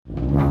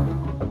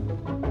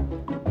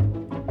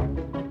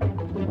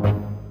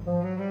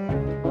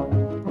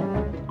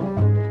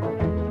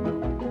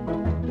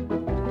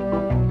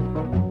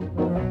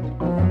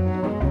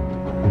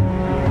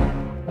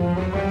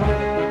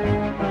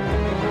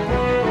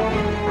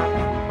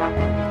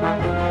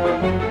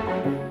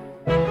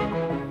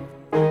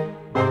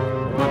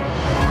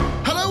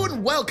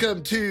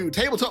welcome to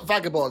Tabletop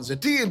Vagabonds, a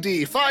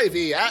D&D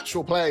 5e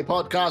actual play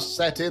podcast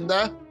set in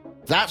the,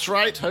 that's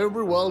right,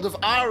 homebrew world of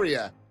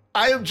Aria.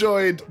 I am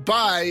joined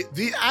by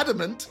the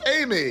adamant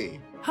Amy.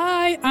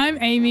 Hi,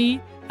 I'm Amy,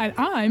 and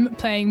I'm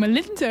playing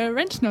Melinda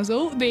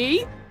Wrenchnozzle,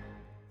 the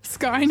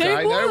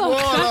Skyno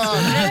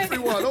Warlock.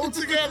 Everyone, all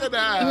together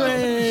now.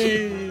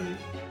 And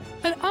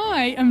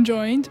I am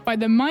joined by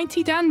the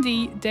mighty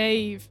dandy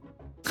Dave.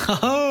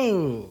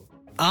 Oh,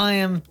 I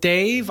am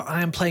Dave.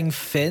 I am playing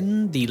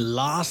Finn, the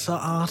Larsa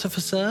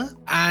Artificer,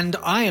 and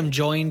I am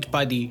joined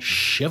by the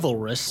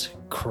chivalrous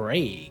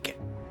Craig.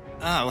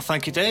 Well,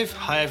 thank you, Dave.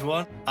 Hi,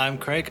 everyone. I'm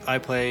Craig. I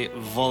play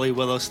Volley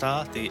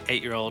Willowstar, the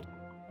 8-year-old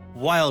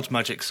wild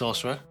magic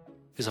sorcerer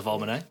who's a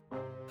Volmine.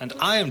 And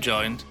I am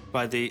joined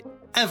by the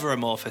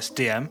ever-amorphous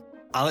DM,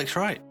 Alex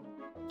Wright.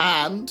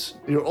 And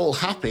you're all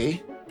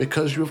happy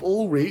because you've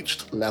all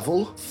reached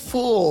level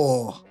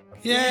 4.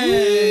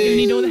 Yay! We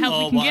need all the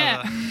help we can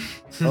whatever. get.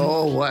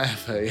 Or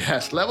whatever,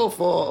 yes, level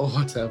 4 or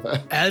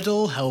whatever.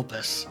 Ed'll help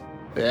us.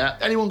 Yeah.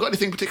 Anyone got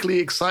anything particularly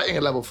exciting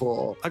at level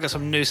 4? I got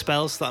some new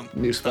spells that I'm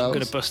New spells?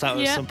 going to bust out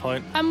at some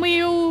point. And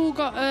we all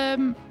got,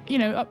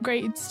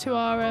 upgrades to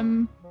our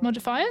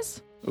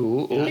modifiers.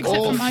 Ooh, Except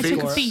all from I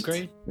took a feats.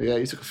 feat. Yeah,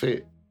 you took a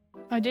feat.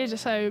 I did,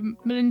 so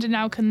Melinda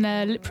now can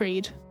lip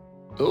read.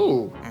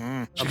 Ooh,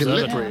 she can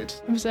lip Yeah. read.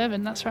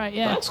 Observant, that's right,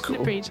 yeah. That's cool.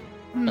 Lip read.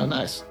 Oh,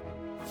 nice.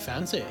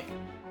 Fancy.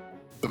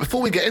 But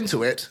before we get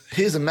into it,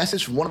 here's a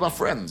message from one of our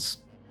friends.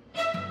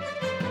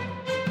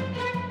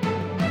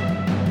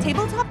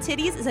 Tabletop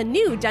Titties is a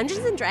new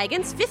Dungeons &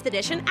 Dragons 5th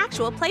edition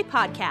actual play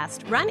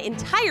podcast run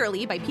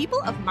entirely by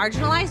people of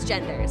marginalized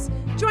genders.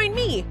 Join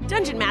me,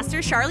 Dungeon Master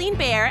Charlene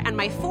Bear, and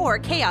my 4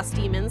 Chaos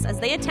Demons as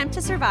they attempt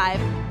to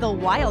survive the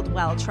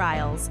Wildwell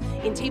Trials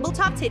in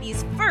Tabletop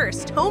Titties'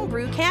 first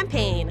homebrew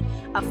campaign.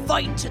 A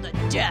fight to the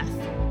death.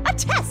 A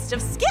test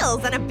of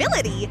skills and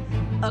ability.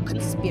 A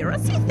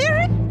conspiracy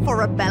theory for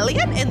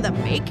rebellion in the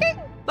making.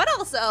 But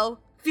also,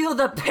 Feel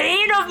the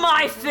pain of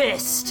my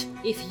fist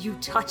if you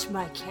touch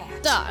my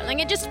cat. Darling,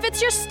 it just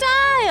fits your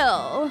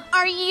style.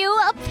 Are you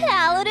a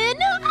paladin?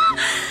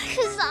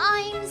 'Cause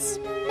I'm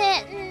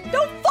smitten.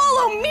 don't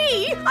follow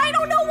me! I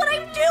don't know what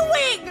I'm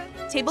doing!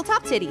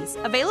 Tabletop Titties,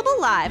 available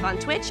live on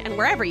Twitch and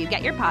wherever you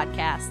get your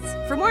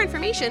podcasts. For more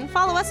information,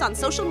 follow us on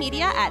social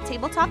media at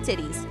Tabletop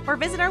Titties or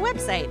visit our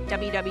website,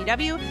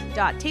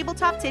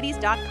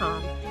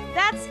 www.tabletoptitties.com.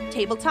 That's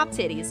Tabletop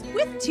Titties,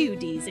 with 2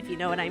 Ds if you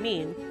know what I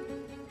mean.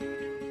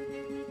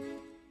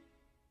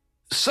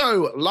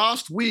 So,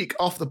 last week,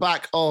 off the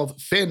back of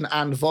Finn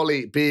and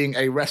Volley being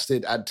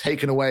arrested and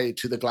taken away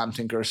to the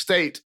Glamtinker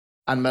estate,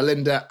 and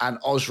Melinda and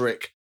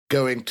Osric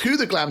going to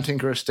the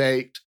Glamtinker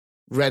estate,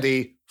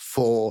 ready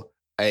for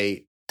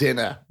a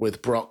dinner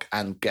with Brock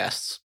and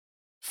guests.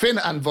 Finn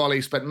and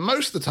Volley spent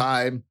most of the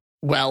time,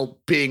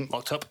 being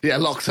Locked up. Yeah,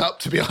 locked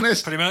up, to be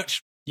honest. Pretty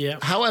much. Yeah.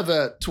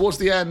 However, towards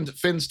the end,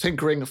 Finn's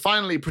tinkering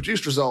finally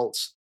produced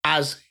results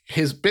as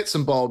his bits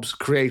and bobs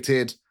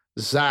created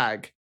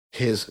Zag,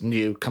 his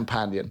new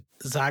companion.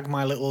 Zag,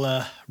 my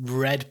little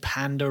red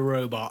panda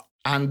robot.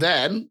 And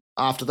then,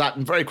 after that,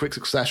 in very quick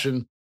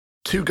succession,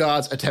 2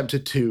 guards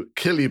attempted to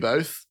kill you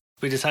both.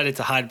 We decided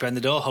to hide behind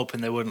the door,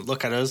 hoping they wouldn't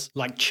look at us.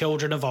 Like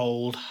children of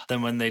old.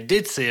 Then when they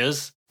did see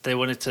us, they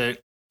wanted to,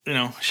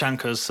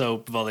 shank us,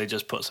 so Volley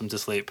just puts them to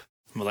sleep.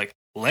 And we're like,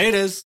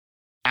 laters.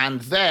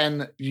 And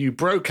then you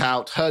broke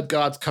out, heard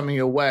guards coming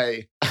your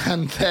way,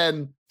 and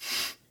then,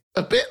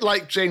 a bit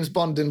like James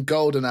Bond in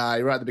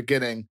GoldenEye right at the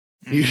beginning,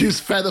 you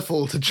used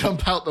Featherfall to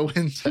jump out the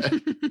window.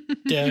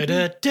 Da,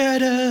 da, da,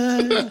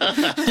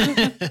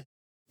 da.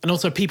 And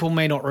also, people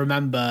may not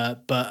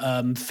remember,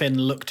 but Finn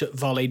looked at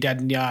Volley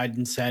dead in the eye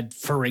and said,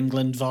 "For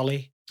England,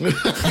 Volley."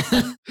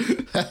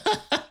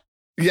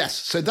 Yes,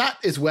 so that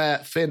is where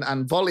Finn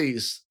and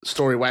Volley's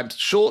story went.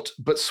 Short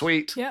but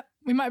sweet. Yep.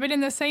 We might have been in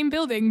the same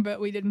building,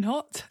 but we did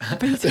not.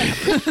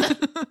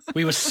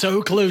 We were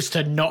so close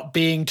to not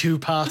being 2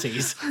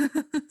 parties.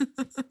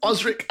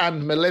 Osric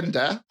and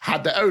Melinda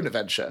had their own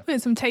adventure. We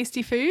had some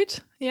tasty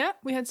food. Yeah,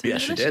 we had some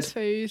Yes, you delicious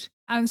food.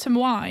 And some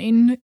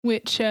wine,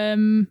 which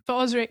for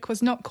Osric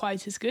was not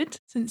quite as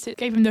good, since it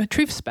gave him the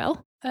truth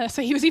spell.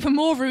 So he was even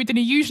more rude than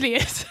he usually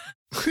is.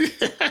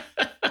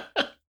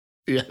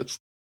 Yes.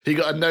 He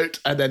got a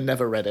note and then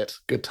never read it.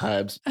 Good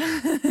times.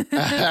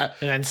 And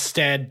then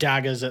stared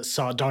daggers at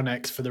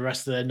Sardonyx for the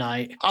rest of the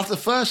night. After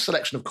the first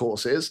selection of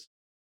courses,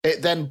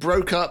 it then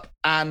broke up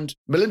and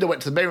Melinda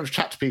went to the main room to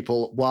chat to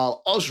people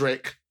while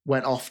Osric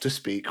went off to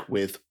speak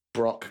with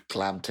Brock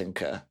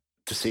Glamtinker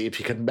to see if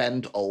he could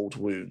mend old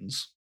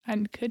wounds.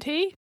 And could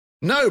he?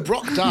 No,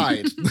 Brock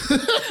died.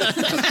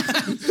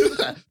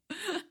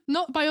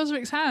 Not by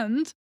Osric's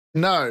hand.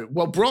 No.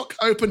 Well, Brock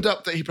opened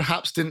up that he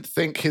perhaps didn't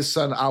think his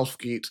son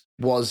Alfgeet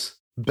was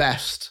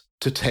best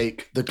to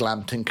take the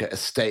Glamtinker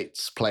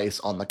estate's place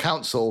on the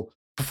council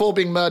before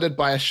being murdered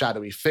by a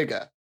shadowy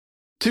figure.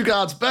 2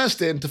 guards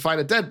burst in to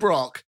find a dead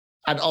Brock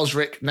and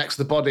Osric next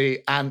to the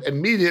body and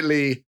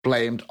immediately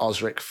blamed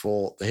Osric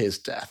for his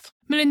death.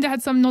 Melinda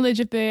had some knowledge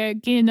of the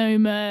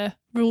Gnome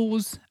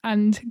rules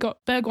and got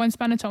Bergwijn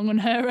Spanatong on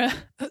her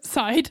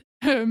side.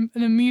 an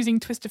amusing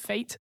twist of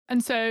fate.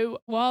 And so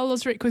while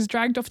Osric was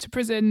dragged off to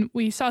prison,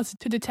 we started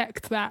to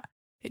detect that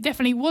it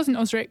definitely wasn't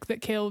Osric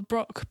that killed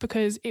Brock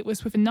because it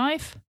was with a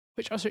knife,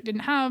 which Osric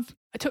didn't have.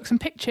 I took some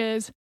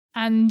pictures,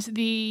 and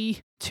the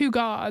 2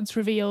 guards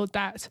revealed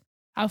that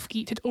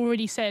Alfgeet had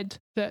already said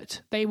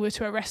that they were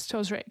to arrest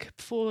Osric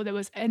before there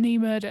was any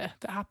murder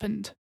that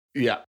happened.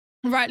 Yeah.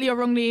 Rightly or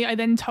wrongly, I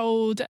then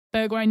told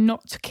Bergwijn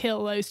not to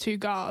kill those 2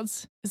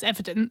 guards as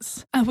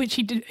evidence, which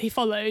he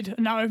followed.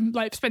 And now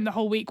I've spent the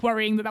whole week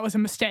worrying that was a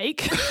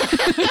mistake.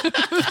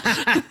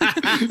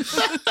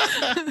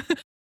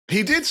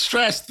 He did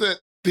stress that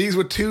these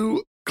were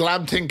 2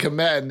 Glamtinker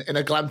men in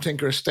a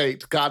Glamtinker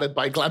estate guarded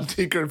by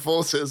Glamtinker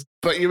enforcers,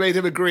 but you made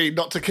him agree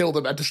not to kill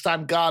them and to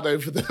stand guard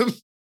over them.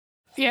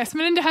 Yes,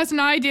 Melinda has an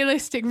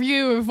idealistic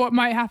view of what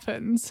might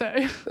happen, so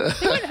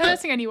they weren't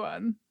hurting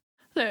anyone.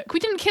 Look, we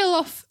didn't kill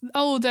off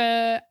old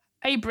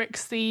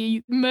Abrix,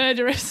 the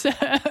murderous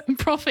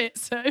prophet,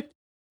 so...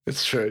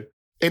 It's true.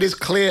 It is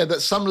clear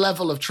that some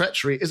level of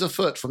treachery is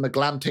afoot from the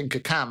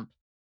Glamtinker camp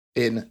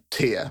in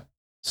Tyr.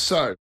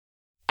 So,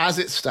 as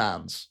it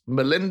stands,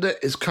 Melinda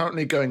is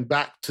currently going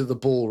back to the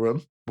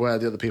ballroom where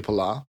the other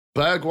people are.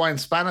 Bergwijn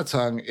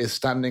Spanatongue is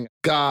standing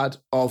guard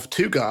of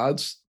 2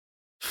 guards.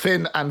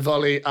 Finn and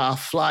Volley are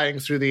flying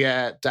through the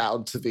air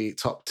down to the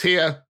top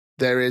tier.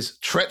 There is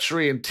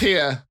treachery in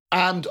Tyr,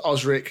 and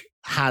Osric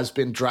has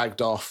been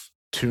dragged off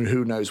to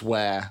who knows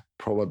where,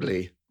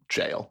 probably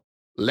jail.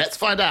 Let's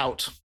find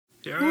out.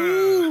 Yeah.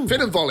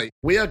 Finn and Volley,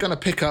 we are going to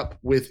pick up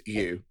with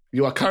you.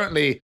 You are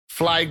currently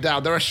flying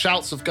down. There are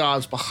shouts of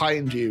guards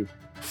behind you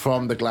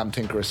from the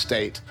Glamtinker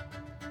estate.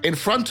 In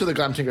front of the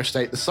Glamtinker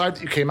estate, the side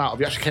that you came out of,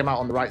 you actually came out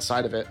on the right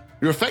side of it.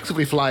 You're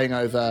effectively flying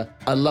over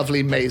a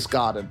lovely maze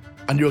garden,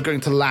 and you're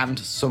going to land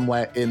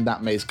somewhere in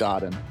that maze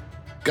garden.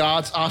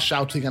 Guards are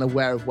shouting and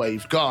aware of where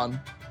you've gone.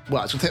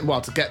 Well, it's going to take a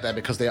while to get there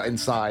because they are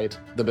inside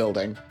the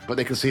building, but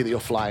they can see that you're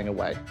flying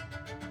away.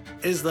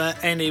 Is there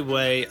any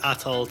way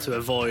at all to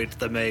avoid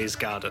the maze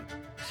garden?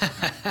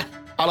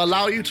 I'll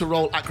allow you to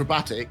roll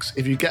acrobatics.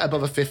 If you get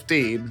above a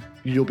 15,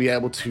 you'll be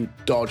able to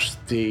dodge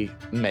the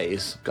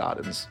maze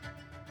gardens.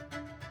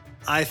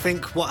 I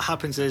think what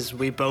happens is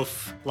we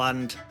both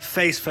land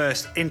face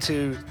first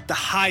into the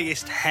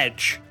highest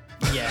hedge.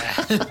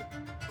 Yeah.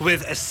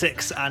 With a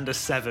 6 and a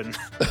 7.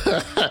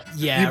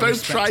 Yeah. You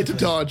both try to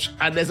dodge,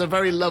 and there's a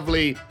very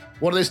lovely,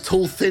 one of those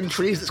tall, thin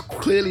trees that's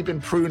clearly been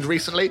pruned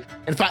recently.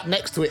 In fact,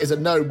 next to it is a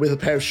gnome with a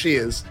pair of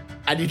shears,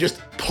 and you just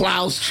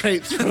plow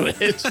straight through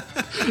it,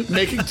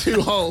 making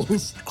 2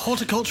 holes.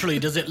 Horticulturally,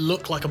 does it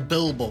look like a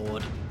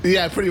billboard?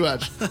 Yeah, pretty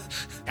much.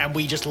 And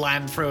we just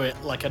land through it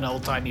like an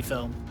old-timey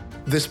film.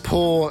 This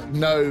poor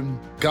gnome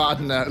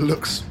gardener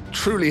looks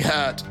truly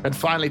hurt, and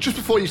finally, just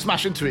before you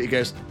smash into it, he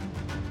goes,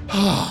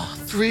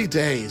 3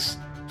 days,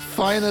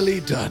 finally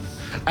done.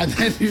 And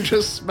then you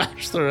just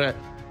smash through it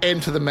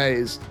into the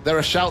maze. There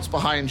are shouts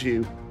behind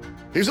you.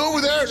 He's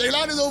over there, they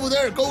landed over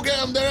there, go get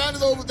him, they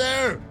landed over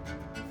there.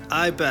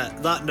 I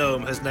bet that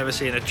gnome has never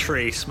seen a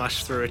tree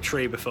smash through a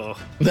tree before.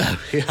 No,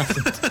 he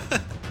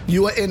hasn't.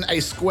 You are in a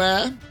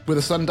square with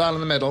a sundial in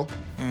the middle,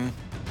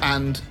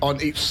 and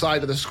on each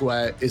side of the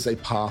square is a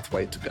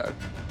pathway to go.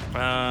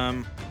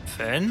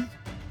 Finn?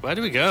 Where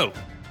do we go?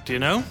 Do you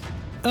know?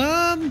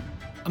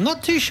 I'm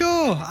not too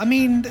sure. I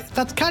mean,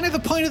 that's kind of the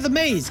point of the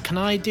maze. Can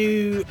I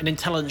do an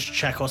intelligence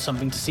check or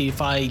something to see if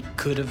I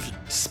could have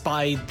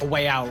spied a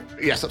way out?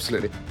 Yes,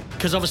 absolutely.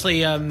 Because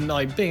obviously,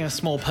 like being a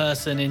small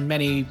person in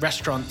many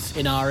restaurants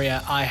in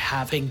Aria, I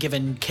have been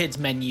given kids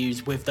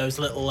menus with those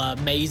little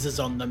mazes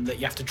on them that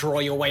you have to draw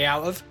your way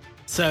out of.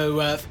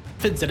 So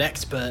Finn's an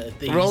expert at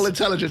these. Roll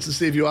intelligence to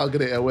see if you are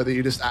good at it or whether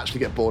you just actually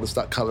get bored and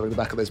start colouring the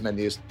back of those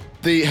menus.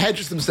 The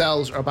hedges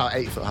themselves are about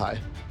 8 foot high.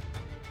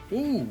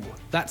 Ooh,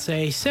 that's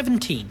a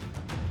 17.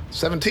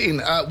 17.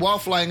 While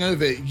flying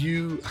over it,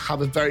 you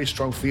have a very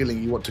strong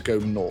feeling you want to go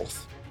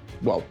north.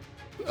 Well,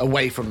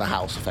 away from the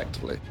house,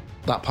 effectively.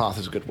 That path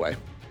is a good way.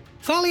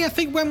 Farley, I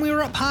think when we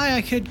were up high,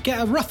 I could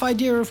get a rough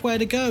idea of where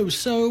to go.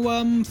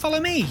 So follow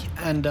me.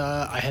 And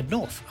I head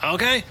north.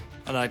 Okay.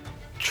 And I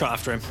trot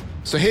after him.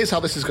 So here's how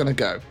this is going to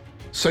go.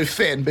 So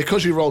Finn,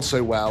 because you rolled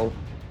so well,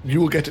 you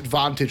will get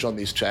advantage on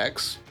these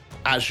checks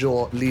as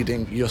you're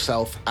leading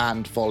yourself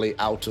and Volley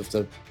out of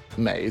the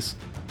maze.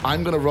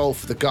 I'm going to roll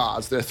for the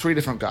guards. There are 3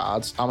 different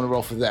guards. I'm going to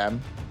roll for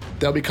them.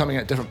 They'll be coming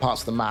at different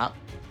parts of the map.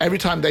 Every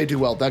time they do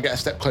well, they'll get a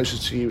step closer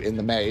to you in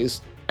the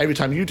maze. Every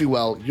time you do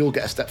well, you'll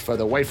get a step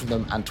further away from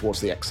them and towards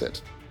the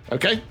exit.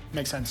 Okay?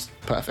 Makes sense.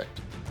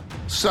 Perfect.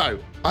 So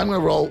I'm going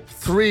to roll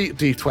 3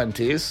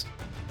 d20s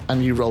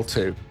and you roll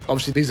 2.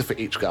 Obviously, these are for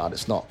each guard.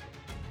 It's not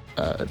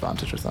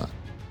advantage with that.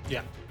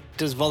 Yeah.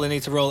 Does Volley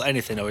need to roll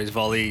anything, or is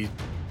Volley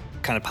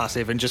kind of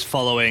passive and just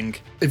following?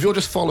 If you're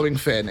just following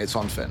Finn, it's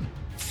on Finn.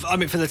 I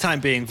mean, for the time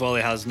being,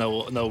 Volley has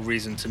no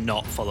reason to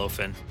not follow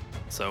Finn.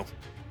 So,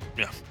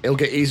 yeah. It'll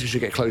get easier as you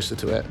get closer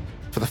to it.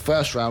 For the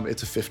first round,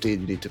 it's a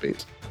 15 you need to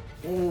beat.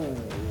 Ooh,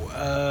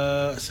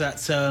 so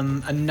that's a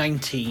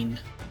 19.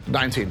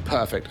 19,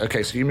 perfect.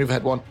 Okay, so you move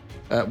ahead 1.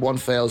 1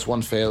 fails,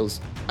 1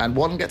 fails, and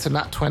 1 gets a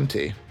nat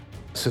 20.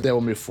 So they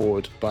will move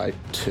forward by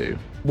 2.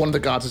 One of the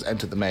guards has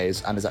entered the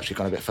maze and is actually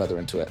gone a bit further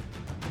into it.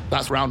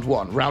 That's round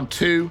 1. Round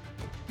 2,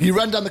 you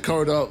run down the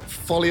corridor,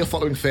 you're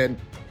following Finn.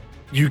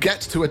 You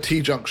get to a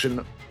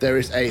T-junction. There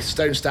is a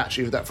stone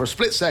statue that for a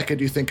split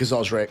second you think is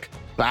Osric,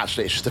 but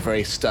actually it's just a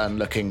very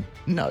stern-looking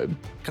gnome.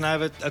 Can I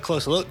have a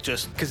closer look?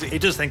 Just because he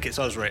does think it's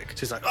Osric.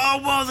 He's like,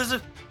 oh, wow, there's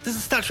a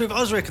statue of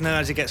Osric. And then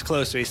as he gets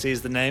closer, he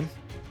sees the name.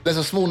 There's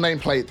a small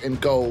nameplate in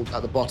gold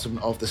at the bottom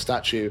of the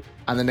statue,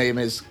 and the name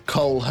is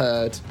Cole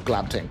Hurd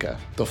Glamtinker,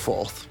 the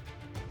 4th.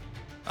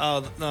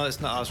 Oh, no, it's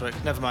not Osric.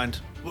 Never mind.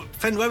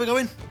 Finn, where are we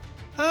going?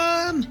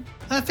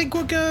 I think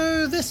we'll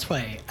go this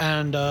way.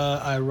 And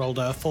I rolled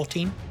a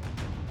 14.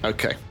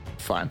 Okay,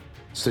 fine.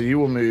 So you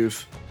will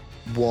move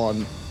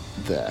 1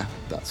 there.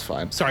 That's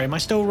fine. Sorry, am I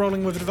still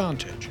rolling with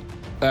advantage?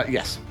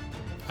 Yes.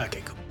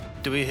 Okay, cool.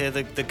 Do we hear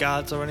the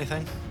guards or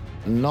anything?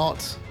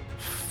 Not...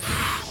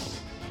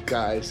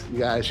 Guys,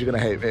 you're going to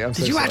hate me. I'm so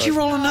Did you sorry. actually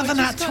roll another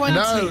nat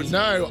 20?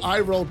 No, I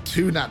rolled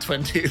 2 nat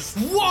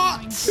 20s.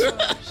 What?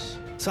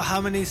 So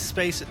how many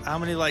steps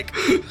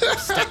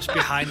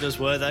behind us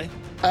were they?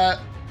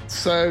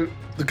 So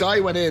the guy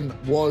who went in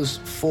was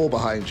 4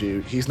 behind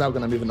you. He's now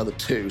going to move another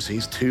 2, so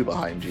he's 2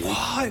 behind you.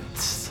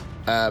 What?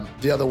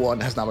 The other one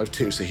has now moved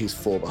 2, so he's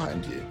 4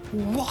 behind you.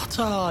 What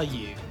are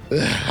you?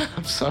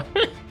 I'm sorry.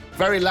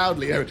 Very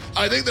loudly.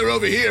 I think they're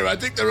over here. I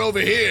think they're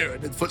over here.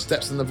 And the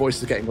footsteps and the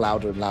voices are getting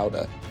louder and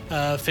louder.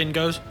 Finn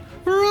goes,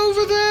 we're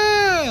over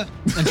there!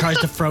 And tries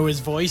to throw his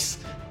voice.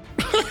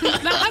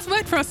 That has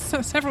worked for us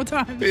several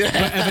times. Yeah.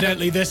 But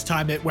evidently this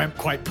time it went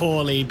quite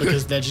poorly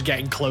because they're just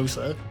getting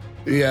closer.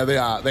 Yeah, they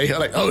are. They're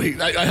like, oh,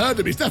 I heard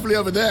him. He's definitely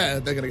over there.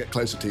 They're going to get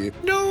closer to you.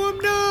 No, I'm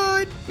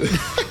not!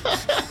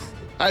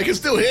 I can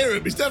still hear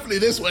him. He's definitely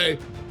this way.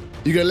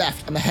 You go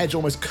left, and the hedge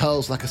almost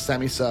curls like a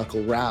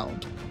semicircle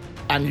round.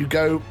 And you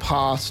go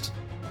past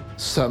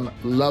some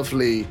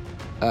lovely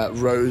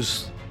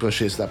rose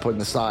bushes that put in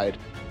the side.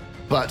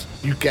 But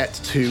you get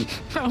to...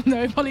 Oh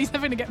no, Molly's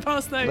never going to get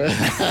past those.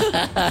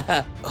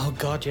 Oh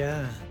god,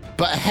 yeah.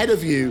 But ahead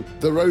of you,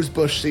 the rose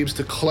bush seems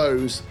to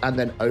close and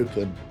then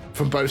open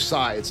from both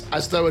sides,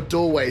 as though a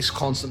doorway is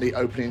constantly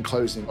opening and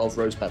closing of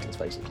rose petals,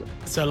 basically.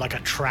 So like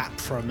a trap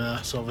from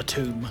a sort of a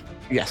tomb.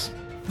 Yes.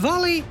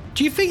 Volley,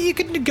 do you think you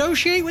could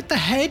negotiate with the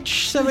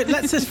hedge so it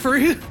lets us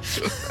through?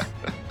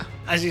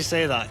 As you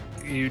say that,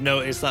 you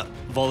notice that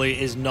Volley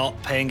is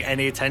not paying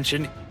any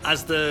attention.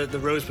 As the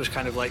rosebush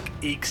kind of like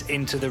ekes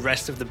into the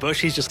rest of the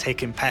bush, he's just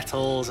taking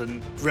petals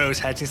and rose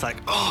heads. He's like,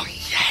 oh,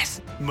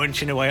 yes,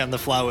 munching away on the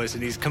flowers,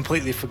 and he's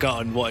completely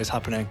forgotten what is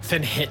happening.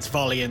 Finn hits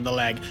Volley in the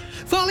leg.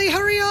 Volley,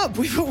 hurry up!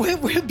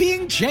 We're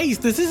being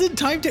chased. This isn't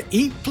time to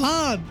eat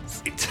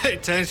plants.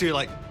 It turns to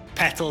like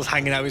petals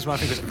hanging out of his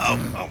mouth and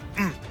goes,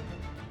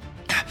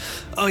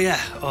 oh yeah,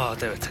 oh,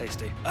 they were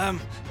tasty.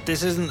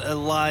 This isn't a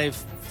live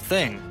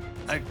thing.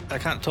 I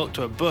can't talk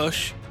to a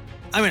bush.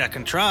 I mean, I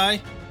can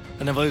try.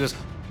 And then Volley goes,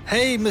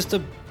 hey,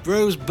 Mr.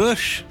 Rose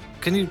Bush,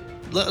 can you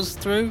let us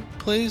through,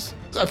 please?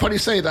 Upon you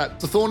say that,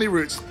 the thorny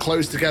roots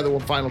close together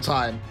one final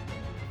time,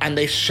 and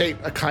they shape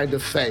a kind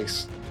of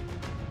face.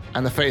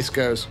 And the face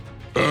goes,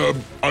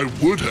 I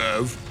would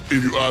have,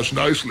 if you asked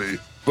nicely,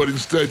 but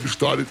instead you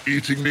started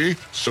eating me,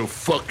 so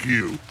fuck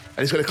you.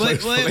 and he's going to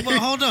close Wait, fully.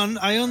 hold on.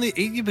 I only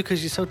eat you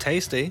because you're so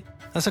tasty.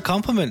 That's a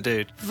compliment,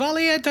 dude.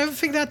 Volley, I don't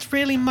think that's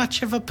really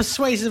much of a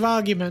persuasive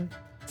argument.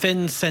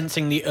 Finn,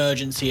 sensing the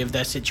urgency of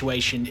their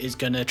situation, is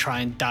going to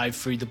try and dive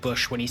through the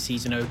bush when he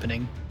sees an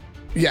opening.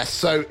 Yes,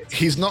 so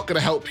he's not going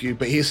to help you,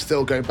 but he's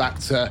still going back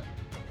to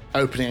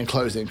opening and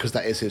closing because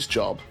that is his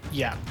job.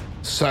 Yeah.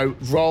 So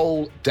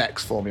roll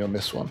dex for me on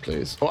this one,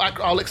 please. Or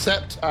I'll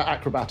accept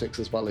acrobatics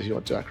as well if you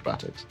want to do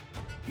acrobatics.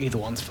 Either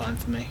one's fine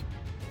for me.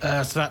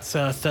 So that's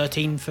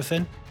 13 for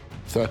Finn.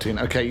 13.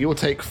 Okay, you will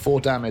take 4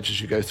 damage as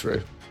you go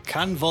through.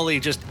 Can Volley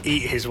just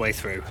eat his way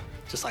through?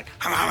 Just like,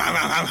 ham, ham,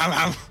 ham, ham, ham,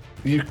 ham.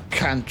 You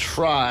can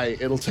try.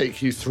 It'll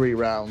take you 3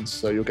 rounds,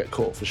 so you'll get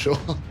caught for sure.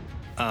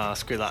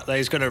 Screw that.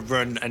 He's going to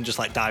run and just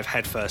like dive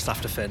headfirst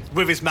after Finn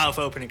with his mouth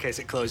open in case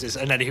it closes,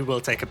 and then he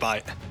will take a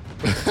bite.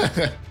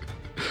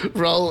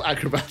 Roll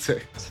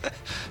acrobatics.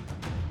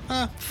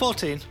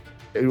 14.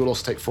 You will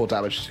also take 4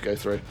 damage as you go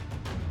through.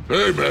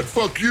 Hey man,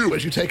 fuck you.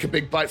 As you take a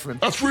big bite from him.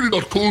 That's really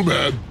not cool,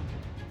 man.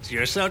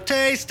 You're so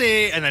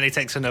tasty. And then he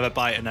takes another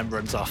bite and then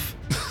runs off.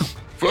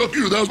 Fuck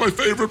you, that was my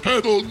favorite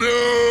petal.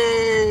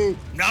 No!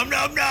 Nom,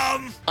 nom,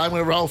 nom. I'm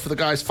going to roll for the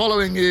guys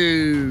following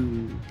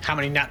you. How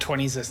many nat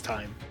 20s this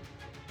time?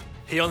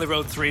 He only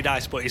rolled 3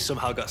 dice, but he's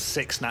somehow got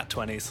 6 nat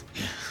 20s.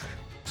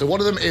 So one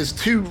of them is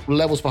 2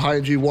 levels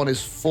behind you, one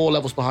is 4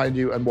 levels behind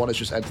you, and one has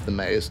just entered the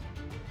maze.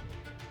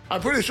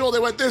 I'm pretty sure they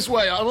went this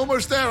way. I'm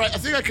almost there. I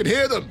think I can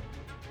hear them.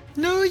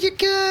 No, you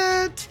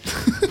can't.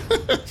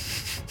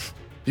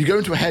 You go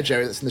into a hedge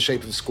area that's in the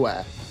shape of a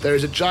square. There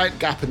is a giant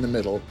gap in the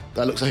middle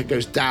that looks like it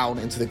goes down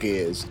into the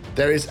gears.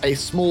 There is a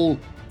small,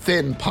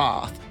 thin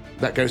path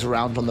that goes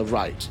around on the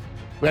right,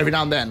 where every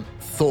now and then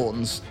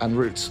thorns and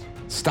roots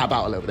stab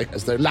out a little bit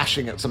as though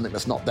lashing at something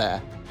that's not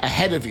there.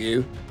 Ahead of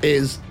you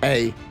is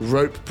a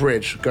rope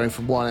bridge going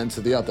from one end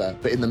to the other,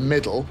 but in the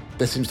middle,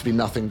 there seems to be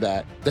nothing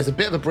there. There's a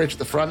bit of a bridge at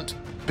the front,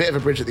 bit of a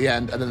bridge at the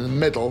end, and then in the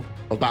middle,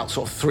 about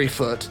sort of 3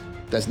 foot,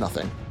 there's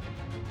nothing.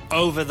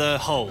 Over the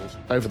hole.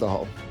 Over the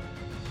hole.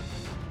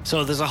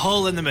 So there's a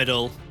hole in the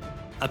middle,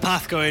 a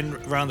path going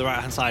around the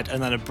right-hand side,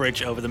 and then a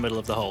bridge over the middle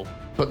of the hole.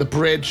 But the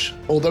bridge,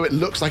 although it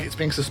looks like it's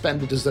being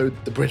suspended as though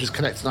the bridge is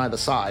connected on either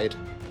side,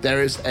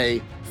 there is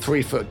a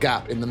 3 foot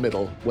gap in the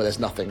middle where there's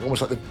nothing.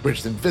 Almost like the bridge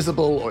is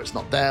invisible, or it's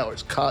not there, or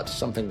it's cut,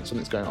 something's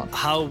going on.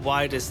 How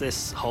wide is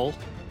this hole?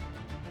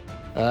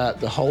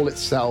 The hole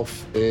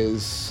itself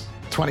is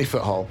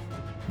 20-foot hole.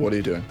 What are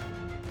you doing?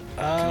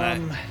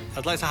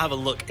 I'd like to have a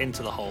look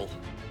into the hole.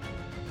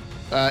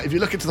 If you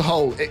look into the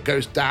hole, it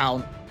goes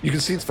down. You can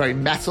see it's very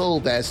metal.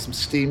 There's some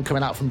steam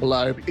coming out from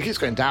below. It keeps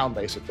going down,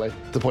 basically,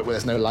 to the point where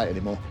there's no light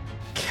anymore.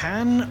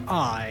 Can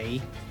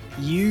I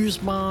use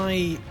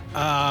my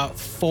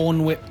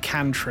Thorn Whip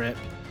cantrip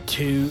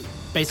to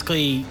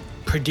basically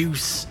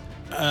produce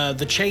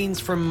the chains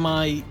from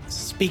my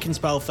Speak and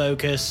Spell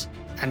Focus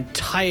and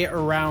tie it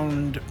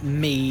around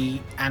me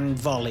and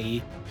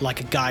Volley like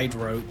a guide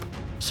rope,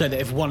 so that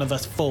if one of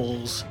us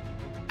falls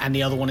and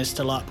the other one is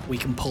still up, we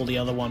can pull the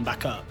other one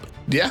back up?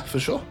 Yeah, for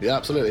sure. Yeah,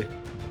 absolutely.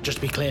 Just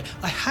to be clear,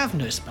 I have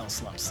no spell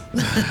slots.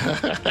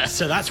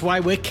 So that's why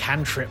we're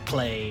cantrip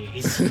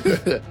plays.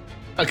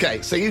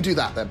 Okay, so you do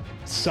that then.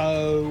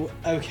 So,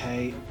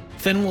 okay.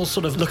 Then we'll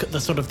sort of look at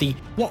the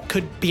what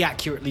could be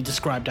accurately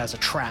described as a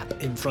trap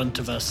in front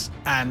of us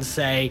and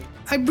say,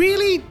 I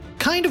really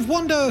kind of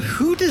wonder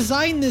who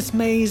designed this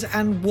maze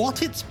and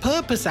what its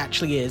purpose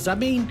actually is. I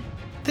mean,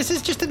 this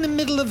is just in the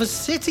middle of a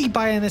city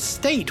by an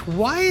estate.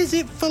 Why is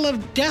it full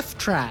of death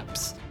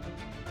traps?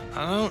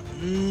 I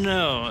don't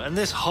know, and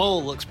this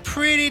hole looks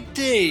pretty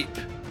deep.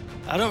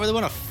 I don't really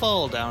want to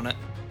fall down it.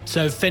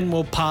 So Finn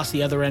will pass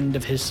the other end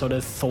of his sort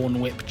of Thorn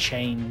Whip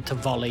chain to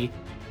Volley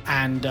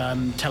and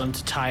tell him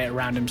to tie it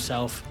around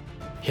himself.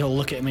 He'll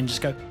look at him and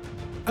just go,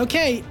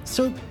 okay,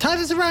 so tie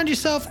this around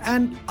yourself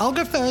and I'll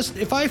go first.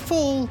 If I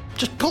fall,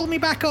 just pull me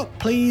back up,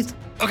 please.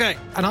 Okay.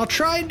 And I'll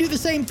try and do the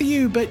same for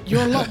you, but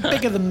you're a lot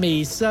bigger than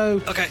me, so...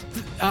 Okay.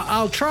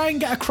 I'll try and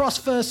get across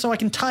first so I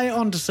can tie it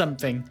onto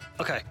something.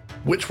 Okay.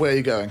 Which way are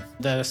you going?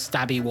 The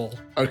stabby wall.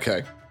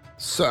 Okay,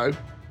 so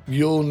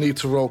you'll need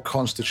to roll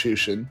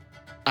Constitution,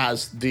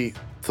 as the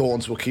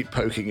thorns will keep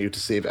poking you to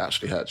see if it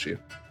actually hurts you.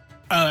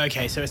 Oh,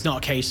 okay, so it's not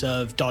a case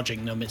of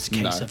dodging them, it's a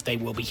case of they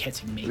will be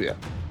hitting me. Yeah.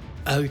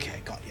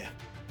 Okay, got you.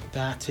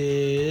 That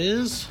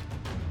is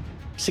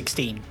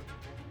 16.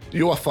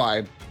 You are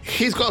fine.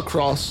 He's got a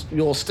cross,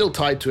 you're still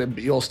tied to him,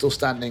 but you're still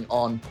standing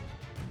on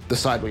the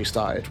side where you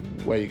started.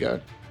 Where you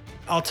going?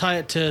 I'll tie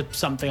it to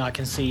something I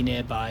can see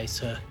nearby,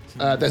 so...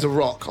 There's a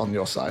rock on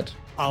your side.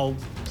 I'll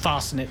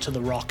fasten it to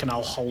the rock and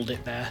I'll hold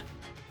it there.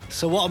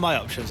 So what are my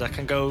options? I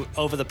can go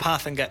over the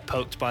path and get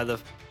poked by the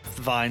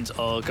vines,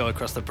 or go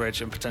across the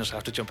bridge and potentially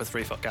have to jump a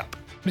 3 foot gap.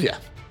 Yeah.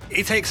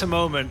 He takes a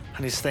moment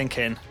and he's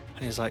thinking,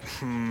 and he's like,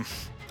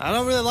 I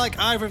don't really like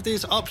either of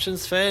these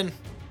options, Finn.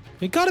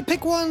 We gotta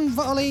pick one,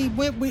 Volley.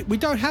 We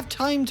don't have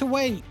time to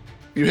wait.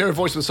 You hear a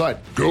voice on the side.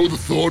 Go the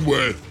Thorn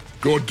way.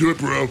 Go on, do it,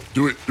 bro.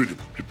 Do it.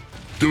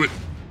 Do it.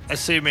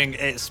 Assuming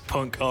it's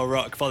Punk or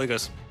Rock, Volley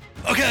goes,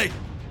 okay.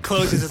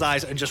 Closes his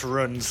eyes and just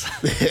runs.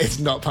 It's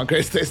not Punk,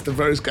 it's the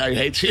Rose guy who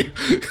hates you.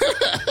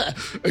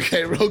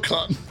 Okay, roll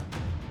con.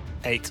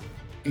 8.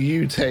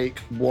 You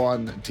take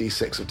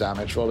 1d6 of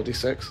damage. Roll a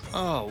d6.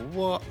 Oh,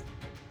 what?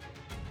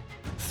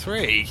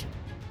 3?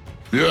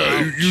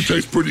 Yeah, you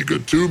taste pretty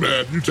good too,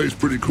 man. You taste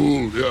pretty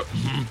cool. Yeah.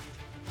 Mm-hmm.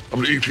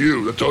 I'm gonna eat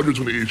you. I told you I was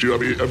gonna eat you.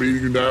 I'm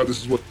eating you now.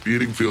 This is what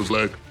eating feels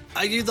like.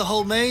 Are you the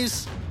whole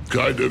maze?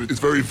 Kind of. It's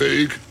very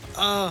vague.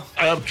 I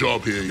have a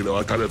job here, you know.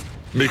 I kind of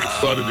make it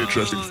fun and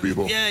interesting for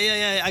people.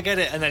 Yeah, I get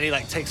it. And then he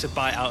takes a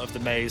bite out of the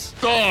maze.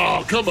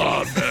 Oh, come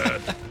on,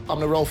 man. I'm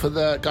gonna roll for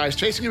the guys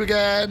chasing you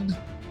again.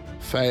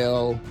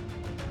 Fail.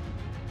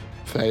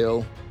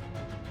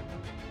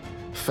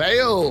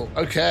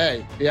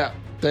 Okay, yeah.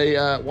 They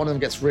one of them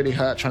gets really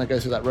hurt trying to go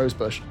through that rose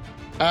bush.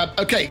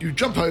 Okay, you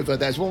jump over.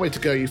 There's one way to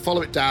go. You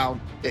follow it down.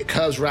 It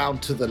curves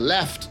round to the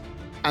left,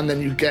 and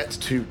then you get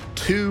to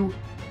 2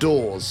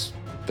 doors.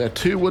 There are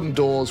 2 wooden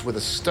doors with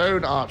a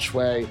stone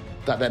archway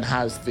that then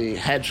has the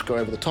hedge go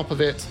over the top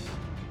of it.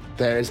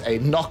 There is a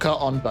knocker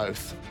on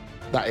both.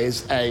 That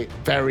is a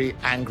very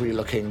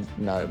angry-looking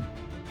gnome.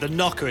 The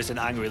knocker is an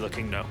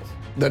angry-looking gnome.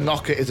 The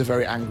knocker is a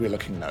very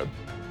angry-looking gnome.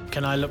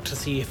 Can I look to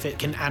see if it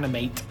can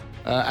animate?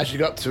 As you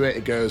go up to it,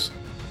 it goes...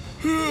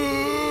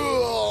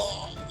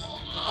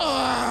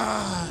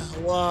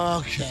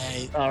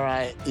 Okay, all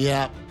right,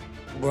 yeah.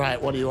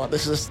 Right, what do you want?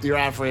 This is your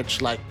average,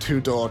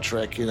 2-door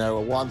trick, you know.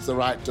 One's the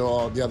right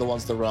door, the other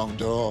one's the wrong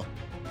door.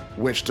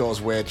 Which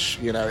door's which,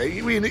 you know.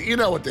 You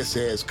know what this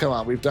is. Come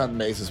on, we've done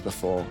mazes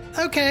before.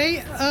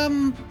 Okay,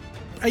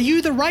 are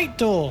you the right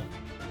door?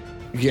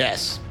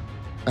 Yes.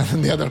 And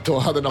then the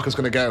other knocker's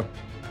going to go,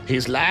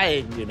 he's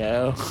lying, you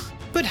know.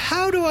 But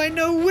how do I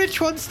know which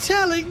one's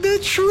telling the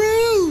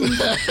truth?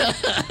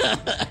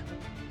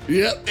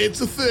 Yep,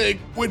 it's a thing.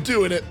 We're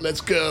doing it.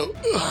 Let's go.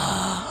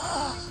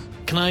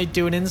 Can I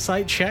do an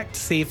insight check to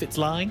see if it's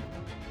lying?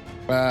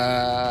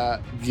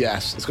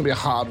 Yes. It's going to be a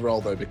hard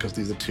roll, though, because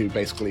these are two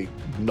basically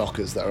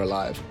knockers that are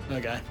alive.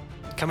 Okay.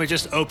 Can we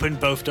just open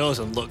both doors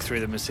and look through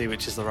them and see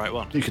which is the right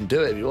one? You can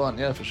do it if you want,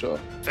 yeah, for sure.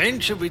 Finn,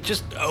 should we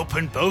just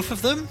open both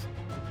of them?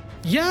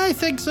 Yeah, I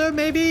think so,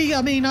 maybe.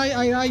 I mean,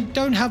 I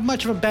don't have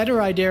much of a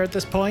better idea at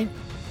this point.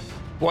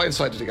 What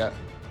insight did you get?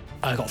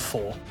 I got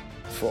 4.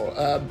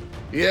 4.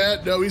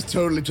 Yeah, no, he's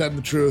totally telling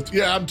the truth.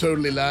 Yeah, I'm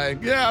totally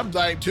lying. Yeah, I'm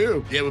lying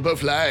too. Yeah, we're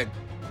both lying.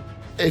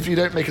 If you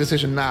don't make a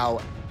decision now,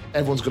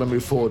 everyone's going to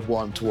move forward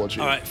one towards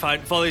you. All right,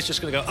 fine. Volley's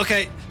just going to go,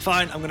 okay,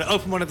 fine, I'm going to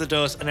open one of the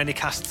doors, and then he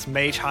casts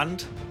Mage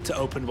Hand to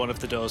open one of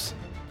the doors.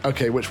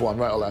 Okay, which one,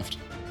 right or left?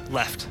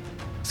 Left.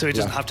 So he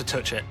doesn't Left. have to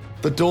touch it.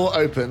 The door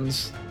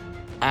opens,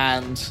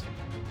 and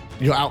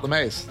you're out the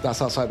maze.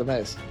 That's outside the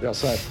maze. You're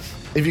outside.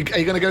 Are you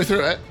going to go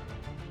through it?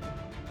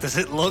 Does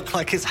it look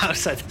like it's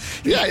outside?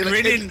 Yeah, You're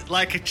grinning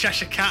like a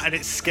Cheshire cat, and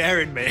it's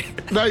scaring me.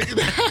 No.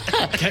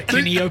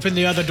 Can he open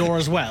the other door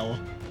as well?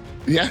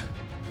 Yeah.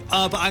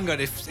 But hang on,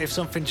 if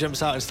something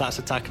jumps out and starts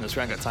attacking us,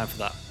 we ain't got time for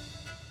that.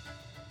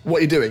 What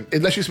are you doing?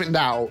 Unless you submit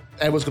now,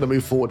 everyone's going to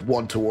move forward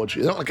one towards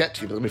you. They're not going to get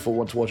to you, but they're going to move forward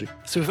one towards you.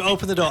 So we've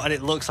opened the door, and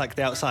it looks like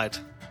the outside.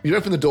 You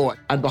open the door,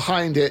 and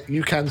behind it,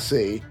 you can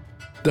see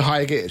the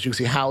higher gears. You can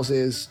see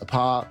houses, a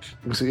park.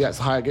 You can see, yeah, it's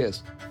the higher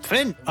gears.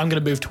 Finn, I'm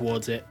going to move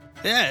towards it.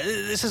 yeah,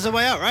 this is the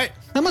way out, right?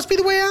 That must be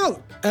the way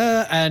out.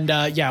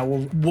 Yeah,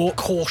 we'll walk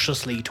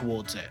cautiously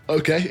towards it.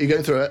 Okay, are you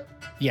going through it?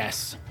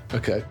 Yes.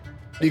 Okay.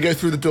 You go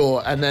through the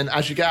door, and then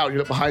as you get out, you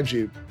look behind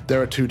you,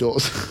 there are 2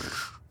 doors.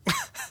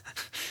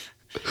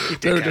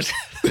 There are just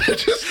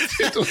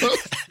 2 doors.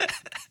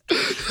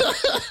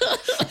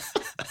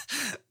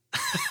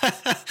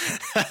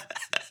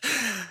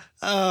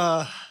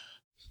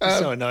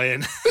 So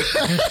annoying.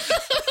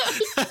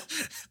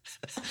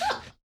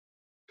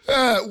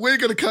 We're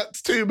going to cut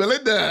to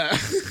Melinda.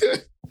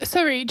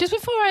 Sorry, just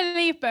before I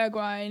leave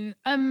Bergwijn,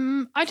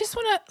 I just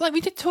want to,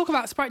 we did talk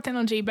about Sprite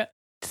technology, but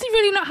does he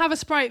really not have a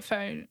Sprite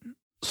phone?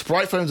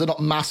 Sprite phones are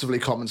not massively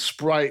common.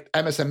 Sprite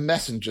MSN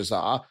messengers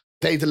are.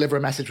 They deliver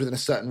a message within a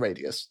certain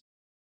radius.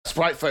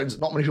 Sprite phones,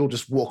 not many people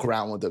just walk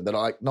around with them.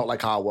 They're not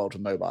like our world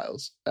with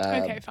mobiles.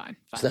 Okay, fine.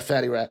 So they're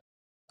fairly rare.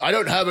 I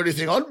don't have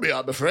anything on me,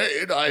 I'm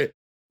afraid.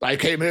 I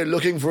came here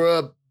looking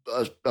for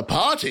a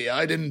party.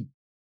 I didn't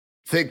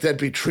think there'd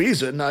be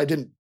treason. I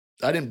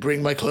didn't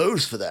bring my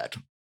clothes for that.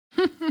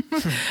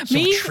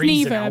 Me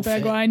treason neither,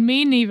 outfit. Bergwijn.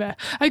 Me neither.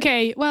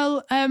 Okay,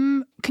 well,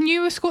 can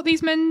you escort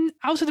these men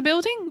out of the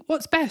building?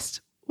 What's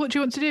best? What do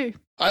you want to do?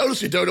 I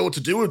honestly don't know what to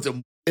do with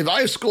them. If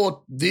I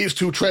escort these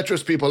 2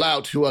 treacherous people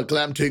out who are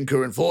Glam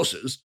Tinker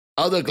enforcers,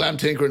 other Glam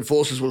Tinker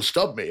enforcers will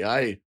stop me.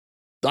 I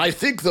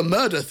think the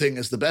murder thing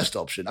is the best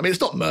option. I mean, it's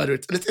not murder;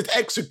 it's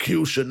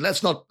execution.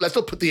 Let's not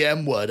put the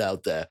M word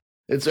out there.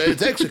 It's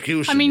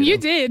execution. I mean, you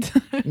know? did.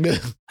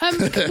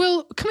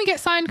 Well, can we get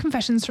signed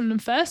confessions from them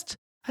first?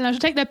 And I shall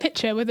take their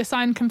picture with the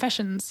signed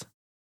confessions.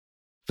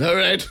 All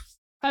right.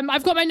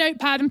 I've got my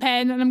notepad and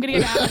pen, and I'm going to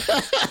get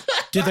out.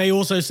 Did they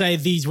also say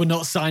these were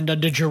not signed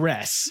under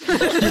duress?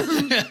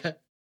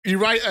 You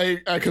write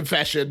a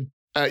confession.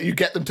 You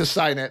get them to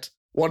sign it.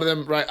 One of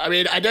them, right? I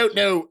mean, I don't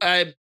know.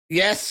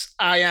 Yes,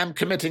 I am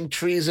committing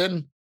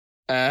treason.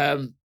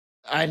 I'm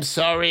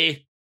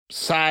sorry.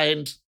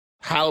 Signed,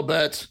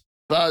 Halbert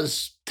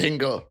Buzz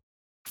Tingle.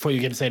 Before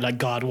you're going to say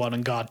guard 1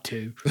 and guard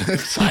 2.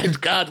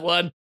 Signed guard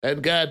 1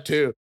 and guard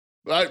 2.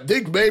 I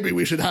think maybe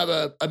we should have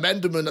an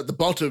amendment at the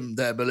bottom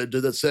there,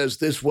 Melinda, that says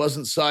this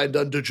wasn't signed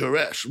under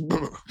duress.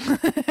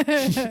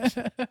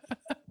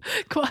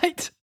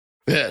 Quite.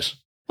 Yes.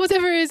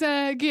 Whatever is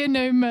a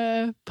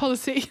Guillaume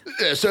policy.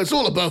 Yeah, so it's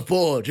all above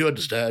board, you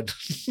understand?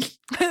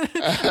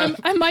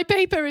 And my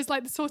paper is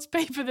the sort of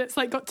paper that's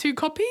got 2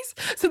 copies.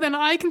 So then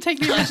I can take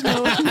the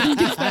original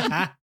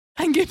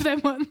and give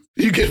them one.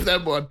 You give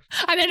them one.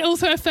 And then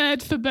also a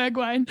third for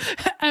Bergwijn.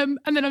 And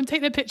then I'll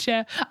take their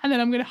picture and then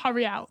I'm going to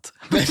hurry out.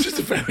 There's just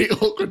a very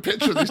awkward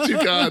picture of these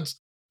 2 guards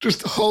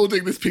just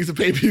holding this piece of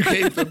paper you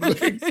gave them,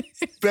 looking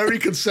very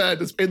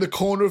concerned. It's in the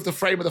corner of the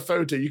frame of the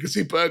photo. You can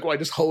see Bergwijn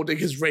just holding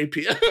his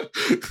rapier.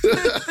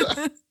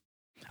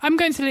 I'm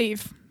going to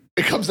leave.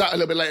 It comes out a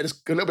little bit later.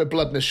 There's a little bit of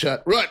blood in his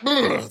shirt. Right,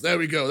 there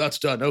we go. That's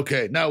done.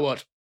 Okay, now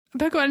what?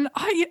 Bergwijn,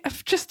 I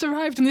have just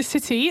arrived in this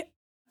city.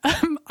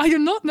 I do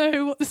not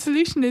know what the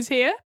solution is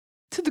here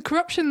to the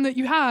corruption that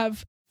you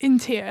have in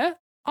Tyr.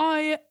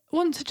 I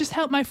want to just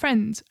help my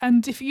friend.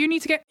 And if you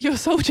need to get your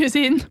soldiers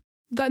in,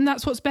 then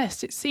that's what's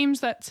best. It seems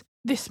that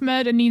this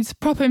murder needs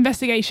proper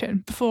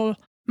investigation before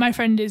my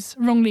friend is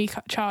wrongly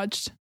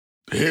charged.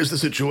 Here's the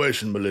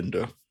situation,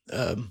 Melinda.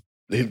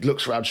 He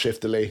looks around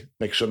shiftily,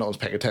 makes sure no one's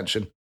paying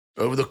attention.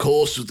 Over the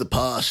course of the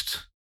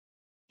past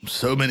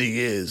so many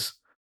years,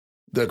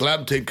 the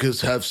Glam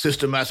Tinkers have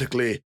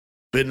systematically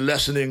been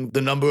lessening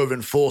the number of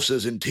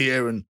enforcers in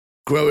Tyr and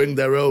growing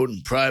their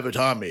own private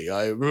army.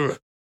 I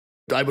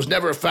was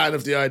never a fan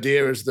of the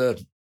idea as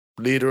the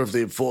leader of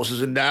the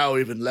enforcers, and now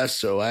even less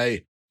so.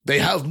 They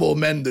have more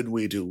men than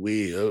we do.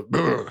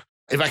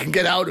 If I can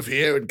get out of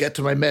here and get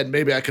to my men,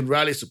 maybe I can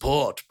rally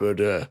support.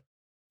 But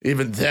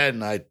even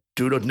then, I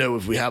do not know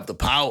if we have the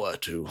power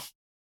to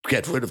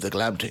get rid of the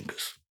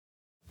Glamtinkers.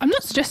 I'm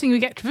not suggesting we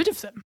get rid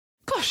of them.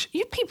 Gosh,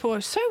 you people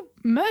are so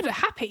murder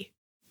happy.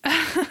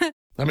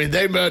 I mean,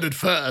 they murdered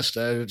first.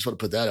 I just want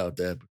to put that out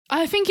there.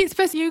 I think it's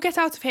best you get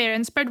out of here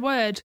and spread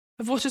word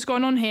of what has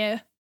gone on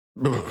here.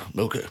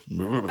 Okay.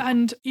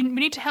 And we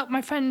need to help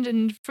my friend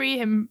and free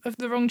him of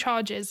the wrong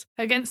charges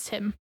against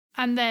him.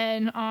 And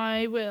then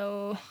I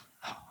will...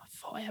 Oh, I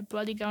thought I had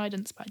bloody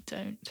guidance, but I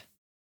don't.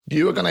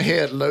 You are going to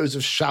hear loads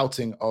of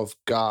shouting of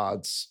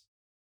guards.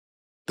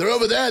 They're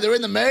over there. They're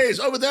in the maze.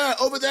 Over there.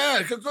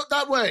 Go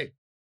that way.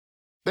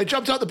 They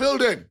jumped out the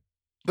building.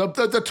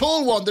 The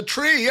tall one, the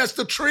tree. Yes,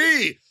 the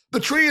tree.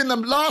 The tree in the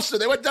last.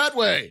 They went that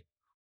way.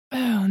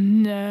 Oh,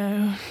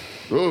 no.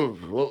 Oh,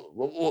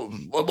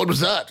 what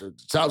was that?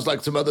 It sounds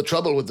like some other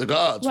trouble with the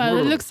guards. Well,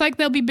 it looks like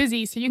they'll be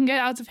busy, so you can get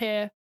out of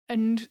here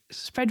and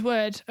spread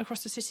word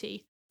across the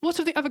city. What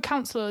of the other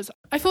councillors?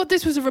 I thought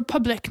this was a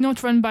republic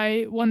not run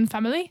by one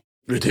family.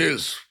 It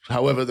is.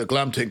 However, the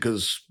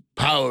Glamtinkers'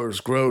 power has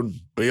grown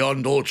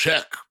beyond all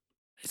check.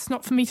 It's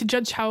not for me to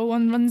judge how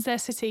one runs their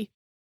city.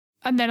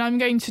 And then I'm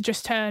going to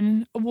just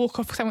turn and walk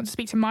off because I want to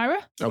speak to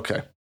Myra.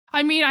 Okay.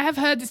 I mean, I have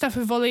heard the stuff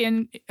with Volley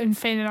and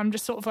Finn, and I'm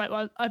just sort of like,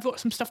 well, I've got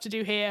some stuff to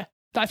do here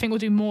that I think will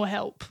do more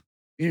help.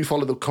 You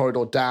follow the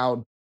corridor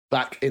down,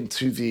 back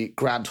into the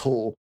Grand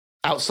Hall.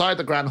 Outside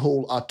the Grand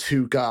Hall are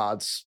two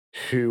guards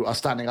who are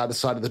standing either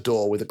side of the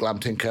door with a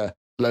Glamtinker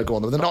logo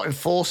on them. They're not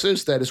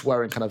enforcers, they're just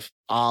wearing kind of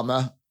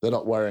armor. They're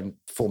not wearing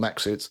full mech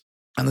suits.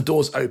 And the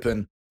doors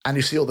open, and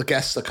you see all the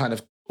guests are kind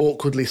of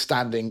awkwardly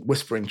standing,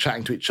 whispering,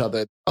 chatting to each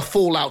other. A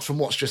fallout from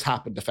what's just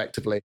happened,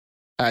 effectively.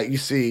 You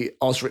see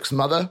Osric's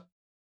mother.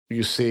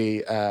 You see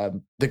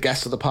the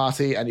guests of the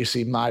party, and you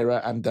see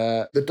Myra and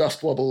the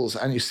Dust Wobbles,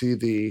 and you see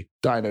the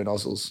Dino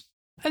Nozzles.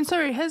 And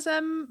sorry, has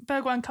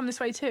Bergwan come this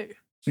way too?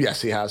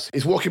 Yes, he has.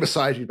 He's walking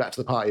beside you back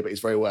to the party, but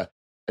he's very aware.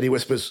 And he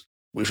whispers,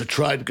 "We should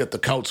try and get the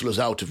councillors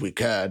out if we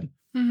can."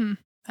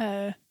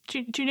 Mm-hmm.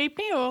 Do you need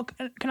me, or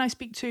can I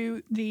speak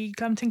to the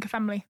Glamtinker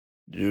family?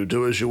 You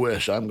do as you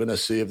wish. I'm going to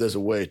see if there's a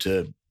way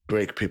to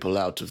break people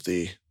out of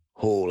the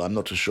hall. I'm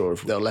not too sure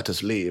if they'll let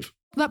us leave.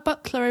 That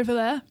butler over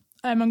there,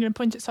 I'm going to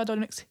point at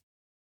Sardonyx.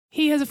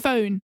 He has a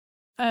phone,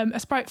 a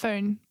sprite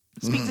phone.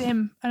 Speak to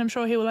him, and I'm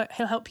sure he'll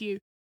help you.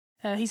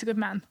 He's a good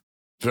man.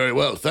 Very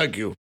well, thank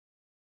you.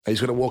 He's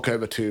going to walk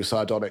over to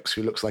Sardonyx,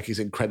 who looks like he's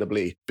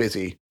incredibly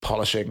busy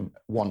polishing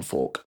one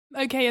fork.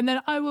 Okay, and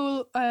then I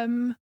will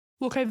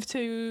walk over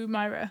to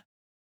Myra.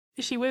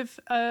 Is she with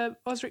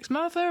Osric's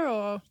mother,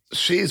 or...?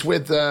 She's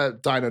with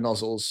Dino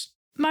Nozzles.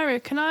 Myra,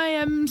 can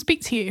I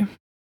speak to you?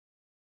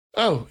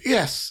 Oh,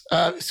 yes.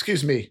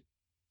 Excuse me,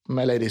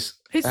 my ladies.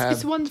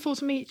 It's wonderful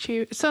to meet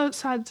you. It's so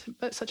sad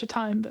at such a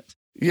time, but...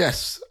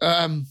 Yes.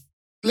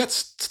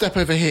 Let's step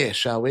over here,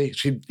 shall we?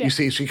 You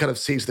see, she kind of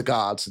sees the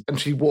guards, and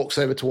she walks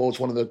over towards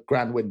one of the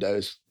grand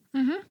windows.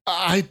 Mm-hmm.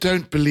 I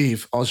don't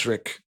believe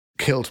Osric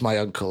killed my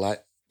uncle.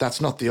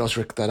 That's not the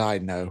Osric that I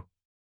know.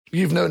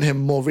 You've known him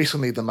more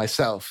recently than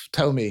myself.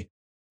 Tell me,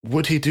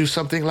 would he do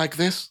something like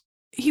this?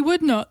 He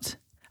would not,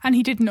 and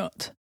he did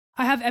not.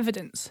 I have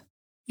evidence.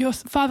 Your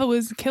father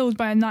was killed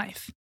by a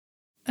knife,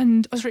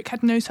 and Osric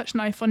had no such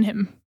knife on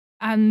him.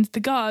 And the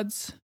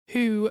guards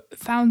who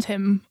found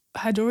him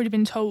had already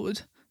been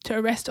told to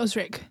arrest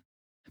Osric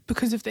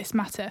because of this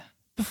matter,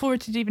 before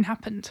it had even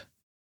happened.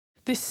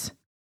 This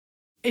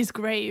is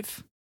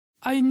grave.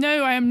 I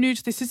know I am new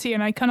to the city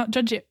and I cannot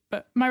judge it,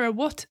 but Myra,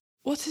 what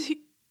is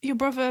your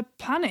brother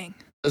planning?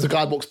 As the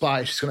guard walks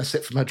by, she's going to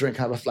sit from her drink,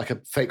 have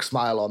a fake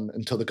smile on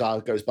until the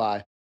guard goes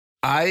by.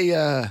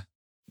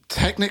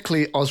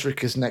 Technically,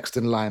 Osric is next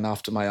in line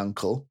after my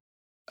uncle.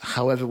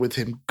 However, with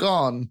him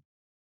gone,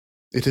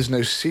 it is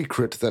no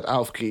secret that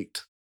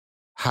Alfgeet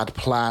had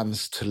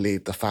plans to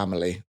lead the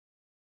family.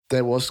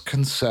 There was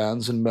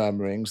concerns and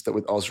murmurings that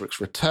with Osric's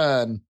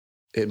return,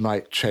 it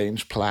might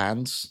change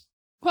plans.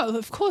 Well,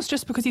 of course,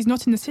 just because he's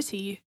not in the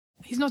city,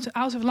 he's not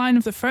out of line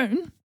of the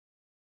throne.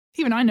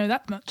 Even I know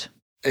that much.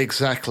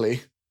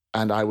 Exactly,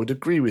 and I would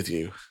agree with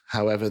you.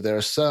 However, there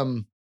are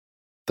some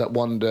that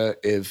wonder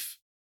if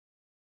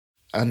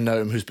a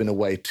gnome who's been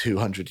away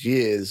 200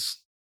 years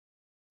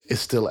is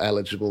still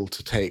eligible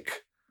to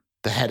take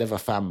the head of a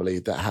family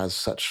that has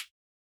such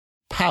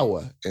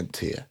power in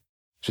Tyr.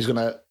 She's going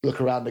to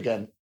look around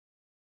again.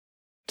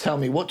 Tell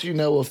me, what do you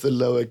know of the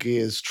Lower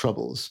Gear's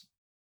troubles?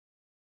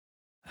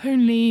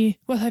 Only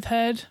what I've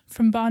heard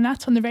from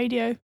Barnat on the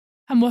radio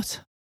and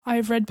what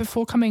I've read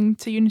before coming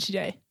to Unity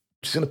Day.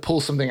 She's going to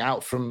pull something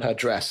out from her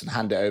dress and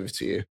hand it over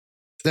to you.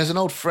 There's an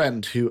old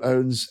friend who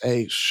owns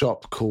a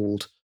shop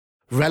called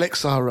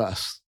Relics Are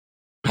Us.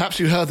 Perhaps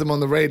you heard them on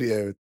the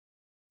radio.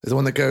 There's the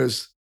one that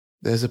goes,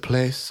 "There's a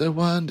place I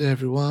want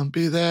everyone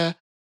be there.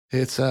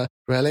 It's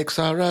Relics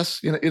Are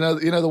Us." You know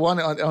the one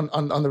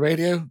on the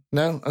radio?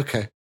 No?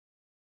 Okay.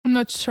 I'm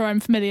not sure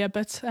I'm familiar,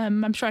 but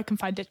I'm sure I can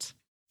find it.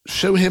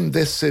 Show him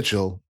this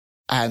sigil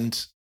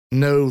and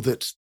know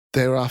that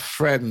there are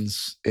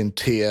friends in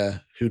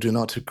Tyr who do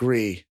not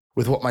agree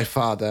with what my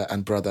father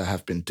and brother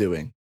have been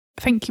doing.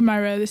 Thank you,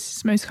 Myra. This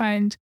is most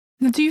kind.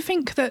 Now, do you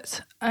think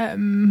that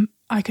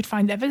I could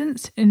find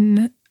evidence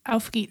in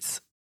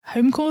Alfgeet's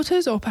home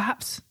quarters or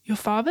perhaps your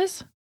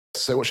father's?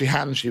 So what she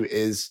hands you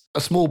is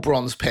a small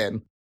bronze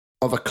pin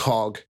of a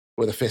cog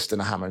with a fist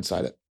and a hammer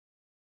inside it.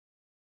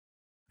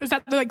 Is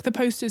that like the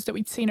posters that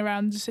we'd seen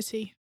around the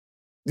city?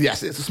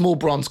 Yes, it's a small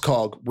bronze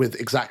cog with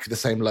exactly the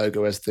same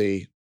logo as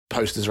the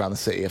posters around the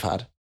city have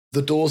had.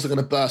 The doors are going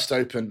to burst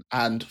open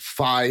and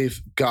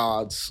 5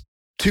 guards,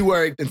 2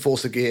 wearing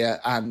enforcer gear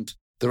and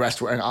the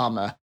rest wearing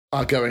armor,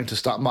 are going to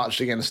start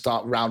marching in and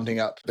start rounding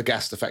up the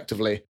guests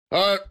effectively.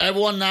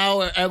 Everyone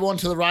now, everyone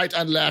to the right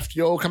and left,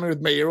 you're all coming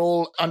with me. You're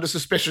all under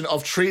suspicion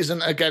of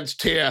treason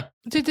against Tyr.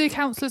 Did the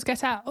councillors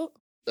get out?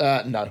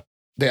 No,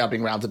 they are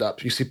being rounded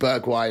up. You see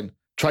Bergwijn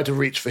try to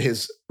reach for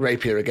his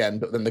rapier again,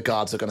 but then the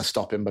guards are going to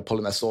stop him by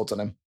pulling their swords on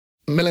him.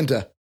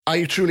 Melinda, are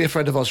you truly a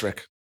friend of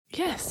Osric?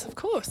 Yes, of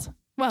course.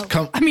 Well,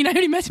 I mean, I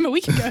only met him a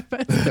week ago,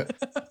 but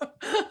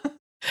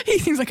he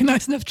seems like a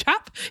nice enough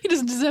chap. He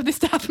doesn't deserve this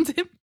to happen to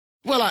him.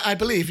 Well, I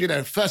believe,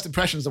 first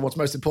impressions are what's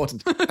most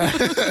important.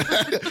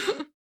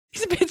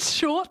 He's a bit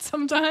short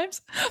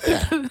sometimes.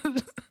 Yeah.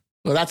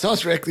 Well, that's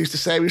Osric. We used to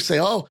say,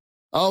 oh,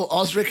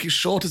 Osric, he's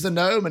short as a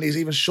gnome and he's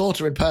even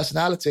shorter in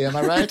personality. Am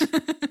I right?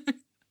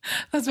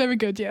 That's very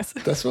good, yes.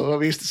 That's what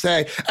we used to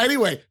say.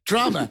 Anyway,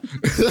 drama.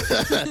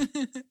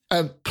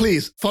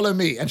 Please follow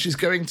me. And she's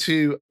going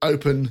to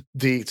open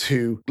the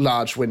 2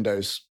 large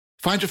windows.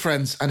 Find your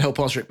friends and help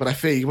Osric, but I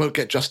fear you won't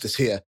get justice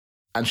here.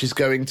 And she's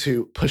going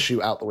to push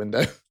you out the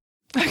window.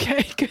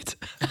 Okay, good.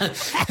 I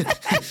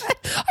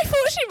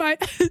thought she might.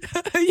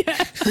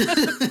 Yeah.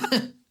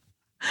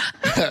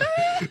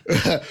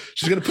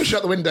 She's going to push you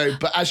out the window,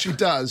 but as she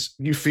does,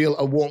 you feel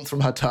a warmth from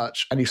her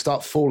touch and you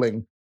start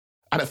falling.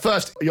 And at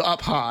first, you're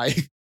up high.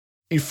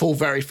 You fall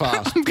very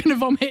fast. I'm going to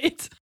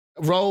vomit.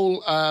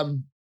 Roll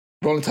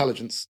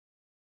intelligence.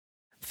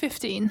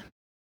 15.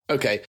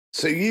 Okay,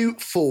 so you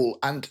fall,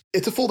 and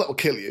it's a fall that will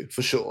kill you,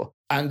 for sure.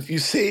 And you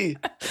see...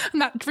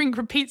 And that drink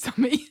repeats on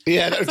me.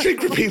 Yeah, that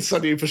drink repeats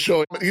on you, for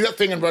sure. You do that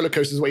thing in roller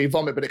coasters where you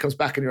vomit, but it comes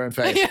back in your own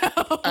face.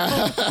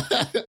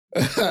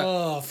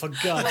 Oh, for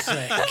God's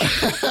sake.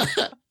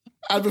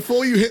 And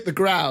before you hit the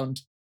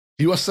ground,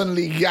 you are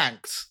suddenly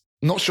yanked.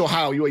 Not sure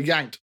how, you are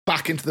yanked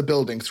back into the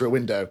building through a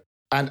window.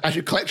 And as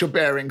you collect your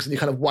bearings and you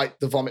kind of wipe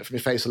the vomit from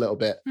your face a little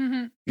bit,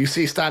 you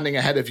see standing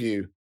ahead of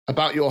you,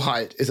 about your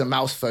height, is a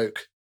mouse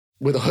folk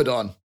with a hood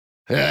on.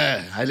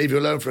 I leave you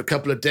alone for a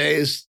couple of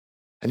days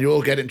and you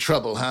all get in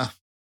trouble, huh?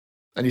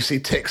 And you see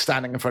Tick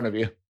standing in front of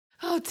you.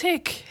 Oh,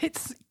 Tick,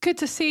 it's good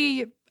to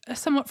see a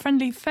somewhat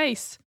friendly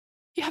face.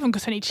 You haven't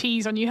got any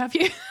cheese on you, have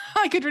you?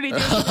 I could really do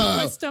it with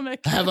my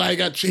stomach. Have I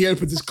got cheese? He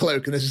opens his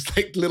cloak and there's just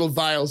like little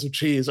vials of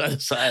cheese on the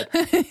side.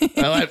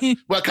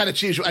 What kind of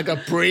cheese? I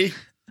got brie.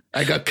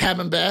 I got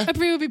camembert. A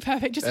brie would be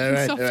perfect, just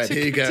soft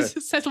here you go.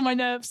 To settle my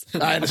nerves.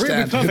 I understand.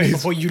 A brie would be perfect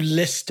before you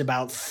list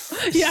about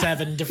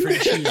 7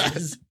 different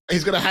cheeses.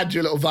 He's going to hand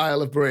you a little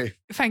vial of brie.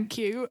 Thank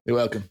you. You're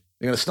welcome.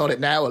 You're going to snort it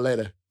now or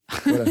later?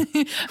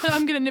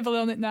 I'm going to nibble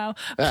on it now.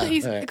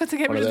 Please, right. I've got to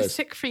get rid of the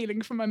sick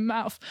feeling from my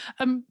mouth.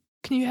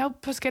 Can you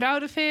help us get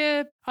out of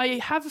here? I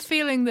have a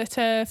feeling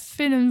that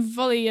Finn and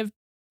Volley have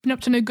been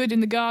up to no good in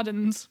the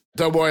gardens.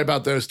 Don't worry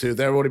about those 2.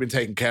 They've already been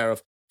taken care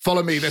of.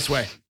 Follow me this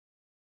way.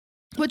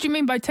 What do you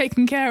mean by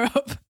taken care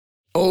of?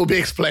 All will be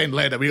explained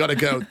later. We got to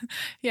go.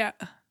 Yeah.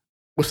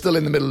 We're still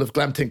in the middle of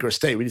Glamtinker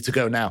Estate. We need to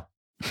go now.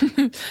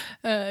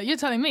 You're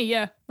telling me,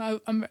 yeah.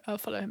 I'll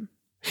follow him.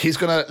 He's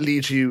going to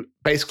lead you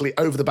basically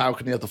over the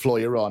balcony of the floor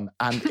you're on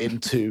and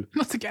into...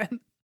 Not again.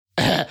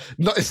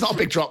 It's not a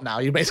big drop now.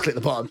 You're basically at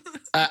the bottom.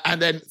 And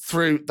then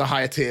through the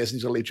higher tiers, and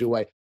he's going to lead you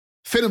away.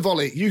 Finn and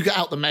Volley, you get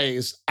out the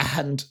maze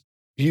and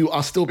you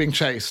are still being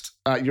chased.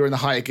 You're in the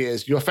higher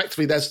gears. You're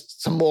effectively, there's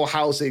some more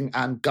housing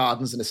and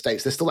gardens and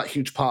estates. There's still that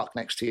huge park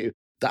next to you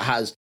that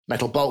has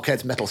metal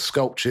bulkheads, metal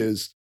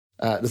sculptures.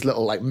 There's a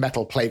little like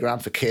metal playground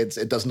for kids.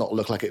 It does not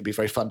look like it would be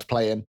very fun to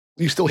play in.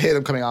 You still hear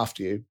them coming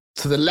after you.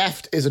 To the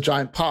left is a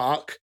giant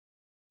park.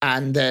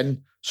 And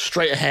then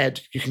straight ahead,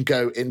 you can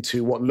go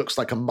into what looks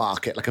like a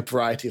market, like a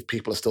variety of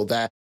people are still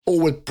there, all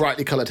with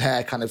brightly coloured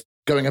hair, kind of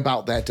going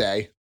about their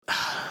day.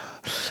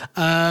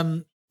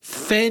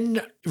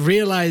 Finn,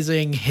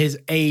 realizing his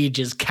age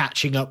is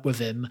catching up with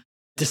him,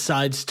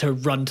 decides to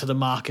run to the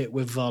market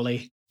with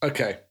Volley.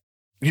 Okay.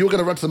 You're going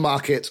to run to the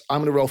market. I'm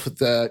going to roll for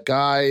the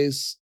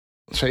guys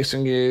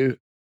chasing you.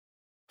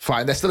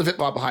 Fine. They're still a bit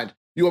far behind.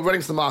 You are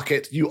running to the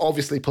market. You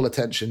obviously pull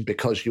attention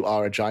because you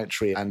are a giant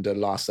tree and a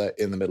Larsa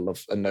in the middle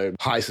of a gnome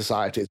high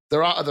society.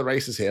 There are other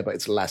races here, but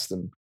it's less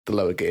than the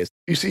lower gears.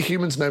 You see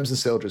humans, gnomes, and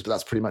Sildras, but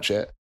that's pretty much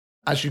it.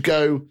 As you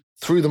go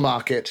through the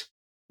market,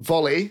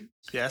 Volley,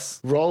 Yes.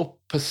 roll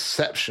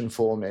perception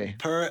for me.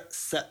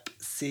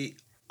 Perception.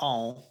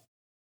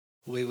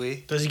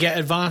 Oui. Does he get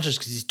advantage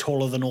because he's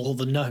taller than all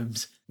the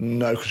gnomes?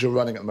 No, because you're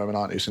running at the moment,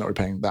 aren't you? So you're not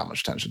really paying that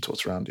much attention to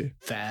what's around you.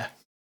 Fair.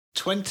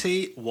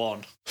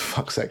 21.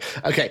 Fuck's sake.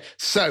 Okay,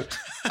 so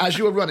as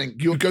you are running,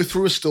 you'll go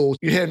through a stall.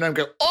 You hear a gnome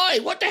go,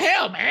 "Oi, what the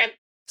hell, man?"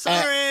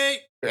 Sorry.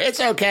 It's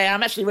okay.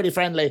 I'm actually really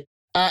friendly.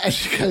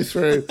 As you go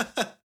through,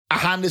 a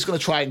hand is going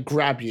to try and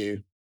grab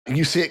you.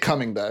 You see it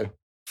coming, though.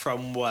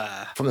 From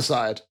where? From the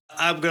side.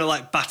 I'm going to,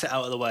 like, bat it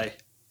out of the way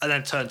and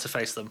then turn to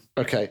face them.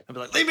 Okay. And be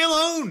like, leave me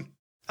alone!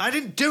 I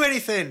didn't do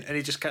anything! And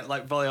he just kind of,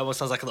 like, Volley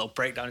almost has, like, a little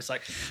breakdown. He's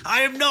like,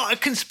 I am not a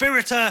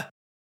conspirator!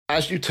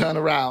 As you turn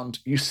around,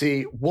 you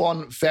see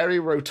one very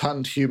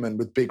rotund human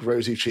with big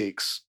rosy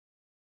cheeks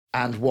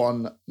and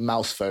one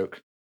mouse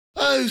folk.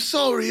 Oh,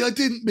 sorry, I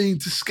didn't mean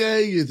to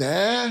scare you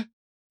there.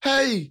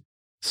 Hey,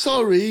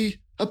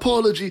 sorry,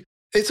 apology.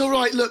 It's all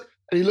right, look.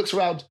 And he looks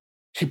around.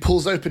 He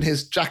pulls open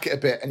his jacket a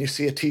bit and you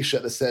see a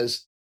T-shirt that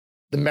says,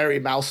 The Merry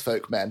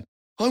Mousefolk Men.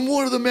 I'm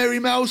one of the Merry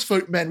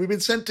Mousefolk Men. We've been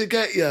sent to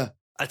get you.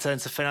 I turn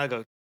to Finn, I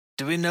go,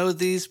 do we know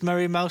these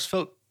Merry Mouse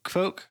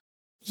folk?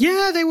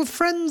 Yeah, they were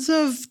friends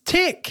of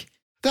Tick.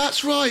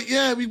 That's right,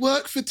 yeah, we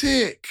work for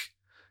Tick.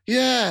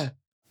 Yeah.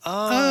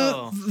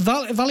 Oh.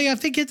 Volley, I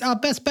think our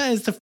best bet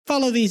is to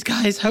follow these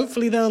guys.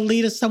 Hopefully they'll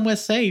lead us somewhere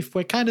safe.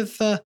 We're kind of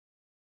out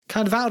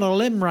on a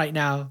limb right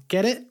now.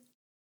 Get it?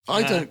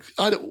 I don't,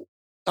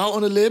 out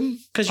on a limb?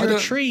 Because you're a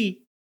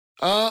tree.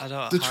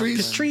 The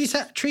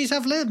trees. Trees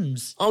have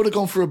limbs. I would have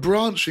gone for a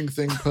branching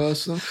thing,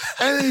 personally.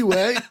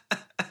 Anyway,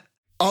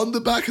 on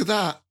the back of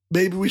that,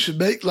 maybe we should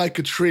make like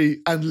a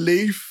tree and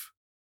leaf,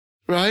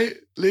 right?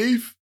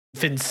 Leaf.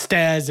 Finn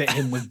stares at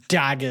him with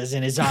daggers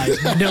in his eyes,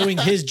 knowing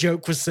his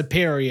joke was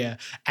superior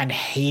and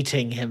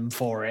hating him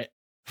for it.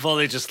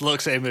 Volley just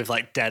looks at him with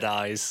like dead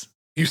eyes.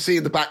 You see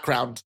in the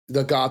background,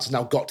 the guards have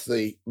now got to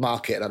the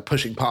market and are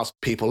pushing past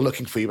people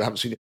looking for you but haven't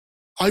seen you.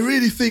 I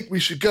really think we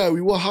should go. We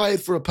were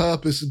hired for a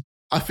purpose and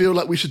I feel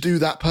like we should do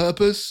that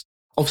purpose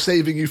of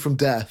saving you from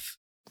death.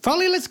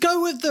 Volley, let's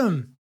go with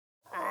them.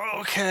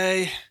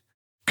 Okay.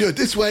 Good,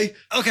 this way.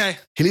 Okay.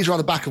 He leads around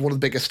the back of one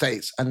of the big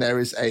estates and there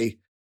is a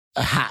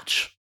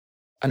hatch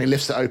and he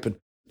lifts it open.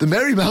 The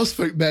Merry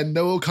Mousefolk Men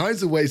know all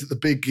kinds of ways that the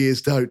big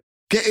gears don't.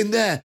 Get in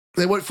there.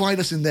 They won't find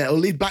us in there. It'll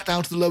lead back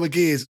down to the lower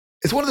gears.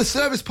 It's one of the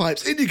service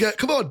pipes. In you get.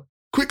 Come on,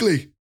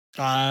 quickly.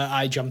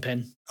 I jump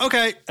in.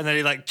 Okay. And then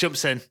he like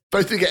jumps in.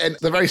 Both of you get in.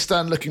 The very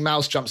stern-looking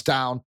mouse jumps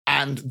down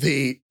and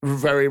the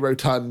very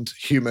rotund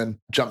human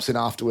jumps in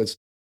afterwards.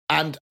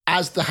 And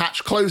as the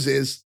hatch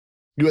closes,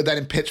 you are then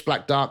in pitch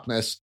black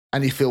darkness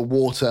and you feel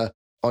water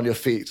on your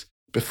feet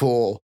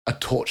before a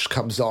torch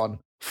comes on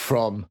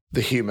from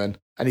the human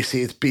and you see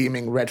his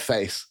beaming red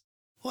face.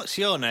 What's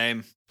your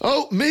name?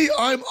 Oh, me,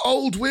 I'm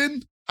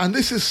Aldwin, and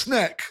this is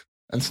Sneck.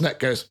 And Sneck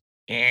goes,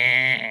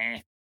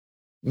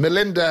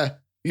 Melinda,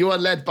 you are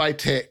led by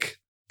Tick.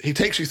 He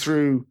takes you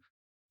through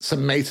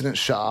some maintenance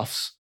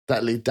shafts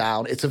that lead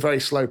down. It's a very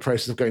slow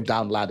process of going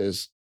down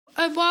ladders.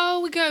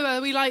 While we go,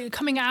 are we like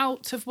coming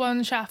out of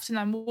one shaft and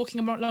then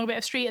walking along a bit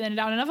of street and then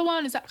down another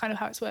one? Is that kind of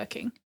how it's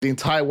working? The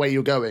entire way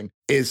you're going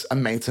is a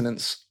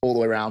maintenance all the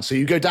way around. So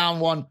you go down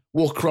one,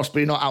 walk across, but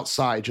you're not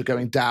outside. You're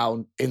going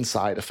down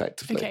inside,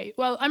 effectively. Okay,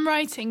 well, I'm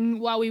writing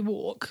while we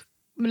walk.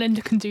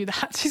 Melinda can do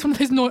that. She's one of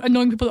those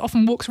annoying people that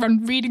often walks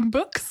around reading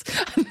books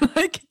and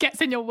like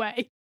gets in your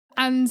way.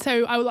 And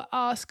so I will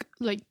ask,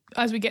 like,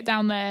 as we get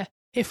down there,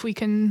 if we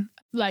can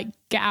like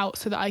get out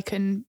so that I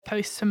can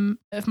post some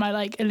of my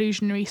like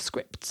illusionary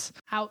scripts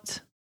out.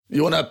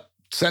 You want to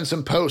send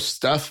some post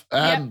stuff?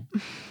 Yep.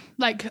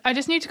 Like, I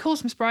just need to call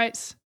some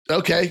sprites.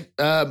 Okay,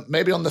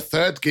 maybe on the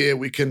third gear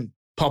we can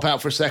pop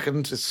out for a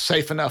second. It's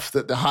safe enough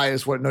that the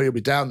hires won't know you'll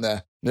be down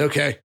there.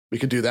 Okay, we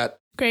can do that.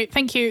 Great,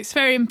 thank you. It's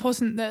very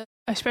important that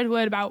I spread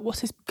word about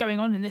what is going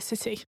on in this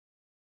city.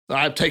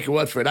 I'll take your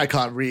word for it. I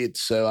can't read,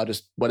 so I'll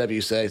just, whatever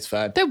you say, it's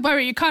fine. Don't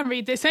worry, you can't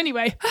read this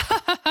anyway.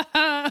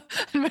 And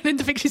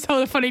Melinda thinks she's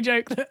told a funny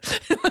joke.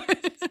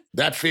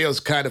 That feels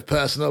kind of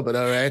personal, but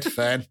all right,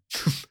 fine.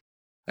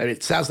 I mean,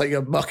 it sounds like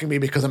you're mocking me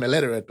because I'm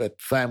illiterate, but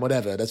fine,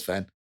 whatever, that's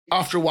fine.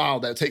 After a while,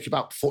 it'll take you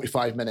about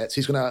 45 minutes.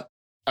 He's going to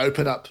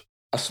open up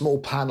a small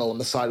panel on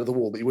the side of the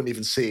wall that you wouldn't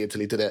even see until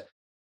he did it.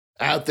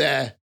 Out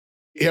there,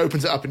 he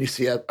opens it up and you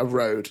see a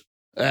road.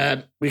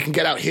 We can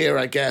get out here,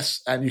 I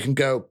guess, and you can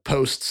go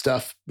post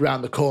stuff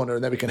round the corner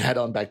and then we can head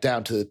on back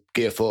down to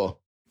Gear 4.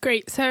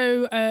 Great.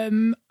 So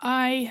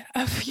I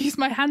have used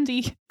my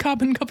handy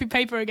carbon copy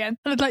paper again.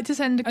 And I'd like to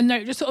send a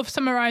note just sort of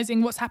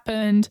summarising what's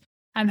happened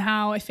and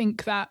how I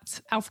think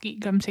that Alfgeek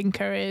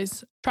Glumtinker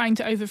is trying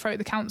to overthrow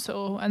the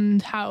council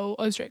and how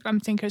Osric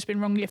Glumtinker has been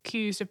wrongly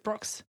accused of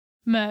Brock's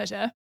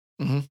murder.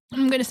 Mm-hmm.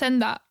 I'm going to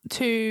send that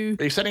to...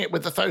 Are you sending it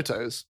with the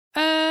photos?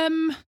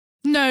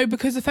 No,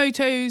 because the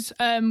photos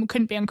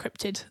couldn't be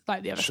encrypted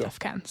like the other Sure. stuff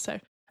can. So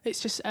it's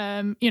just,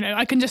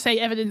 I can just say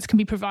evidence can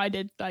be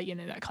provided, like,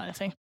 that kind of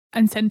thing,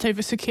 and sent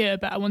over secure,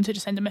 but I wanted to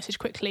send a message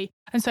quickly.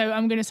 And so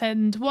I'm going to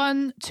send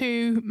one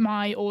to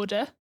my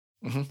order,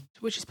 mm-hmm.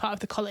 which is part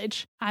of the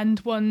college, and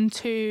one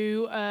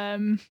to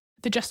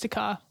the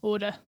Justicar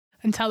order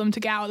and tell them to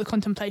get out of the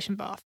contemplation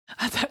bath.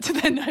 Add that to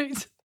their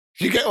notes.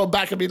 You get one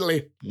back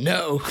immediately.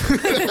 No.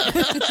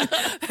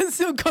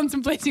 Still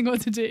contemplating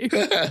what to do.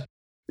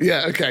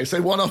 Yeah, okay.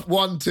 So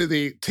one to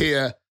the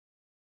tier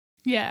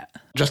Yeah.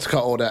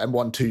 Justicar order and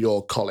one to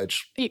your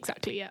college.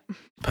 Exactly, yeah.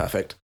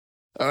 Perfect.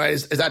 All right,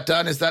 is that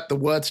done? Is that the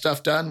word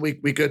stuff done? We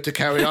good to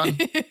carry on?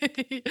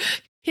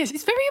 Yes,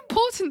 it's very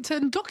important to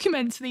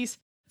document these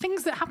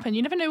things that happen.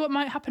 You never know what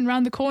might happen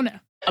around the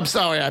corner. I'm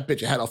sorry I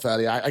bit your head off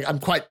earlier. I'm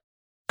quite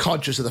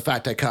conscious of the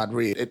fact I can't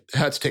read. It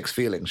hurts Tick's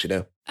feelings, you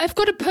know. I've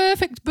got a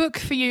perfect book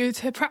for you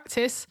to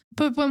practice,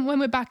 but when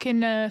we're back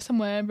in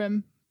somewhere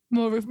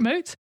more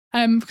remote,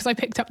 because I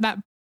picked up that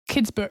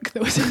kid's book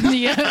that was in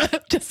the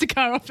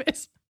Justicar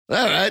office.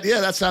 All right,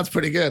 yeah, that sounds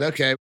pretty good.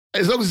 Okay.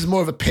 As long as it's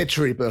more of a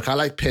picture-y book. I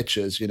like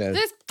pictures, you know.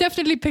 There's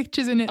definitely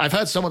pictures in it. I've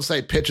heard someone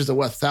say pictures are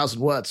worth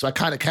 1,000 words, so I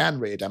kind of can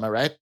read, am I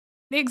right?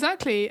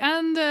 Exactly.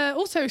 And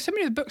also, so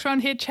many of the books around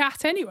here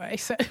chat anyway,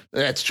 so...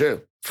 Yeah, it's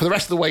true. For the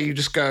rest of the way, you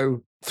just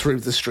go through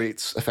the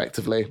streets,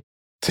 effectively.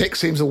 Tick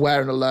seems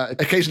aware and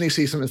alert. Occasionally you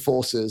see some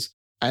enforcers,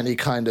 and he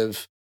kind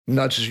of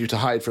nudges you to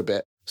hide for a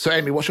bit. So,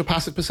 Amy, what's your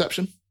passive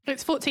perception?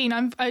 It's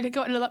 14. I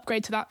got a little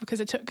upgrade to that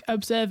because I took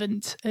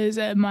Observant as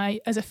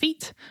a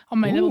feat on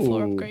my level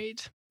 4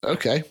 upgrade.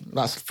 Okay,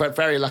 that's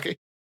very lucky.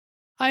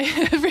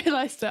 I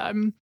realised that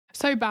I'm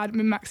so bad at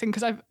min-maxing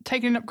because I've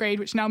taken an upgrade,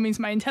 which now means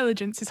my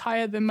intelligence is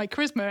higher than my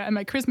charisma, and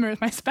my charisma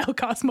is my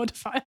spellcast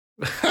modifier.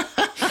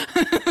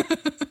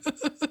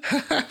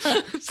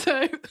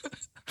 So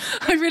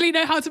I really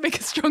know how to make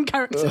a strong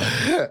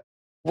character.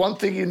 One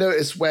thing you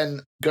notice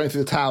when going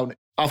through the town,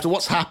 after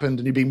what's happened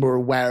and you being more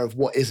aware of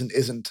what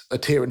isn't a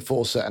tier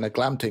enforcer and a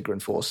Glam Tinker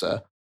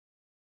enforcer,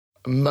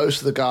 most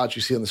of the guards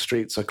you see on the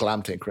streets are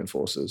Glam Tinker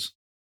enforcers.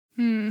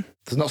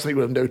 It's not something you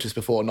would have noticed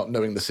before, not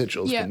knowing the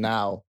sigils, but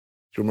now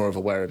you're more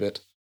aware of it.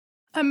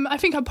 I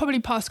think I'll probably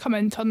pass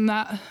comment on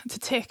that to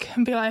Tick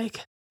and be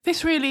like,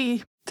 this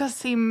really does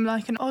seem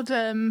like an odd,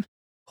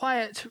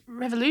 quiet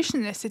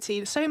revolution in this city.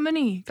 There's so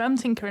many Glam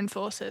Tinker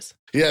enforcers.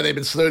 Yeah, they've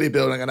been slowly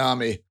building an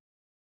army.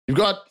 You've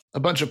got a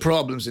bunch of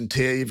problems in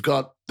Tyr. You've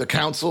got the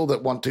council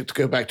that want to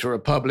go back to a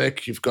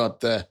republic. You've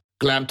got the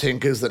Glam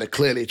Tinkers that are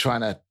clearly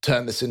trying to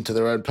turn this into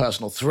their own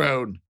personal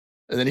throne.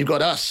 And then you've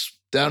got us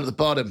down at the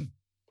bottom,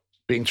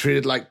 being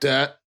treated like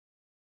dirt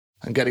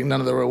and getting none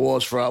of the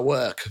rewards for our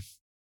work.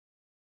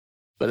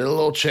 But it'll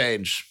all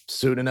change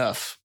soon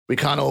enough. We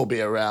can't all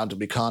be around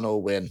and we can't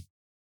all win.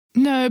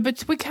 No,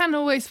 but we can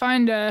always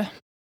find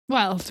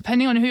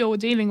depending on who you're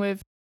dealing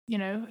with,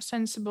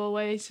 sensible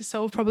ways to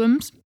solve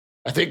problems.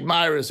 I think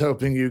Myra's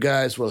hoping you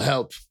guys will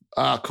help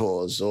our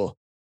cause, or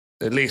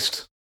at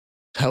least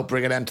help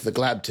bring an end to the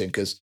Glam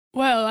Tinkers.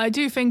 Well, I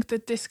do think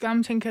that this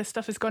Glam Tinker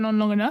stuff has gone on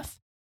long enough.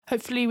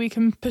 Hopefully we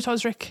can put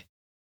Osric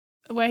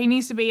where he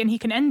needs to be and he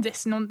can end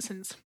this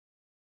nonsense.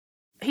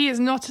 He is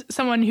not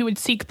someone who would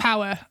seek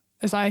power,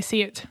 as I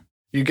see it.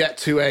 You get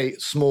to a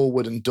small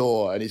wooden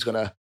door and he's going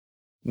to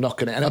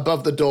knock on it. And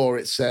above the door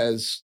it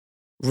says,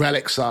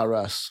 Relics are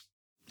us.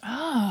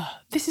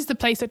 Ah, this is the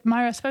place that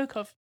Myra spoke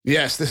of.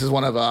 Yes, this is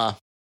one of our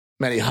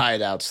many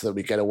hideouts that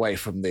we get away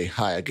from the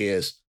higher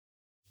gears.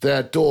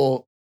 The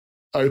door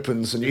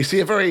opens and you see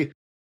a very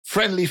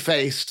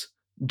friendly-faced,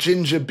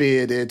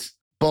 ginger-bearded,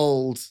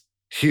 bald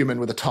human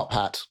with a top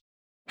hat.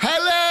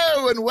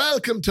 Hello and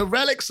welcome to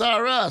Relics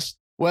Are Us,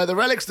 where the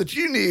relics that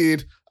you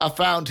need are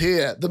found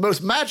here, the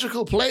most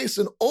magical place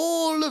in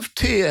all of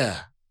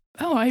Tyr.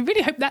 Oh, I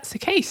really hope that's the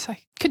case.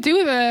 I could do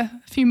with a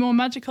few more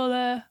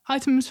magical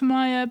items for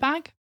my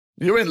bag.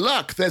 You're in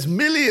luck. There's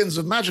millions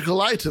of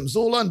magical items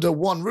all under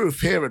one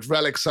roof here at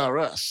Relics Are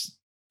Us.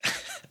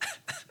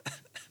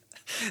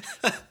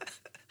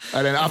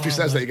 And then after he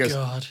says that, he goes,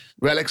 God.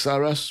 Relics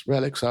Are Us,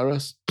 Relics Are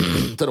Us.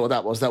 Don't know what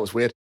that was. That was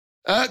weird.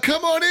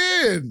 Come on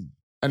in.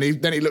 And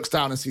then he looks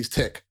down and sees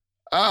Tick.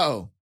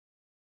 Oh,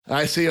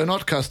 I see you're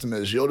not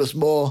customers. You're just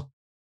more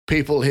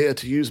people here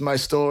to use my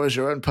store as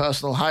your own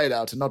personal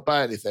hideout and not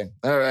buy anything.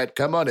 All right,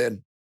 come on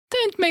in.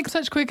 Don't make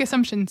such quick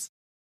assumptions.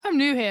 I'm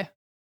new here.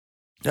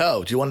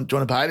 Oh, do you want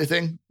to buy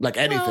anything? Like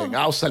anything?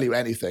 I'll sell you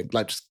anything.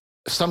 Like just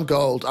some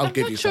gold. I'll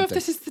give you something. I'm not sure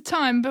if this is the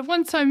time, but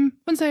once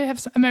I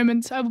have a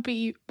moment, I will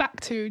be back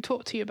to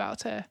talk to you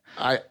about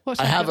I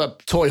have a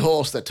toy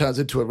horse that turns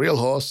into a real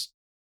horse.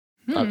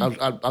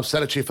 I'll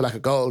sell it to you for like a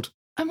gold.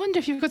 I wonder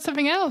if you've got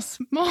something else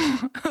more.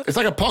 It's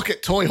like a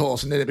pocket toy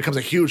horse, and then it becomes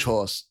a huge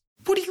horse.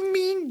 What do you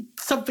mean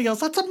something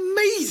else? That's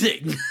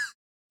amazing.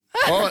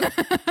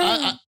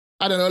 I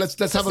don't know.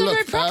 Let's have a look.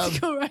 Very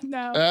practical right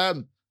now.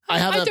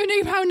 I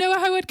don't know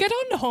how I would get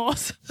on the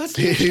horse. That's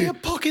literally a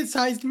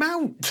pocket-sized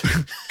mount.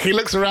 He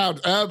looks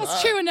around.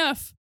 That's true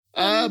enough.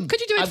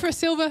 Could you do it for a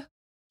silver?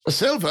 A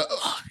silver?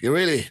 Oh, you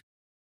really?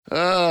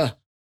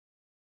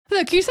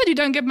 Look, you said you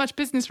don't get much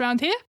business around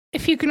here.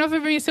 If you can offer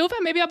me a silver,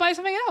 maybe I'll buy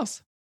something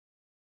else.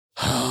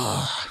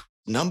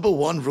 Number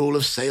one rule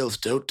of sales,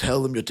 don't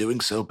tell them you're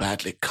doing so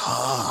badly.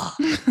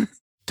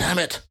 Damn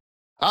it.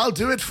 I'll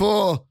do it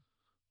for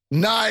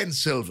 9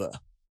 silver.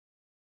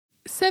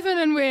 7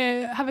 and we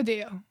have a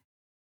deal.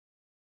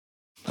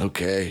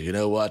 Okay, you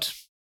know what?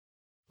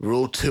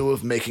 Rule 2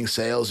 of making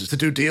sales is to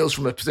do deals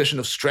from a position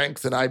of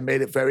strength, and I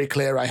made it very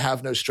clear I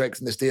have no strength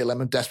in this deal.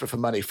 I'm desperate for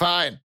money.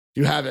 Fine,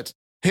 you have it.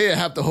 Here,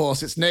 have the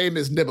horse. Its name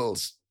is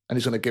Nibbles. And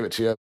he's going to give it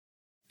to you.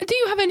 Do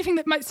you have anything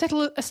that might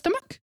settle a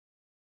stomach?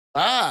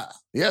 Ah,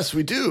 yes,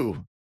 we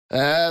do. He's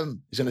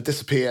going to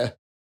disappear.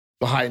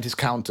 behind his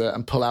counter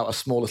and pull out a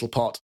small little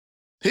pot.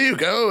 Here you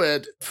go,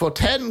 and for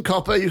 10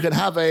 copper, you can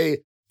have a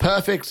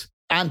perfect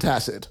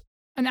antacid.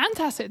 An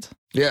antacid?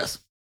 Yes.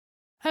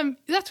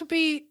 That would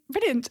be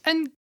brilliant.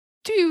 And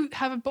do you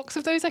have a box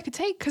of those I could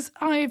take? Because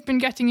I've been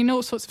getting in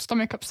all sorts of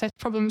stomach upset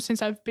problems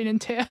since I've been in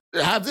Tyr.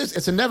 Have this.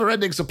 It's a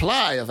never-ending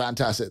supply of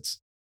antacids.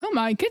 Oh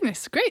my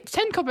goodness. Great.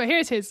 10 copper. Here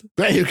it is.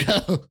 There you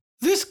go.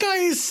 This guy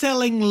is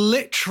selling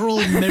literal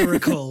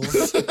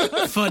miracles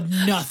for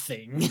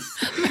nothing.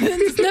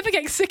 Just never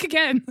get sick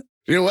again.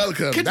 You're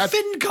welcome. Could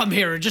Finn come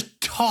here and just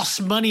toss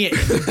money at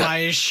him by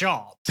his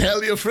shop?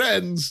 Tell your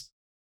friends.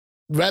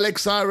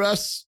 Relics are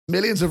us.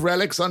 Millions of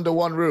relics under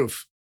one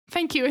roof.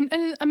 Thank you.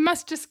 And I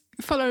must just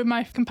follow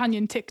my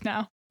companion Tick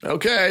now.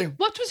 Okay.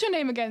 What was your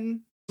name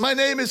again? My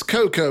name is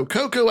Coco.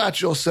 Coco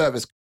at your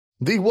service.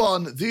 The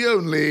one, the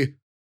only,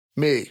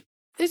 me.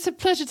 It's a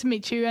pleasure to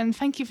meet you, and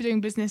thank you for doing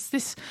business.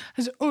 This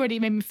has already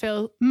made me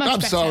feel much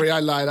better. I'm sorry, I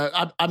lied.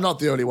 I'm not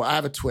the only one. I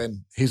have a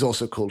twin. He's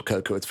also called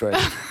Coco. It's very...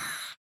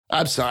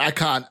 I'm sorry, I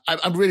can't.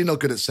 I'm really not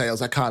good at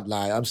sales. I can't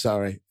lie. I'm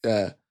sorry.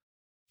 Yeah,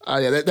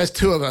 there's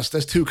two of us.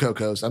 There's two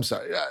Cocos. I'm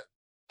sorry.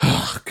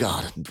 Oh,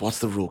 God. What's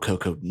the rule,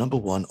 Coco? Number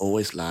 1,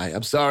 always lie.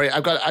 I'm sorry.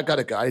 I got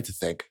to go. I need to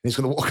think. He's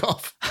going to walk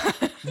off.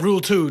 Rule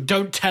 2,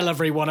 don't tell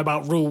everyone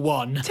about Rule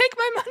 1. Take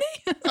my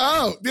money.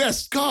 Oh,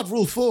 yes. God,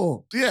 Rule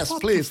 4. Yes,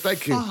 What please. the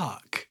Thank you.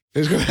 fuck?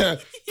 He's going to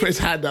put his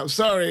hand up.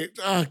 Sorry.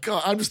 Oh,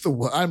 God,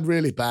 I'm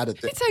really bad at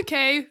this. It's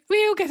okay.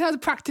 We all get out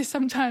of practice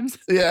sometimes.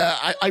 Yeah,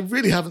 I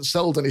really haven't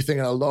sold anything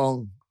in a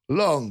long,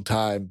 long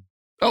time.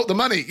 Oh, the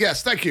money.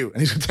 Yes, thank you. And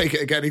he's going to take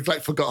it again. He's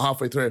forgot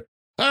halfway through.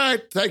 All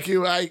right, thank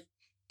you. I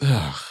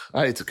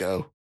need to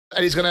go.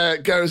 And he's going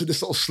to go as he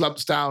just sort of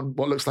slumps down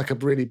what looks like a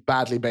really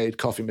badly made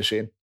coffee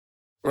machine.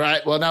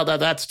 Right, well, now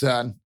that that's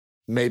done,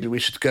 maybe we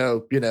should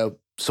go,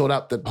 sort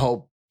out the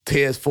whole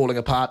tears falling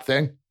apart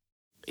thing.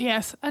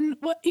 Yes, and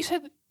what you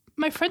said,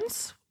 my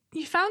friends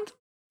you found,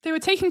 they were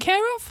taken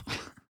care of?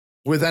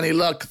 With any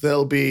luck,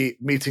 they'll be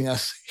meeting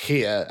us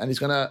here. And he's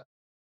going to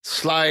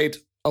slide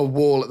a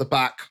wall at the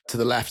back to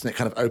the left, and it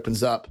kind of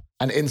opens up.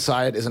 And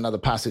inside is another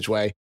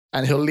passageway.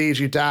 And he'll lead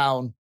you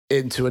down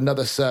into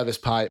another service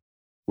pipe,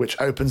 which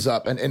opens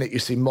up. And in it, you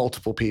see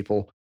multiple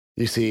people.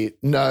 You see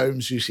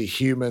gnomes, you see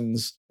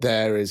humans.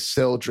 There is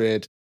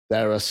Sildred.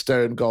 There are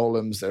stone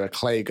golems. There are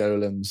clay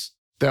golems.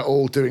 They're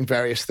all doing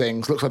various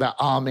things. Looks like they're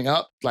arming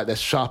up, like they're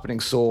sharpening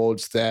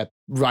swords. They're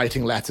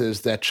writing letters.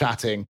 They're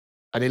chatting.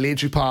 And he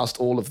leads you past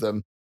all of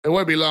them. It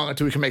won't be long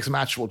until we can make some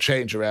actual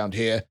change around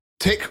here.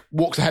 Tick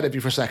walks ahead of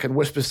you for a second,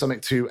 whispers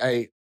something to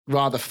a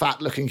rather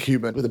fat-looking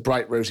human with a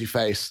bright, rosy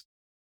face,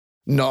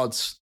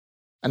 nods,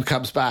 and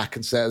comes back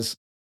and says,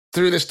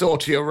 "Through this door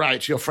to your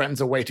right, your friends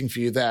are waiting for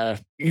you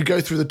there." You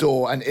go through the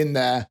door, and in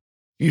there,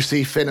 you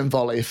see Finn and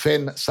Volley.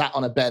 Finn sat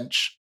on a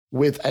bench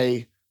with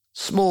a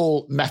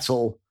small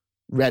metal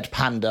red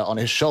panda on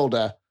his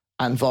shoulder,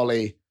 and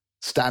Volley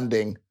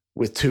standing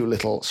with 2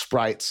 little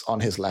sprites on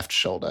his left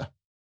shoulder.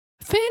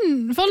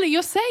 Finn, Volley,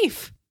 you're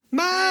safe.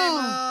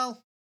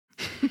 Mal!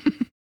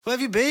 Where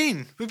have you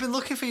been? We've been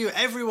looking for you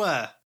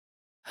everywhere.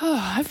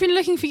 Oh, I've been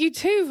looking for you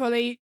too,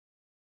 Volley.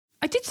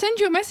 I did send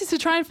you a message to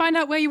try and find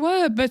out where you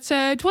were, but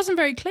it wasn't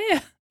very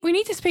clear. We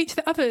need to speak to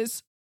the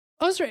others.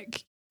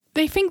 Osric,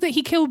 they think that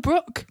he killed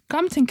Brooke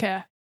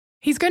Glamtinker.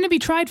 He's going to be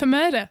tried for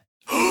murder.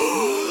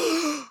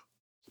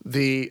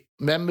 The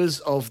members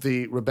of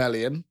the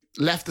rebellion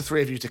left the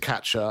 3 of you to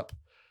catch up.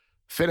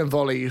 Finn and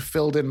Volley, you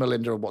filled in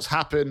Melinda on what's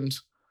happened.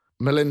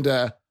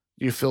 Melinda,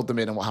 you filled them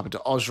in on what happened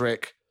to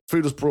Osric.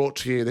 Food was brought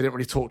to you. They didn't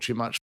really talk to you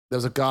much. There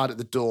was a guard at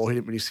the door who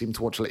didn't really seem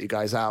to want to let you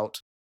guys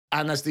out.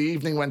 And as the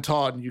evening went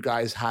on, you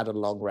guys had a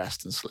long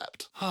rest and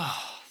slept.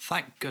 Oh,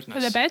 thank goodness.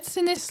 Are there beds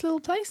in this little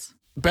place?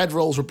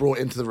 Bedrolls were brought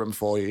into the room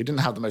for you. You didn't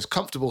have the most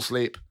comfortable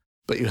sleep,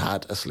 but you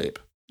had a sleep.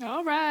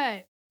 All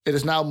right. It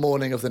is now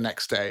morning of the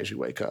next day as you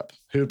wake up.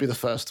 Who would be the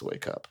first to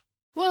wake up?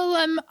 Well,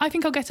 I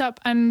think I'll get up,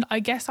 and I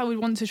guess I would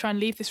want to try and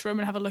leave this room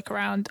and have a look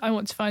around. I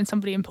want to find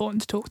somebody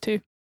important to talk to.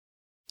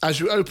 As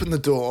you open the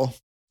door,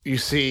 you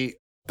see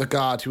the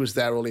guard who was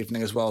there all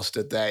evening as well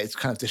stood there. It's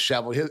kind of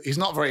disheveled. He's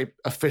not a very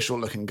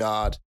official-looking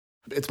guard.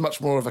 It's much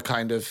more of a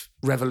kind of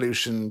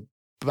revolution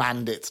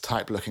bandit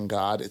type looking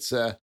guard. It's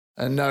a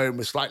gnome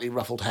with slightly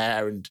ruffled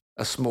hair and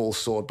a small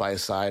sword by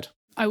his side.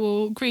 I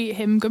will greet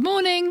him. Good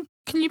morning.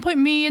 Can you point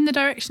me in the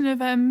direction of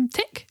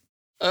Tick?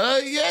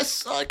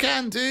 Yes, I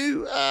can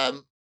do.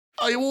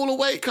 Are you all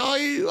awake, are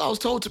you? I was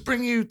told to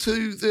bring you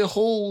to the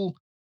hall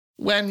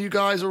when you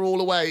guys are all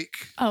awake.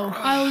 Oh,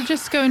 I'll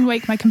just go and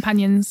wake my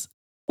companions.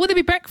 Will there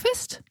be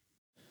breakfast?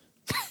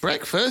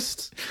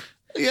 Breakfast?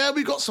 Yeah,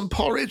 we got some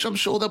porridge. I'm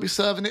sure they'll be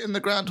serving it in the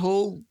Grand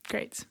Hall.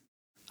 Great.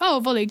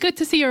 Oh, Volley, good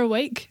to see you're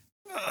awake.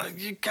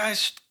 You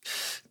guys,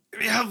 if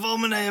you have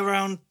Volmine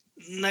around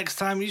next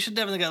time, you should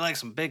definitely get like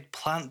some big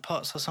plant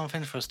pots or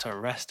something for us to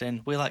rest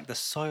in. We like the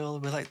soil,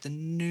 we like the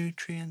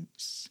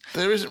nutrients.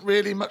 There isn't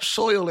really much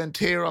soil in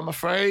Tyr, I'm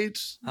afraid.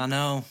 I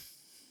know.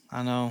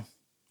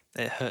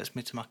 It hurts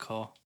me to my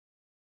core.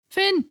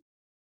 Finn!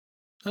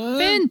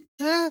 Finn!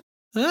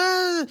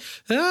 Volley,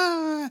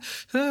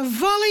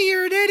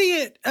 you're an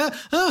idiot.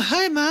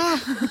 Hi, Mal.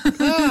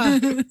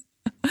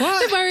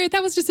 What? Don't worry,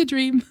 that was just a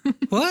dream.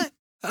 What?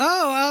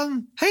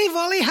 Oh, hey,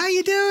 Volley, how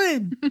you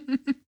doing?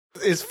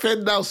 Is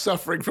Finn now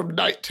suffering from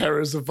night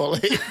terrors of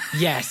Volley?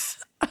 Yes,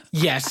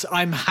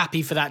 I'm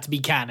happy for that to be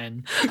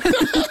canon.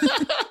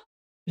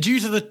 Due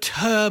to the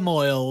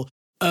turmoil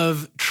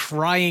of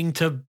trying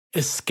to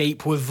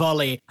escape with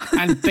Volley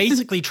and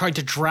basically tried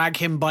to drag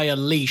him by a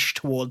leash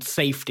towards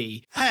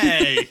safety.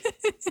 Hey!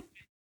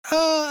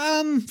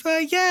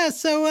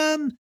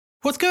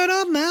 What's going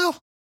on, Mal?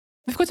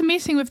 We've got a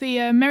meeting with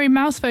the Merry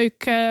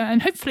Mousefolk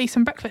and hopefully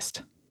some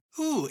breakfast.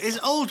 Ooh, is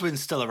Aldwin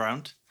still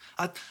around?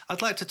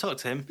 I'd like to talk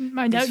to him.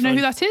 I don't know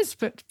who that is,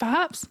 but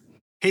perhaps.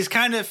 He's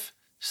kind of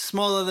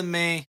smaller than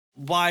me,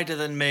 wider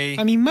than me.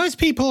 I mean, most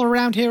people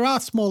around here are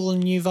smaller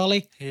than you,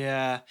 Volley.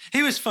 Yeah.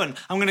 He was fun.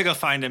 I'm going to go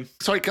find him.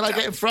 Sorry, can I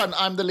get in front?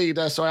 I'm the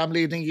leader, so I'm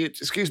leading you.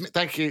 Excuse me.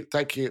 Thank you.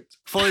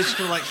 Volley's just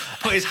going to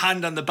put his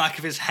hand on the back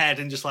of his head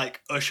and just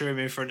usher him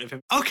in front of him.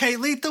 Okay,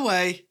 lead the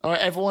way. All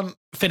right, everyone.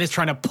 Finn is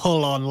trying to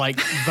pull on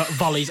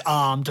Volley's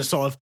arm to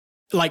sort of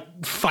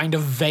find a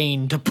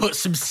vein to put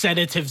some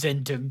sedatives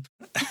into him.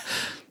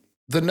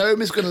 The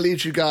gnome is going to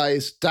lead you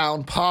guys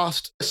down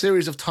past a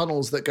series of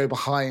tunnels that go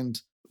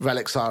behind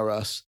Relic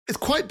Saros. It's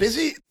quite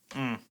busy,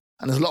 and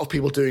there's a lot of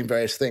people doing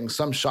various things.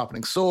 Some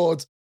sharpening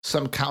swords,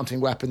 some counting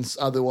weapons,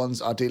 other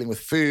ones are dealing with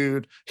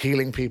food,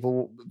 healing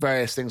people,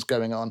 various things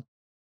going on.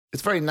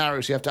 It's very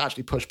narrow, so you have to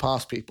actually push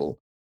past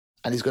people,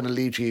 and he's going to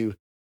lead you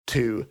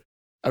to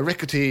a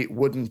rickety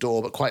wooden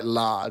door, but quite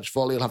large.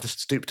 Volley will have to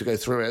stoop to go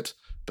through it,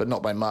 but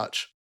not by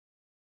much.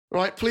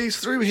 Right, please,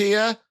 through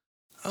here.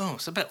 Oh,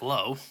 it's a bit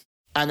low.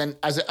 And then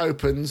as it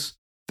opens,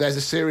 there's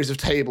a series of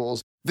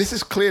tables. This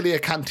is clearly a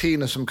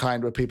canteen of some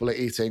kind where people are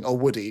eating or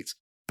would eat,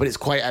 but it's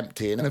quite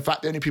empty. And in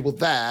fact, the only people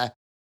there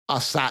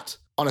are sat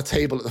on a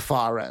table at the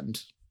far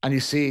end. And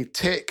you see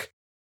Tick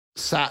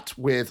sat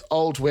with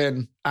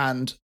Aldwin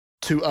and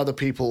two other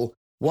people.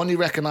 One you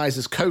recognize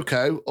as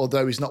Coco,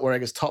 although he's not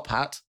wearing his top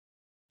hat.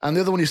 And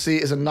the other one you see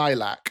is a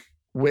Nylak,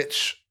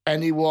 which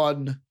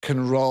anyone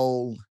can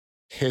roll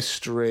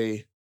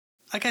history.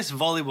 I guess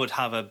Volley would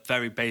have a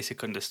very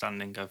basic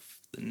understanding of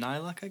the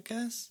Nylak, I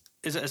guess.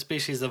 Is it a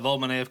species that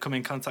Volmane have come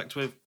in contact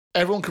with?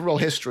 Everyone can roll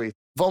history.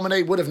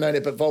 Volmane would have known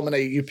it, but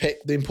Volmane, you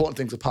pick the important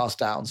things to pass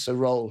down. So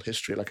roll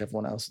history like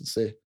everyone else and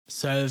see.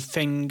 So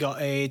Finn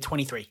got a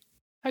 23.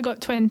 I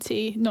got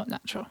 20, not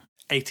natural.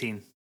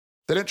 18.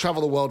 They don't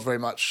travel the world very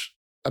much.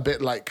 A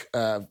bit like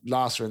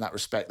Larsa in that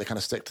respect. They kind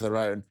of stick to their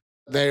own.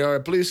 They are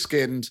a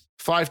blue-skinned,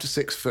 5 to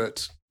 6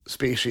 foot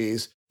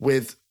species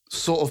with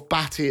sort of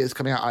bat ears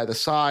coming out either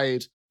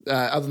side.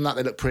 Other than that,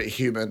 they look pretty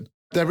human.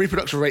 Their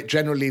reproduction rate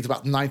generally is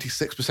about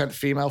 96%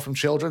 female from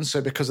children. So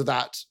because of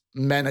that,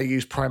 men are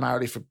used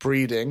primarily for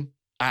breeding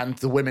and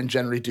the women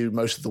generally do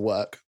most of the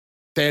work.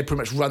 They pretty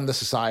much run the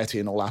society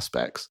in all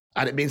aspects.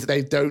 And it means that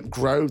they don't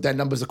grow. Their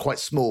numbers are quite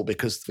small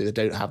because they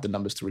don't have the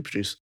numbers to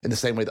reproduce in the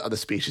same way that other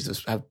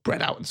species have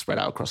bred out and spread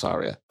out across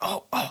Aria.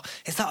 Oh,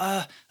 is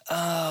that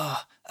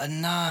a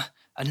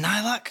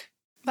Nylak?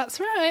 That's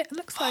right. It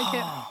looks like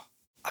it.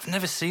 I've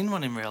never seen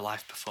one in real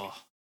life before.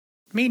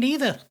 Me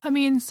neither. I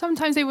mean,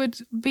 sometimes they would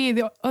be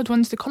the odd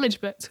ones to college,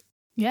 but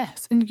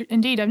yes,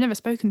 indeed, I've never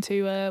spoken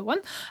to one.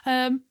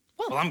 Well,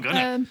 I'm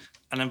gonna.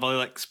 And then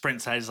Volley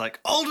sprints out, he's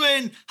like,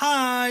 Aldwin,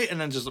 hi! And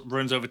then just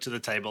runs over to the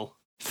table.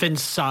 Finn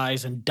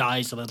sighs and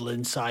dies a little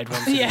inside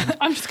once again. Yeah,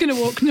 I'm just going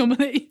to walk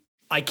normally.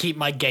 I keep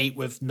my gait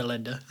with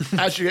Melinda.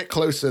 As you get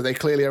closer, they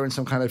clearly are in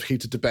some kind of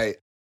heated debate,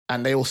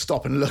 and they all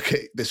stop and look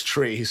at this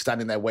tree who's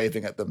standing there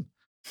waving at them.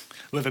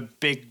 With a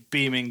big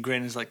beaming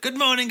grin, he's like, good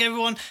morning,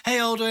 everyone. Hey,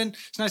 Aldwin.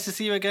 It's nice to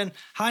see you again.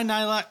 Hi,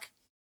 Nylak.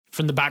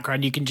 From the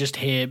background, you can just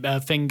hear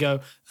Finn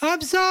go,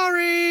 I'm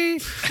sorry.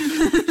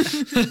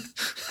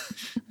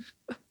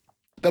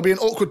 There'll be an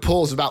awkward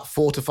pause of about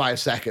 4 to 5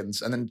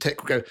 seconds, and then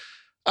Tick will go,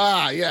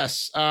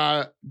 yes,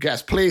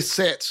 please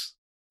sit.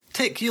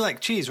 Tick, you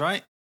like cheese,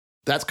 right?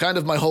 That's kind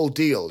of my whole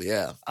deal,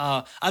 yeah.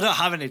 I don't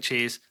have any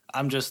cheese.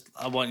 I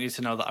want you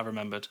to know that I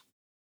remembered.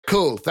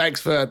 Cool,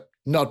 thanks for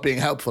not being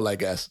helpful, I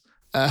guess.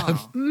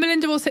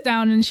 Melinda will sit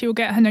down and she will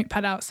get her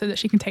notepad out so that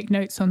she can take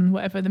notes on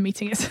whatever the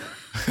meeting is.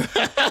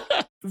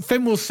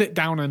 Finn will sit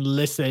down and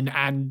listen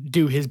and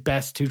do his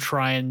best to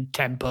try and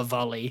temper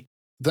Volley.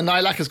 The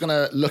Nylak is going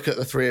to look at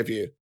the three of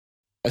you,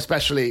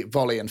 especially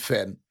Volley and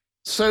Finn.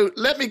 So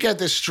let me get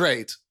this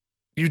straight.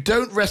 You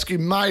don't rescue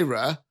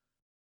Myra,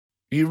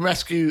 you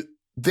rescue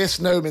this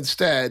gnome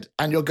instead,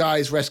 and your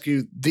guys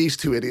rescue these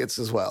two idiots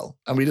as well.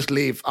 And we just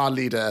leave our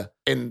leader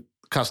in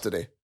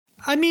custody.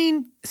 I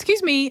mean,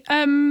 excuse me,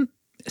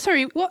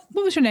 sorry, what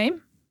was your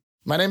name?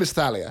 My name is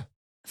Thalia.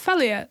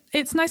 Thalia,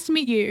 it's nice to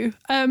meet you.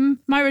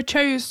 Myra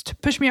chose to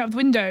push me out the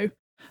window.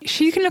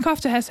 She can look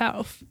after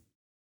herself.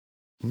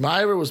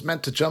 Myra was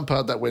meant to jump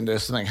out that window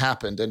if something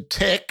happened, and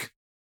Tick,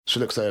 she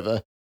looks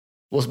over,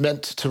 was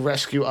meant to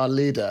rescue our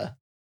leader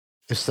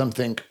if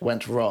something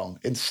went wrong.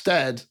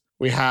 Instead,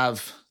 we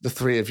have the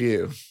three of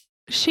you.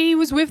 She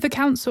was with the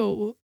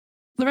council,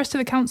 the rest of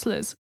the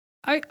councillors.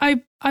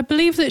 I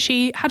believe that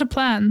she had a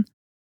plan.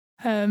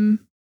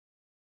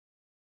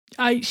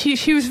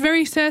 She was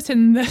very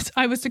certain that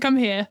I was to come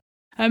here,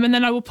 and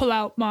then I will pull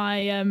out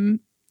my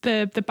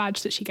the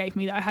badge that she gave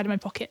me that I had in my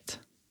pocket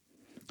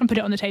and put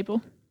it on the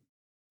table.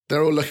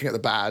 They're all looking at the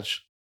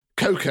badge.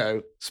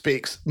 Coco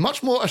speaks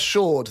much more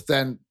assured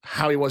than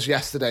how he was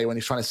yesterday when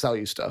he's trying to sell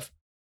you stuff.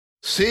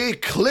 See,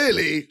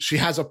 clearly she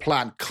has a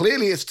plan.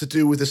 Clearly it's to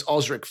do with this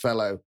Osric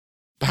fellow.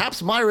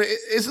 Perhaps Myra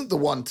isn't the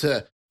one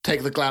to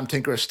take the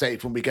Glamtinker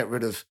estate when we get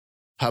rid of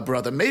her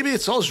brother. Maybe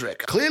it's Osric.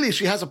 Clearly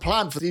she has a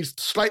plan for these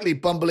slightly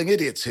bumbling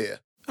idiots here.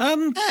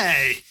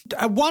 Hey!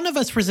 One of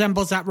us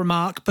resembles that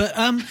remark, but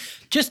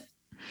just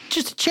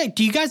to check,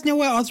 do you guys know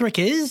where Osric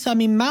is? I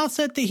mean, Mal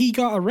said that he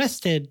got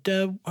arrested.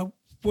 Do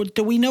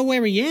we know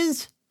where he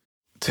is?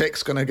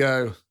 Tick's gonna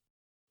go.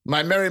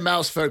 My merry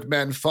mousefolk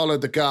men followed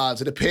the guards.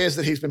 It appears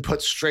that he's been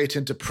put straight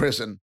into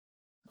prison.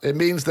 It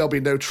means there'll be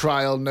no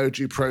trial, no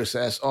due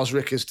process.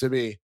 Osric is to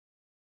be,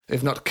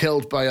 if not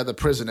killed by other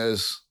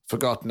prisoners,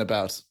 forgotten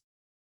about.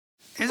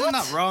 Isn't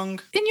that wrong?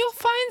 In your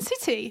fine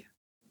city?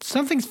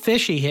 Something's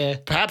fishy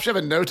here. Perhaps you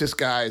haven't noticed,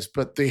 guys,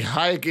 but the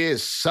higher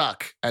gears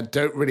suck and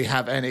don't really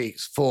have any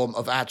form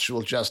of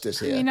actual justice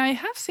here. I mean, I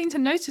have seemed to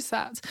notice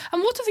that.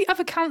 And what of the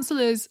other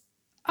councillors?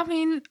 I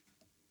mean,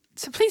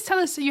 so please tell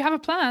us that you have a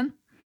plan.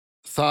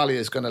 Thalia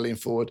is going to lean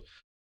forward.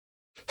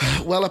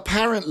 Well,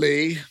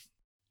 apparently,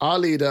 our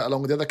leader,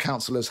 along with the other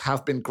councillors,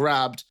 have been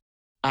grabbed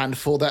and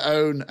for their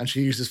own, and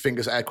she uses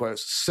fingers air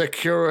quotes,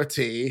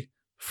 security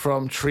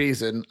from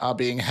treason are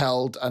being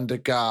held under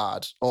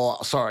guard.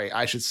 Or, sorry,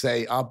 I should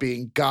say, are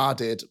being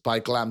guarded by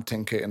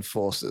Glamtinker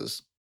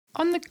enforcers.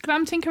 On the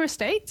Glamtinker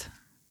estate?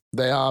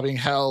 They are being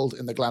held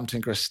in the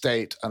Glamtinker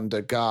estate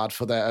under guard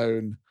for their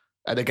own,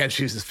 and again,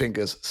 she uses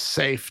fingers,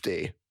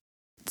 safety.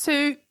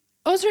 So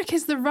Osric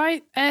is the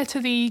right heir to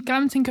the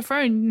Glamtinker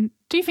throne.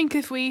 Do you think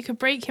if we could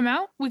break him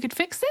out, we could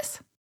fix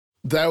this?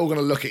 They're all going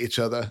to look at each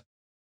other.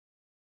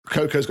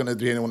 Coco's going to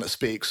be the only one that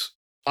speaks.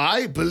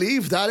 I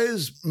believe that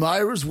is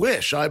Myra's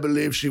wish. I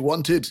believe she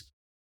wanted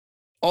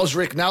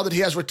Osric, now that he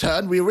has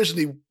returned. We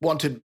originally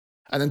wanted,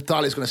 and then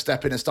Thalia's going to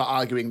step in and start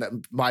arguing that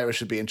Myra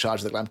should be in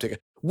charge of the Glamtinker.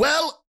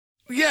 Well,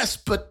 yes,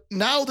 but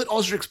now that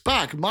Osric's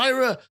back,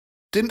 Myra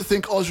didn't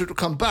think Osric would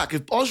come back.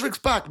 If Osric's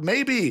back,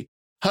 maybe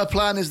her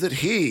plan is that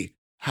he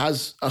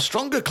has a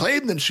stronger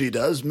claim than she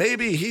does.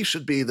 Maybe he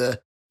should be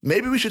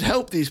maybe we should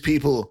help these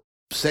people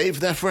save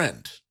their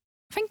friend.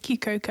 Thank you,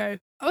 Coco.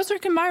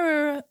 Osric and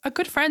Myra are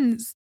good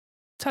friends.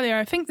 Talia,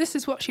 I think this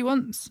is what she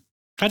wants.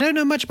 I don't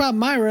know much about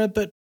Myra,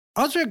 but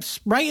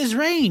Osric's right as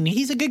rain.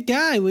 He's a good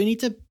guy. We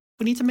need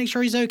to make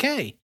sure he's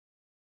okay.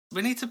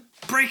 We need to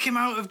break him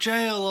out of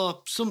jail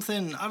or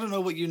something. I don't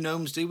know what you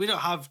gnomes do. We don't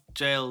have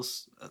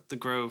jails at the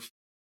Grove.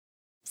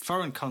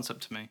 Foreign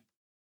concept to me.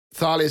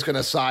 Thalia's going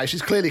to sigh.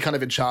 She's clearly kind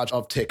of in charge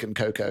of Tick and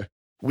Coco.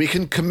 We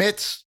can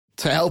commit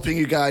to helping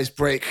you guys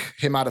break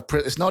him out of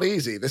prison. It's not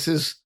easy.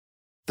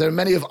 There are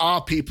many of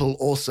our people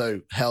also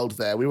held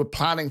there. We were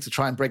planning to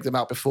try and break them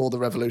out before the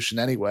revolution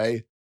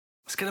anyway.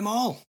 Let's get them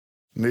all.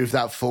 Move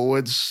that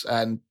forwards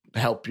and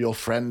help your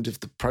friend if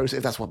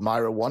that's what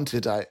Myra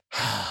wanted. I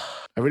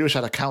really wish I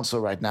had a council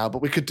right now,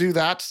 but we could do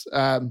that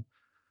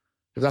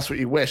if that's what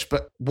you wish.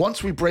 But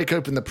once we break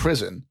open the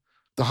prison,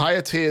 the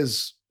higher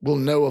tiers will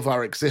know of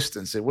our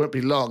existence. It won't be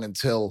long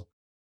until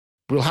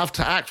we'll have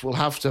to act. We'll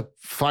have to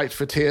fight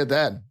for tier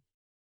then.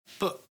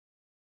 But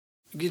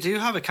you do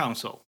have a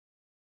council.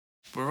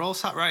 We're all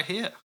sat right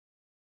here.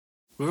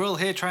 We're all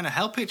here trying to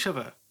help each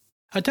other.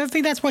 I don't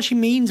think that's what she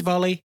means,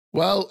 Volley.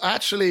 Well,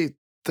 actually,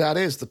 that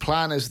is. The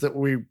plan is that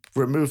we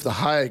remove the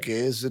higher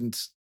gears and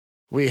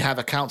we have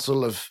a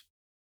council of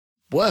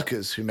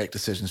workers who make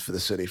decisions for the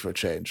city for a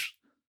change.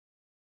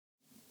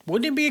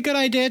 Wouldn't it be a good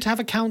idea to have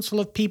a council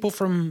of people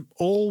from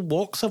all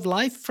walks of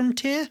life from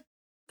Tyr?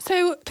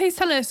 So please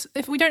tell us,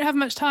 if we don't have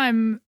much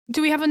time,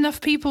 do we have enough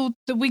people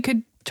that we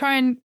could try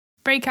and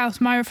break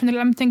out Myra from the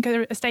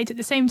Glamtinker estate at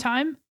the same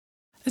time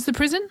as the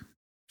prison?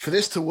 For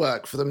this to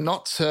work, for them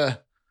not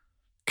to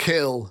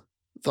kill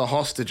the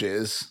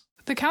hostages...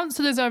 The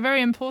councillors are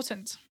very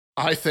important.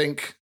 I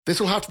think this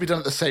will have to be done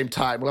at the same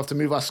time. We'll have to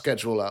move our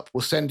schedule up.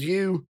 We'll send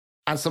you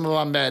and some of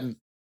our men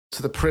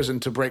to the prison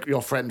to break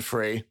your friend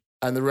free,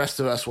 and the rest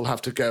of us will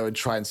have to go and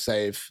try and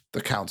save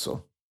the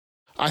council.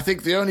 I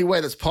think the only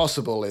way that's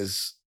possible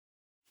is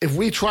if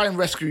we try and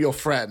rescue your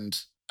friend,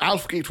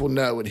 Alfgeet will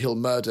know and he'll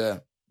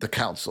murder the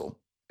council.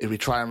 If we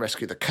try and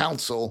rescue the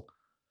council,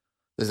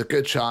 there's a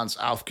good chance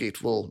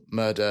Alfgeet will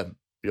murder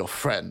your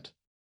friend.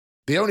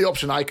 The only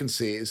option I can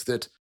see is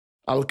that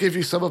I will give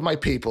you some of my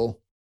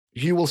people,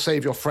 you will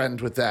save your friend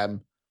with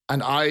them,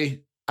 and I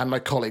and my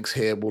colleagues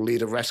here will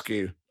lead a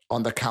rescue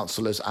on the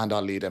councillors and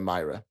our leader,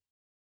 Myra.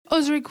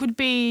 Osric would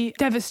be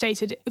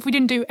devastated if we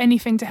didn't do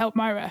anything to help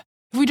Myra.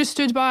 If we just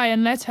stood by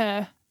and let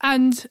her,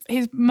 and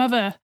his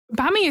mother,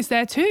 Bammy, is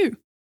there too.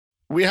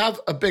 We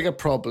have a bigger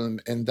problem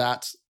in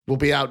that we'll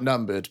be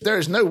outnumbered. There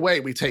is no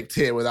way we take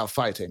Tyr without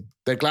fighting.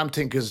 The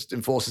Glamtinker's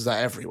enforcers are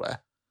everywhere.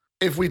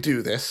 If we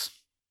do this,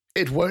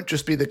 it won't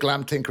just be the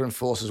Glam Tinker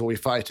enforcers we'll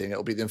be fighting.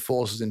 It'll be the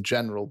enforcers in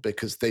general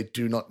because they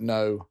do not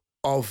know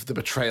of the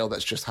betrayal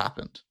that's just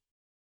happened.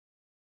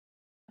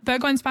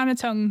 Burgoyne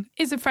Spannertongue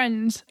is a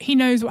friend. He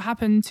knows what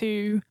happened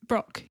to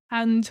Brock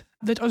and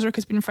that Osric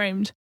has been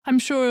framed. I'm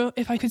sure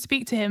if I could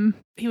speak to him,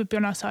 he would be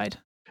on our side.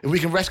 If we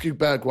can rescue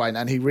Burgoyne,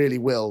 and he really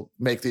will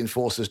make the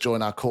enforcers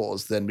join our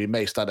cause, then we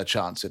may stand a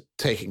chance at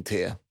taking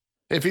Tyr.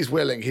 If he's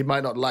willing, he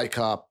might not like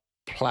our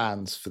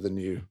plans for the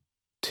new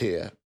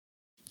Tyr.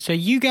 So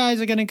you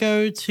guys are going to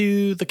go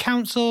to the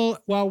council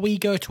while we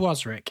go to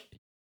Osric?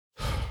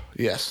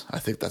 Yes, I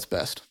think that's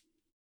best.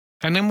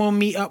 And then we'll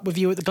meet up with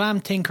you at the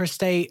Glam Tinker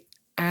estate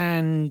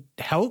and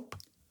help?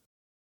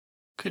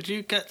 Could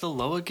you get the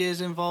lower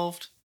gears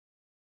involved?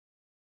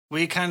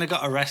 We kind of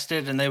got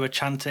arrested and they were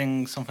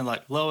chanting something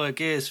like lower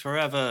gears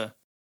forever.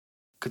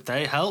 Could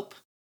they help?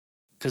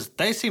 Because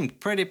they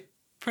seemed pretty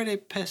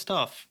pissed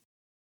off.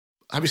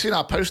 Have you seen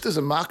our posters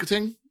and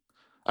marketing?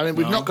 I mean,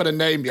 we've not got a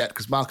name yet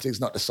because marketing's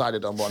not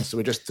decided on one, so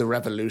we're just the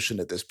revolution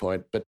at this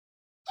point. But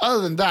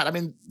other than that, I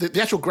mean,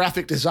 the actual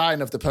graphic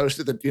design of the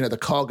poster, the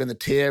cog and the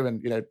Tyr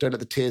and, don't let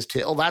the tears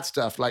tear, all that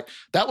stuff, like,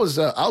 that was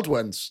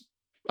Aldwen's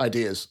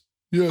ideas.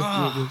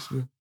 Yeah.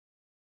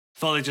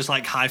 Volley just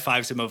high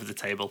fives him over the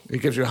table. He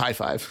gives you a high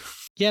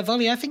five. Yeah,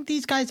 Volley, I think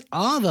these guys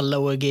are the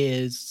lower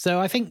gears. So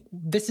I think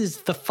this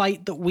is the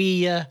fight that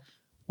we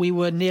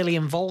were nearly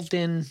involved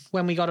in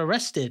when we got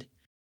arrested.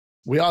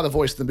 We are the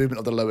voice of the movement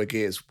of the lower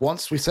gears.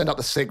 Once we send out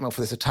the signal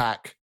for this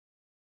attack,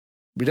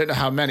 we don't know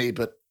how many,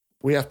 but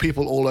we have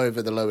people all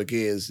over the lower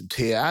gears and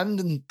Tyr and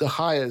in the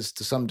highers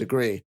to some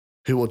degree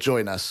who will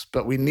join us.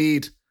 But we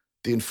need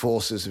the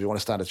enforcers if we want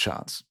to stand a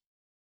chance.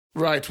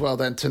 Right, well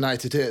then,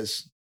 tonight it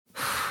is.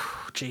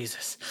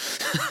 Jesus.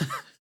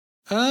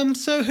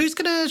 So who's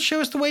going to show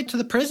us the way to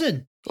the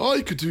prison?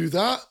 I could do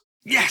that.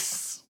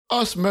 Yes!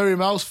 Us merry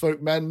mouse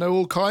folk men know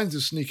all kinds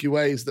of sneaky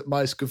ways that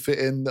mice can fit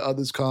in that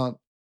others can't.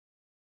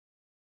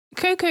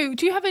 Coco,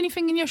 do you have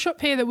anything in your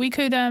shop here that we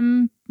could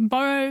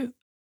borrow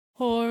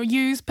or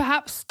use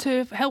perhaps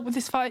to help with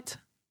this fight?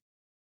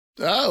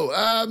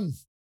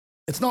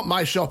 It's not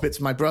my shop, it's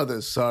my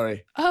brother's,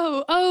 sorry.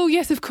 Oh,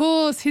 yes, of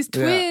course, his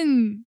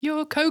twin. Yeah.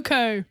 You're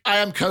Coco. I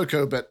am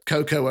Coco, but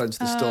Coco owns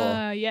the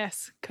store.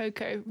 Yes,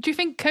 Coco. Do you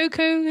think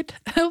Coco would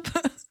help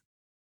us?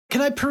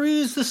 Can I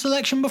peruse the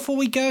selection before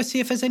we go,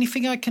 see if there's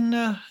anything I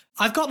can...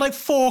 I've got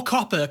 4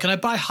 copper. Can I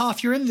buy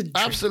half your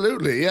inventory?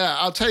 Absolutely, yeah.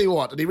 I'll tell you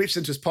what. And he reached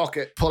into his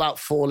pocket, pull out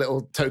 4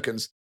 little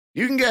tokens.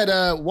 You can get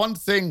one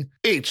thing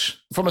each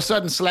from a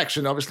certain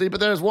selection, obviously, but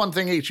there's one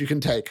thing each you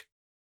can take.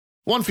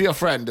 One for your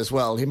friend as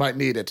well. He might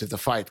need it if the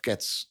fight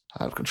gets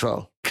out of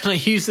control. Can I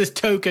use this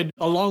token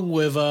along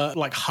with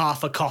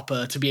half a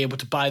copper to be able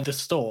to buy the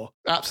store?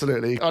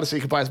 Absolutely. Honestly,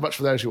 you can buy as much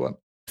for those as you want.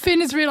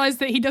 Finn has realised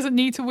that he doesn't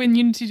need to win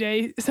Unity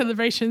Day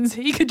celebrations.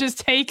 He could just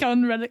take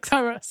on Relic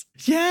Saros.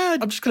 Yeah,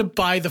 I'm just going to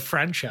buy the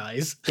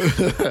franchise.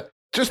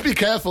 Just be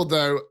careful,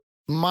 though.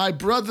 My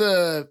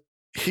brother,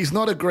 he's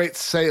not a great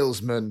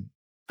salesman.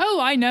 Oh,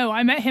 I know.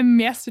 I met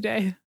him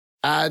yesterday.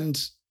 And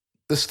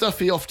the stuff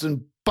he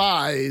often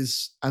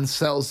buys and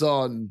sells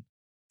on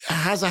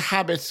has a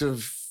habit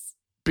of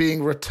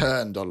being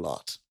returned a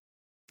lot.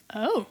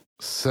 Oh.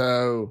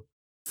 So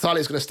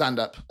Thalia's going to stand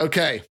up.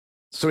 Okay,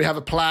 so we have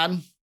a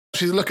plan.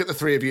 She's look at the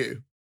 3 of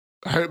you.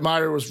 I hope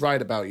Myra was right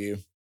about you.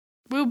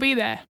 We'll be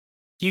there.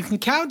 You can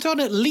count on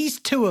at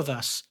least 2 of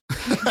us.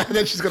 And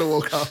then she's going to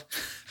walk off.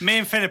 Me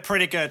and Finn are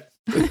pretty good.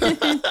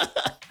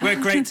 We're a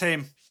great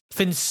team.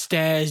 Finn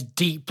stares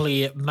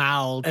deeply at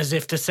Mal as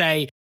if to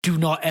say, do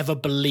not ever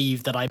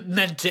believe that I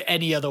meant it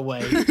any other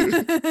way.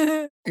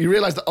 You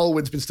realise that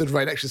Olwyn's been stood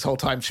right next to this whole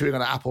time, chewing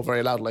on an apple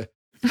very loudly.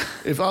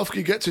 If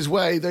Alfke gets his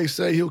way, they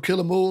say he'll kill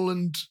them all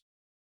and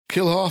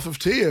kill half of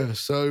Tyr,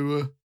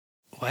 so...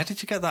 Where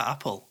did you get that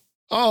apple?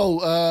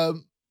 I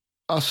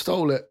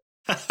stole it.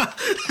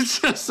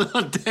 Just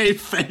on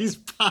Dave face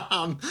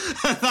palm.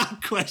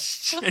 That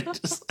question.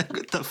 Just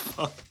what the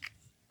fuck?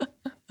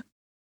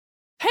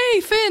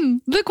 Hey,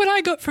 Finn, look what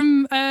I got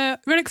from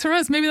Relic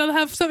Saros. Maybe they'll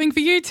have something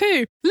for you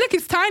too. Look,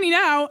 it's tiny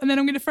now. And then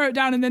I'm going to throw it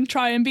down and then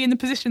try and be in the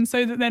position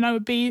so that then I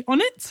would be on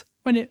it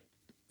when it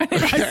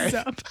rises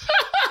up.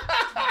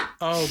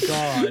 Oh,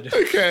 God.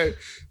 Okay.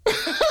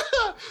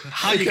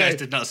 How you guys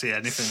did not see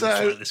anything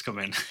before this come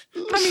in?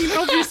 I mean,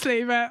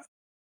 obviously, but...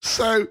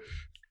 So,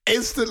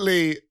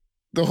 instantly,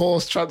 the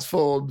horse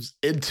transforms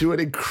into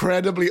an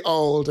incredibly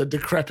old and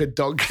decrepit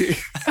donkey.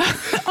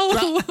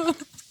 Oh.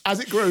 As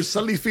it grows,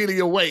 suddenly feeling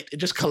your weight, it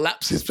just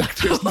collapses back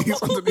to its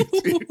knees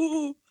underneath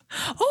you.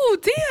 Oh,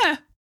 dear.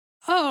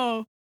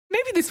 Oh,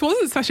 maybe this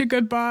wasn't such a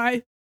good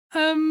buy.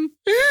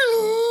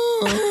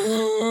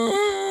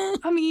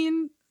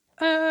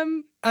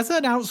 As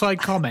an outside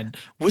comment,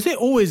 was it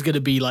always going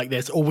to be like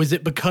this, or was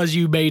it because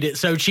you made it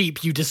so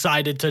cheap you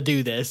decided to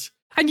do this?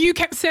 And you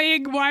kept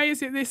saying, why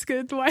is it this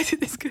good? Why is it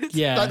this good?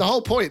 Yeah. Like, the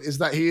whole point is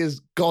that he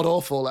is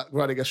god-awful at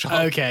running a shop.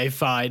 Okay,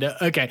 fine.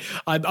 Okay.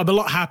 I'm a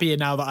lot happier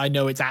now that I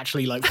know it's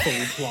actually, full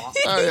plot.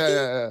 Oh,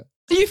 yeah.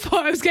 You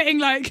thought I was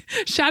getting,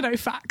 shadow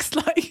facts,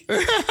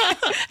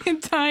 in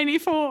tiny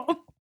form.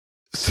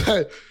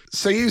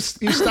 So you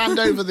stand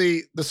over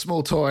the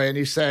small toy and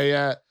you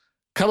say,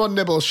 come on,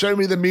 Nibbles, show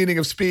me the meaning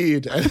of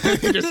speed. And then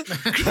he just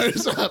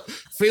grows up,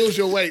 feels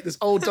your weight. This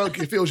old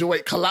donkey feels your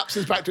weight,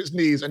 collapses back to its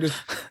knees and just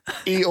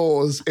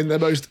eeyores in the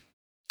most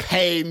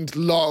pained,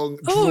 long,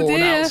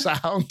 drawn-out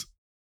sound.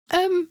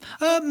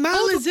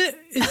 Mal, is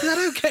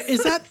that okay?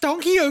 Is that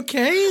donkey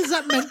okay? Is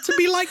that meant to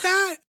be like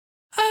that?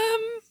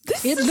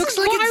 It looks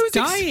like it's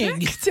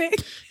dying.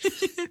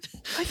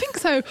 I think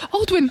so.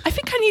 Aldwin, I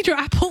think I need your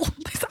apple.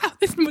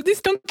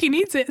 This donkey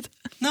needs it.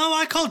 No,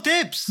 I call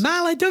dibs.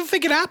 Mal, I don't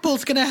think an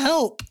apple's going to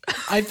help.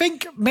 I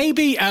think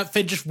maybe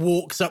Finn just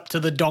walks up to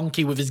the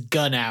donkey with his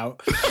gun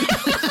out.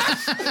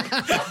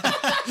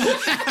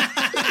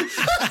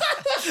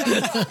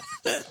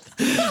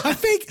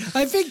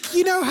 I think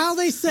you know how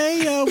they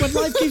say when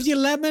life gives you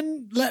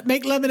lemon,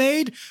 make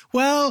lemonade.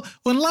 Well,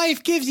 when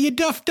life gives you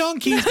duff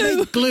donkeys,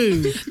 make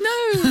glue.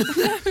 No,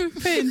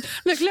 Finn.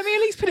 Look, let me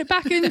at least put it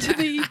back into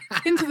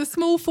the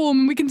small form,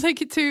 and we can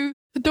take it to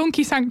the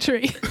donkey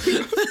sanctuary.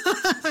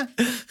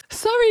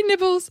 Sorry,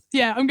 Nibbles.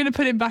 Yeah, I'm going to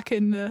put him back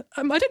in the.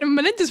 I don't know.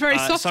 Melinda's very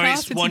soft. Sorry,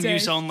 it's one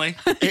use only.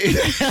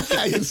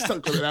 You're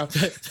stuck with it now.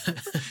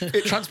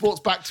 It transports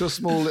back to a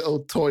small little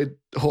toy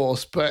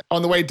horse, but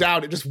on the way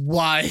down, it just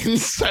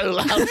whines so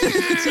loudly.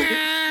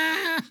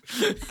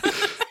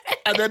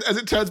 And then as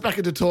it turns back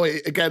into toy,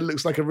 it again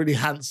looks like a really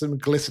handsome,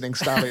 glistening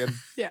stallion.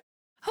 Yeah.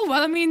 Oh,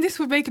 well, I mean, this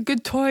would make a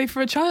good toy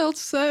for a child,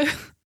 so...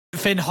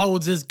 Finn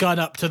holds his gun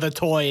up to the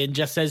toy and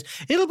just says,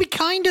 "It'll be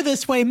kinder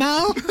this way,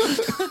 Mal."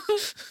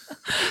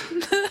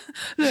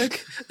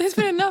 Look, there's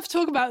been enough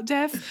talk about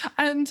death,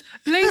 and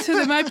later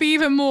there might be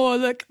even more.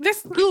 Look,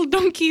 this little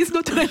donkey's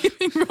not done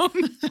anything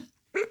wrong.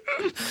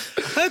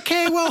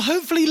 Okay, well,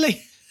 hopefully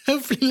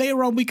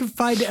later on we can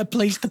find it a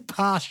place to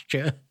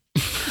pasture.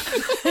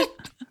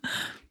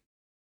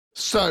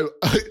 So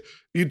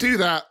you do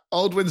that.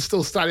 Aldwin's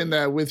still standing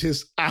there with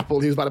his apple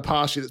he was about to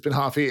pasture that's been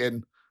half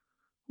eaten.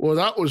 Well,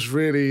 that was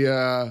really,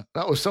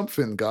 that was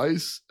something,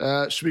 guys.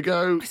 Should we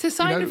go? It's a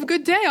sign of a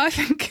good day, I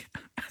think.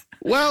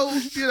 Well,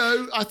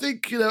 I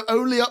think,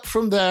 only up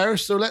from there.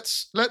 So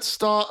let's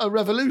start a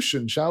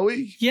revolution, shall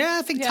we? Yeah,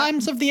 I think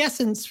time's of the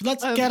essence.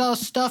 Let's get our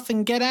stuff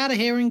and get out of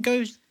here and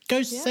go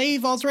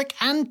save Osric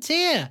and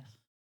Tyr.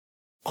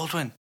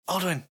 Aldwin.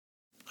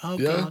 Oh,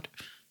 Yeah? God.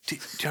 Do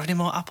you have any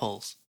more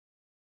apples?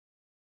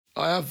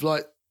 I have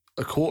like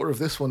a quarter of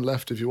this one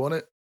left if you want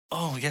it.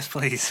 Oh, yes,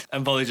 please.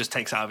 And Volley just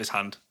takes it out of his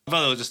hand.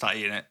 Volley will just start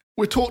eating it.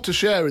 We're taught to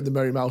share in the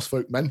Merry Mouse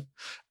folk, men.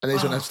 And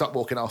he's going to start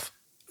walking off.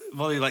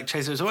 Volley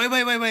chases.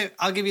 Wait.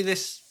 I'll give you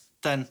this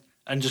then.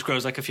 And just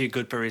grows like a few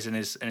good berries in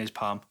his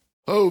palm.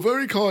 Oh,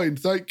 very kind.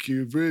 Thank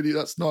you. Really,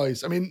 that's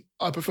nice. I mean,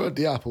 I preferred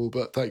the apple,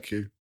 but thank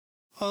you.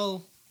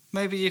 Well,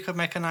 maybe you could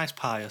make a nice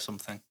pie or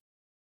something.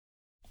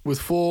 With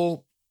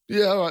 4?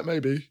 Yeah, all right,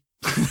 maybe.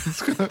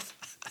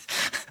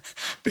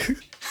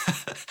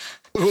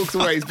 Walks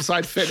away. He's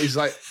beside Finn. He's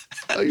like,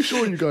 "Are you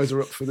sure you guys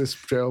are up for this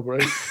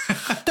jailbreak?"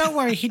 Don't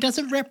worry, he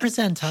doesn't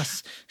represent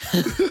us.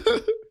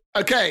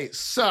 Okay,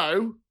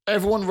 so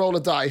everyone roll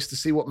a dice to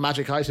see what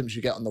magic items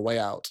you get on the way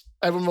out.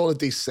 Everyone roll a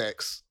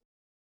d6.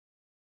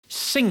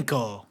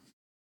 5.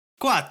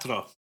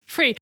 4.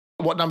 3.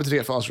 What number did you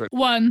get for Osric?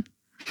 1.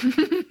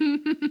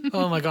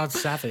 Oh my God,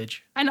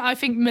 savage. And I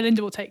think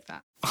Melinda will take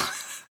that.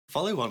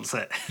 Volley wants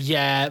it.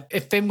 Yeah,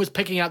 if Finn was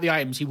picking out the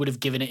items, he would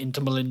have given it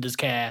into Melinda's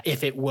care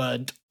if it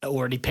weren't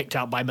already picked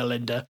out by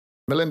Melinda.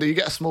 Melinda, you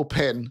get a small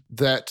pin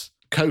that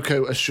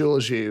Coco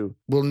assures you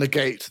will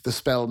negate the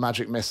spell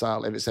Magic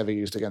Missile if it's ever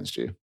used against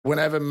you.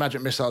 Whenever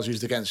Magic Missile is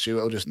used against you,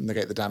 it'll just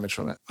negate the damage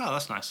from it. Oh,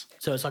 that's nice.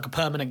 So it's like a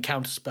permanent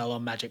counter spell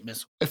on Magic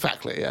Missile.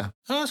 Exactly, yeah.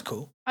 Oh, that's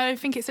cool. I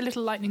think it's a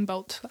little lightning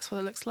bolt. That's what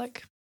it looks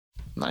like.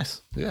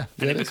 Nice, yeah.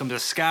 And it becomes a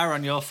scar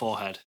on your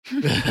forehead.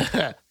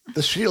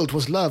 The shield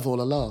was love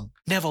all along.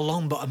 Neville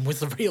Longbottom was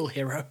the real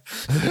hero.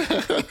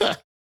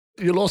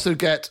 You'll also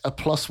get a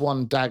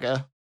 +1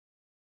 dagger.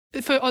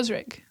 For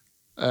Osric?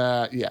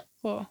 Yeah.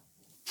 Or...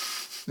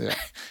 Yeah.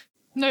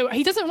 No,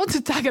 he doesn't want a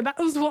dagger. That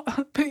was what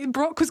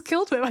Brock was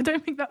killed with. I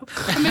don't think that...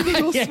 Maybe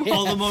it was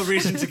All the more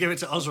reason to give it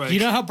to Osric. You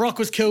know how Brock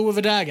was killed with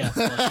a dagger?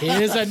 Well,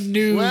 here's a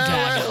new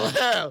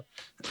dagger.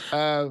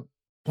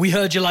 We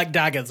heard you like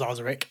daggers,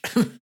 Osric.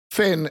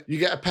 Finn, you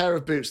get a pair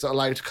of boots that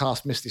allow you to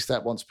cast Misty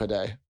Step once per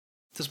day.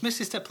 Does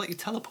Misty Step let you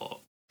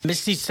teleport?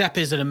 Misty Step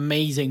is an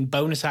amazing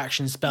bonus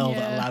action spell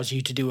that allows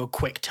you to do a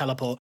quick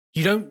teleport.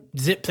 You don't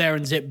zip there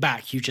and zip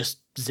back, you just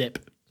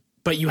zip.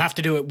 But you have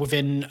to do it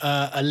within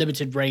a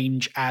limited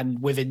range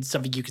and within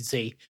something you can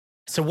see.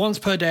 So once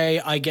per day,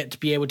 I get to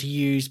be able to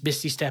use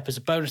Misty Step as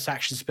a bonus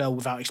action spell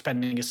without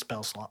expending a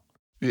spell slot.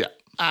 Yeah.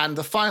 And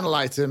the final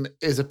item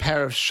is a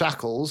pair of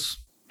shackles.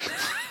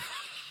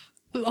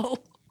 Lol.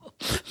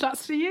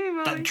 That's for you,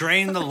 man. That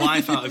drain the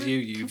life out of you,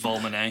 you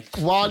Volmane.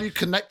 While you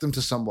connect them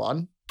to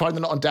someone, probably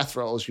they're not on death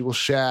rolls, you will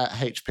share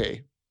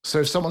HP. So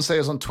if someone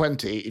says on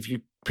 20, if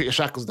you put your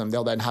shackles on them,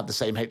 they'll then have the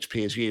same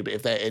HP as you. But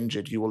if they're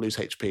injured, you will lose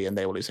HP and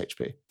they will lose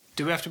HP.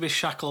 Do we have to be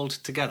shackled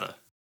together?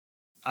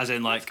 As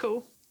in, like, That's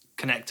cool.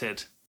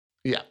 Connected?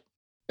 Yeah.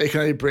 It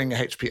can only bring a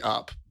HP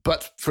up,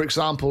 But for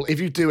example, if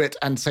you do it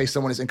and say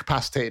someone is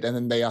incapacitated and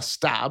then they are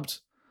stabbed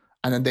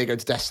and then they go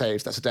to death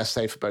saves, that's a death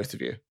save for both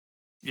of you.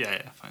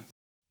 Yeah, fine.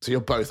 So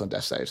you're both on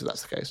death saves if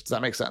that's the case. Does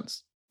that make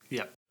sense?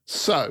 Yeah.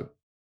 So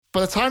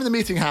by the time the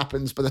meeting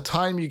happens, by the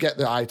time you get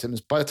the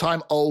items, by the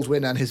time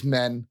Aldwin and his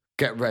men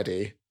get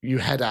ready, you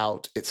head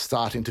out. It's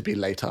starting to be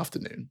late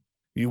afternoon.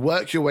 You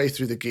work your way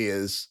through the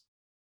gears.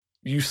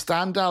 You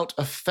stand out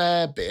a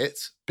fair bit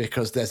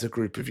because there's a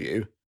group of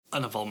you.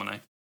 And a Volmane.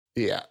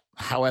 Yeah.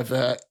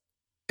 However,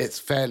 it's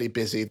fairly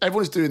busy.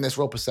 Everyone's doing this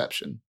roll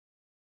perception.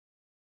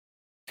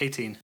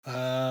 18.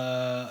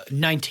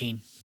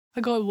 19.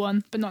 I got a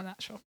 1, but not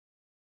natural.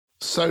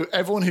 So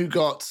everyone who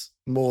got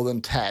more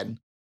than 10,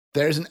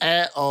 there is an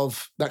air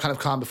of that kind of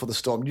calm before the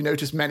storm. You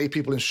notice many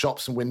people in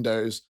shops and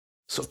windows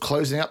sort of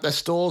closing up their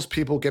stores,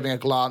 people giving a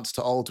glance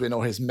to Aldwin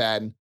or his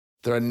men.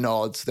 There are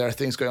nods. There are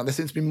things going on. There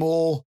seems to be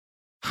more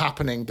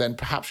happening than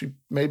perhaps you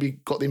maybe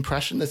got the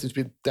impression. There seems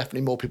to be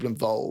definitely more people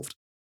involved.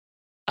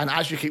 And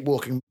as you keep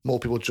walking, more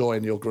people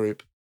join your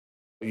group.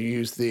 You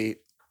use the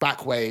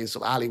back ways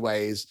or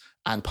alleyways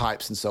and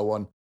pipes and so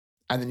on.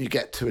 And then you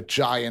get to a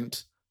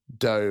giant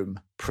dome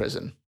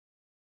prison.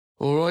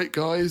 All right,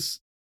 guys,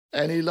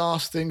 any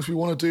last things we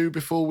want to do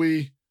before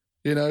we,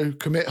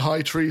 commit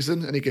high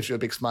treason? And he gives you a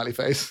big smiley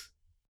face.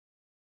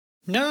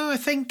 No, I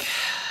think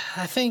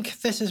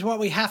this is what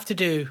we have to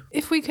do.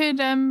 If we could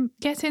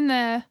get in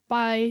there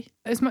by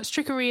as much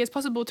trickery as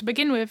possible to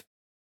begin with,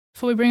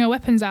 before we bring our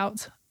weapons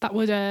out, that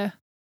would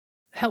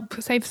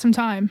help save some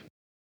time.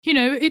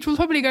 It will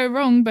probably go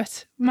wrong,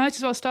 but might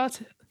as well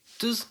start it.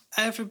 Does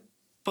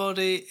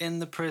everybody in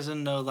the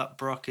prison know that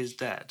Brock is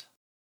dead?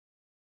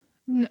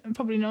 No,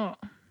 probably not.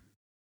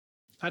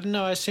 I don't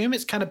know. I assume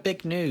it's kind of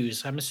big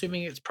news. I'm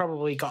assuming it's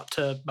probably got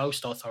to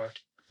most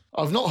authority.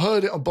 I've not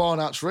heard it on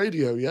Barnard's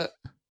radio yet.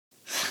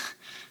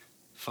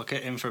 Fuck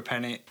it, in for a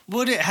penny.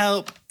 Would it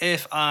help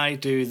if I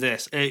do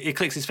this? He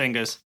clicks his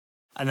fingers,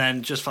 and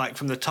then just like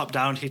from the top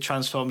down, he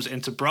transforms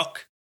into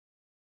Brock.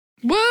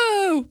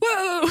 Whoa!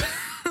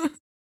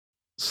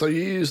 So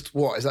you used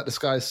what? Is that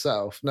disguise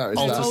self? No, it's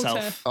Alter that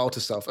self. Alter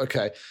self.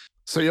 Okay.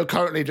 So you're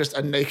currently just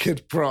a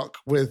naked Brock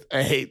with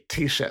a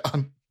t-shirt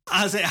on.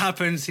 As it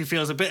happens, he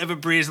feels a bit of a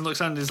breeze and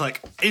looks around and is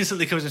like,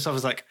 instantly covers himself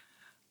as like,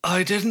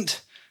 I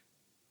didn't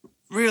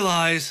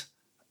realise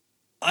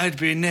I'd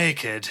be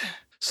naked.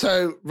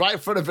 So right in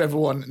front of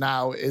everyone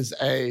now is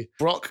a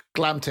Brock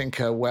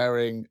Glamtinker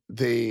wearing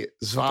the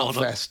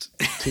Svartfest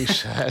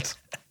t-shirt.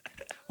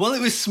 Well,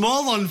 it was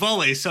small on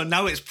Volley, so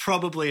now it's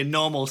probably a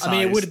normal size. I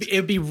mean, it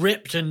would be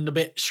ripped and a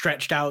bit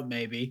stretched out,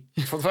 maybe.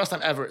 For the first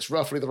time ever, it's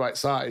roughly the right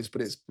size, but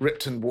it's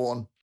ripped and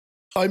worn.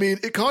 I mean,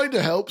 it kind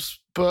of helps,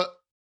 but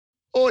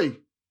Oi,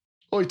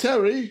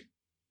 Terry,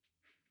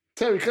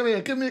 come here,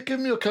 give me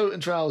your coat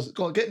and trousers.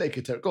 Go on, get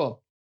naked, Terry, go on.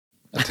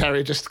 And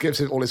Terry just gives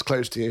him all his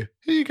clothes to you.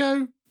 Here you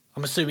go.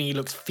 I'm assuming he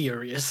looks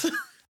furious.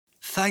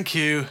 Thank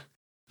you.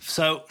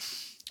 So,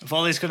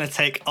 Volley's going to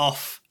take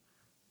off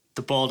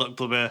the Baldock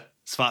Blubber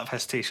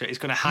Svartfest t-shirt. He's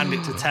going to hand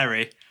it to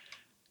Terry,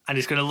 and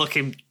he's going to look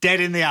him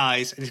dead in the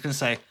eyes, and he's going to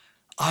say,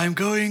 I'm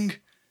going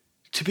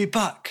to be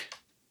back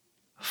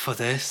for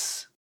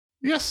this.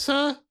 Yes,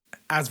 sir.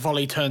 As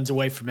Volley turns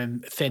away from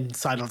him, Finn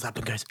sidles up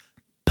and goes,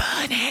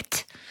 burn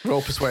it!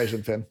 Roll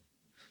persuasion, Finn.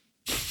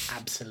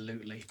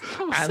 Absolutely.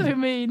 Oh, so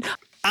mean.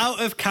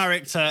 Out of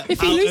character, If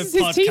he out loses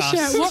of his podcast.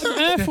 t-shirt, what on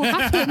earth will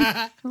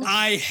happen?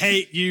 I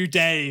hate you,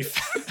 Dave.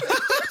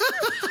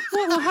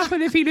 What will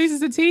happen if he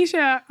loses a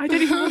t-shirt? I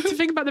don't even want to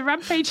think about the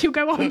rampage he'll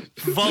go on.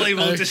 Volley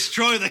will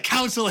destroy the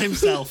council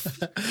himself.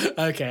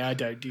 Okay, I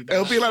don't do that.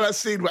 It'll be like that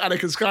scene where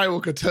Anakin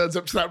Skywalker turns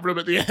up to that room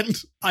at the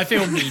end. I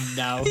feel mean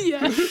now.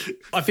 Yeah.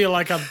 I feel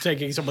like I'm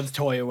taking someone's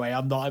toy away.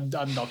 I'm not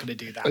going to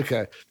do that.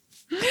 Okay.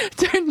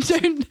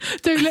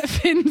 Don't let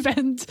Finn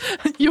vent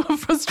your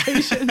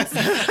frustrations.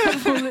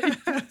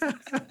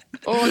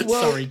 Oh,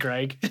 well, Sorry,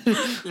 Greg.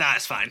 Nah,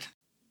 it's fine.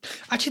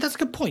 Actually, that's a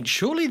good point.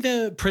 Surely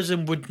the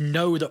prison would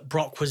know that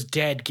Brock was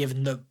dead,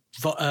 given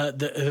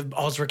that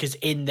Osric is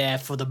in there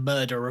for the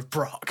murder of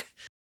Brock.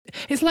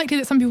 It's likely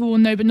that some people will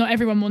know, but not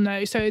everyone will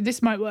know, so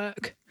this might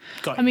work.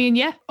 Got I you. mean,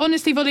 yeah,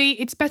 honestly, Volley,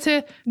 it's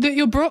better that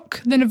you're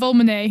Brock than a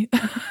Volmane.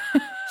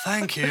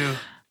 Thank you.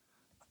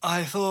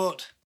 I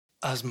thought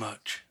as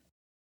much.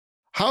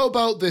 How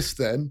about this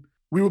then?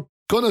 We were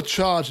going to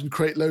charge and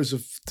create loads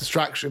of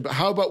distraction, but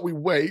how about we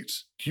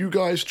wait? You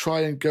guys try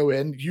and go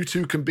in. You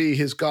two can be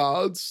his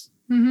guards.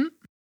 Mm-hmm.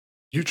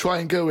 You try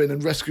and go in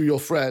and rescue your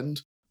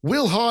friend.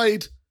 We'll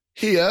hide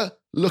here,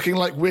 looking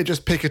like we're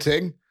just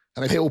picketing,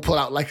 and then he'll pull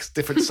out like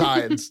different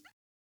signs.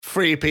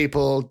 Free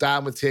people,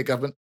 down with tier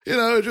government.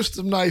 Just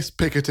some nice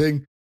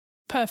picketing.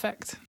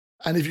 Perfect.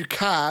 And if you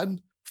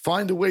can,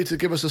 find a way to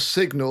give us a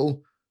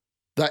signal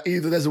that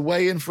either there's a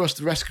way in for us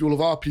to rescue all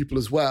of our people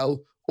as well,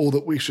 or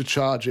that we should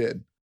charge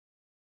in.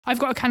 I've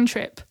got a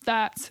cantrip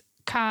that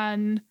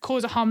can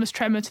cause a harmless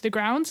tremor to the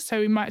ground, so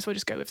we might as well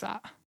just go with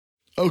that.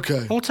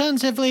 Okay.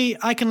 Alternatively,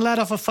 I can let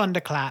off a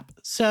thunderclap.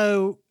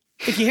 So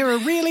if you hear a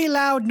really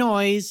loud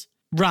noise,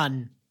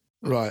 run.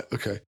 Right,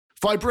 okay.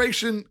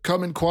 Vibration,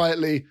 come in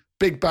quietly,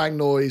 big bang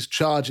noise,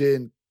 charge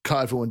in,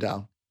 cut everyone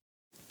down.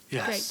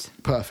 Yes.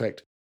 Great.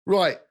 Perfect.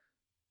 Right.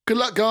 Good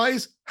luck,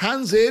 guys.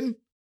 Hands in.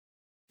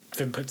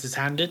 Finn puts his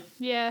hand in.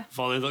 Yeah.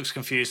 Volley looks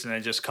confused and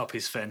then just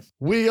copies Finn.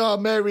 We are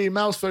merry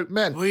mousefolk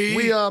men.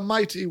 We are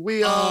mighty.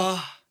 We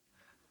are...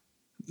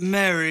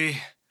 Merry.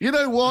 You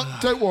know what?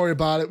 Don't worry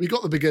about it. We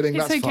got the beginning.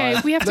 It's That's okay.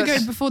 fine. We have to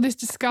Let's- go before this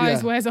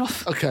disguise Yeah. wears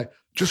off. Okay.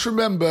 Just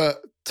remember,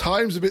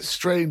 time's a bit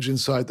strange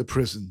inside the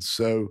prison,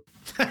 so...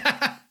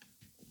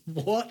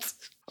 What?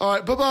 All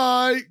right,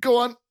 bye-bye. Go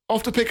on.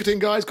 Off to picketing,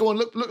 guys. Go on,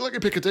 look like you're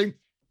picketing.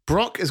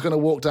 Brock is going to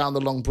walk down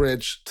the long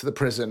bridge to the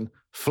prison,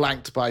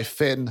 flanked by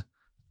Finn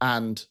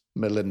and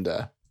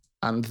Melinda.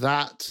 And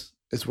that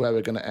is where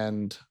we're going to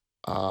end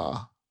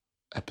our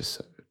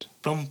episode.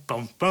 Bum,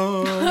 bum,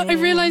 bum. I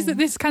realised that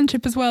this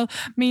cantrip as well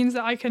means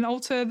that I can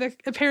alter the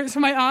appearance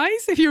of my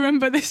eyes. If you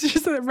remember, this is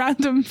just a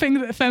random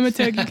thing that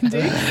Thaumaturgy can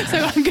do. So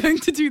I'm going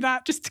to do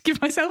that just to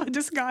give myself a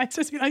disguise.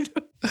 Just be like...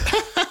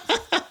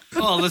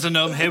 Oh, there's a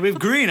gnome here with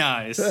green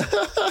eyes.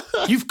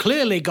 You've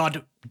clearly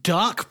got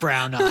dark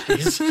brown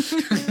eyes.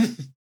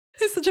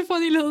 It's such a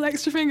funny little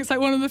extra thing. It's like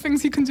one of the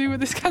things you can do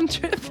with this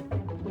cantrip.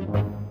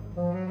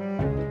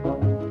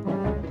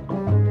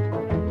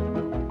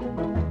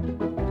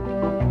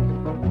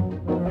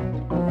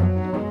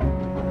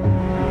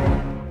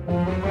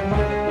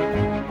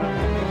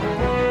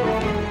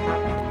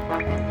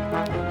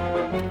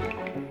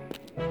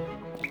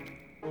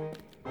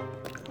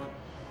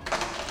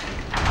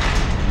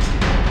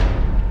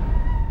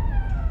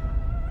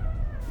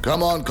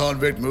 Come on,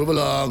 convict, move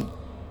along.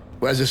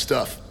 Where's his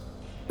stuff?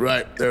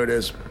 Right, there it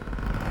is.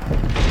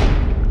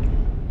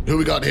 Who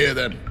we got here,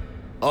 then?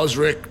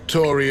 Osric,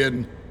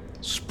 Torian,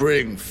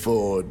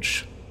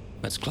 Springforge.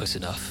 That's close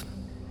enough.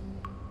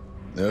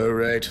 All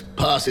right,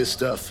 pass his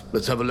stuff.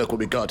 Let's have a look what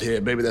we got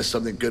here. Maybe there's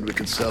something good we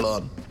can sell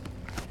on.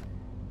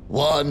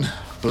 1,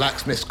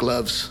 blacksmith's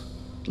gloves,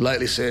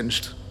 lightly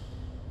singed.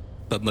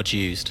 But much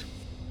used.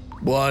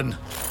 1,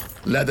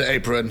 leather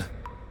apron.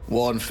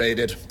 1,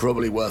 faded,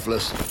 probably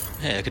worthless.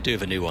 Hey, I could do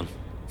with a new one.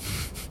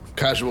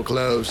 Casual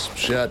clothes,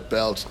 shirt,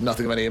 belt,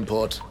 nothing of any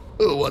import.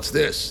 Oh, what's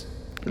this?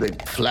 Are they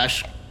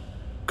flash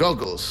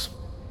goggles?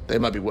 They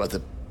might be worth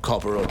a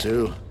copper or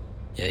 2.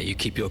 Yeah, you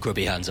keep your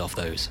grubby hands off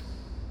those.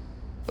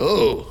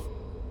 Oh,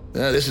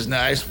 this is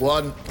nice.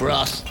 1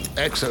 brass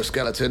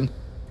exoskeleton.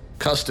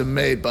 Custom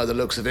made by the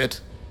looks of it.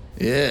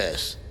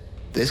 Yes.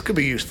 This could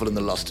be useful in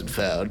the lost and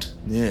found.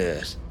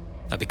 Yes.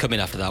 I'll be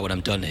coming after that when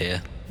I'm done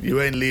here. You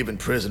ain't leaving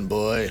prison,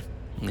 boy.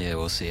 Yeah,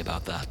 we'll see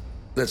about that.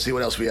 Let's see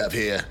what else we have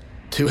here.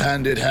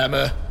 2-handed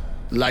hammer.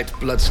 Light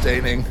blood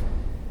staining.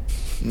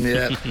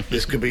 Yeah,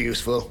 this could be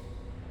useful.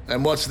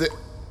 And what's the...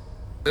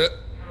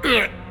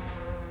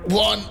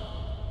 1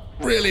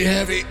 really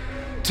heavy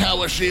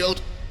tower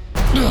shield.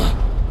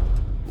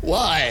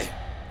 Why?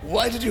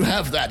 Why did you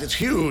have that? It's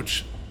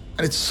huge.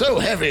 And it's so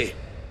heavy.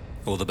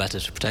 All the better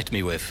to protect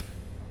me with.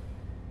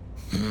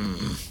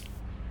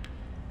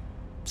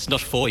 It's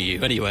not for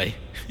you, anyway.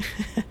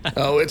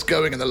 Oh, it's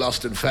going in the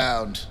lost and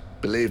found.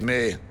 Believe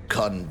me,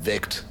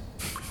 convict.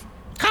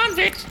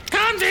 Convict!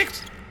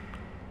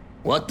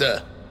 What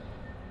the?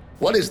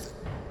 What is...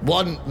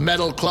 1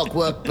 metal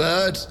clockwork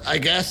bird, I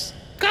guess?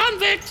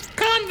 Convict!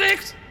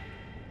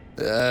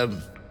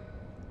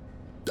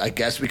 I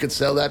guess we could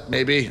sell that,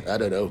 maybe? I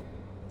don't know.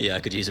 Yeah, I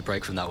could use a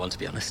break from that one, to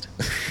be honest.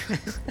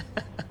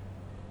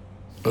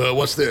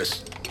 What's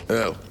this?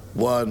 Oh,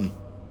 1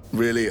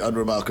 really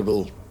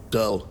unremarkable,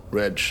 dull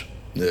wrench.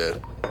 Yeah.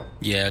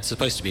 Yeah, it's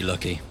supposed to be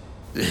lucky.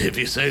 If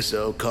you say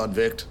so,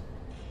 convict.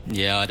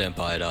 Yeah, I don't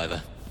buy it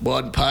either.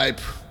 1 pipe,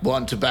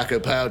 1 tobacco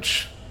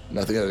pouch.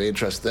 Nothing of any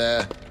interest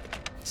there.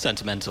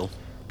 Sentimental.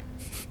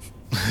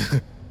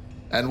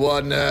 And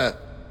 1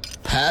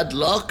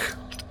 padlock,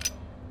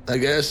 I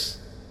guess.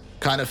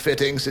 Kind of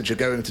fitting since you're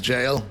going to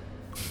jail.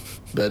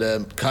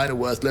 But kind of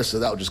worthless, so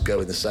that'll just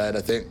go in the side,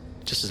 I think.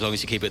 Just as long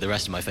as you keep it with the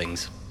rest of my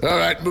things. All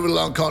right, moving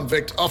along,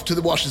 convict. Off to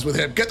the washes with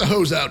him. Get the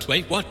hose out.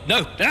 Wait, what?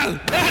 No!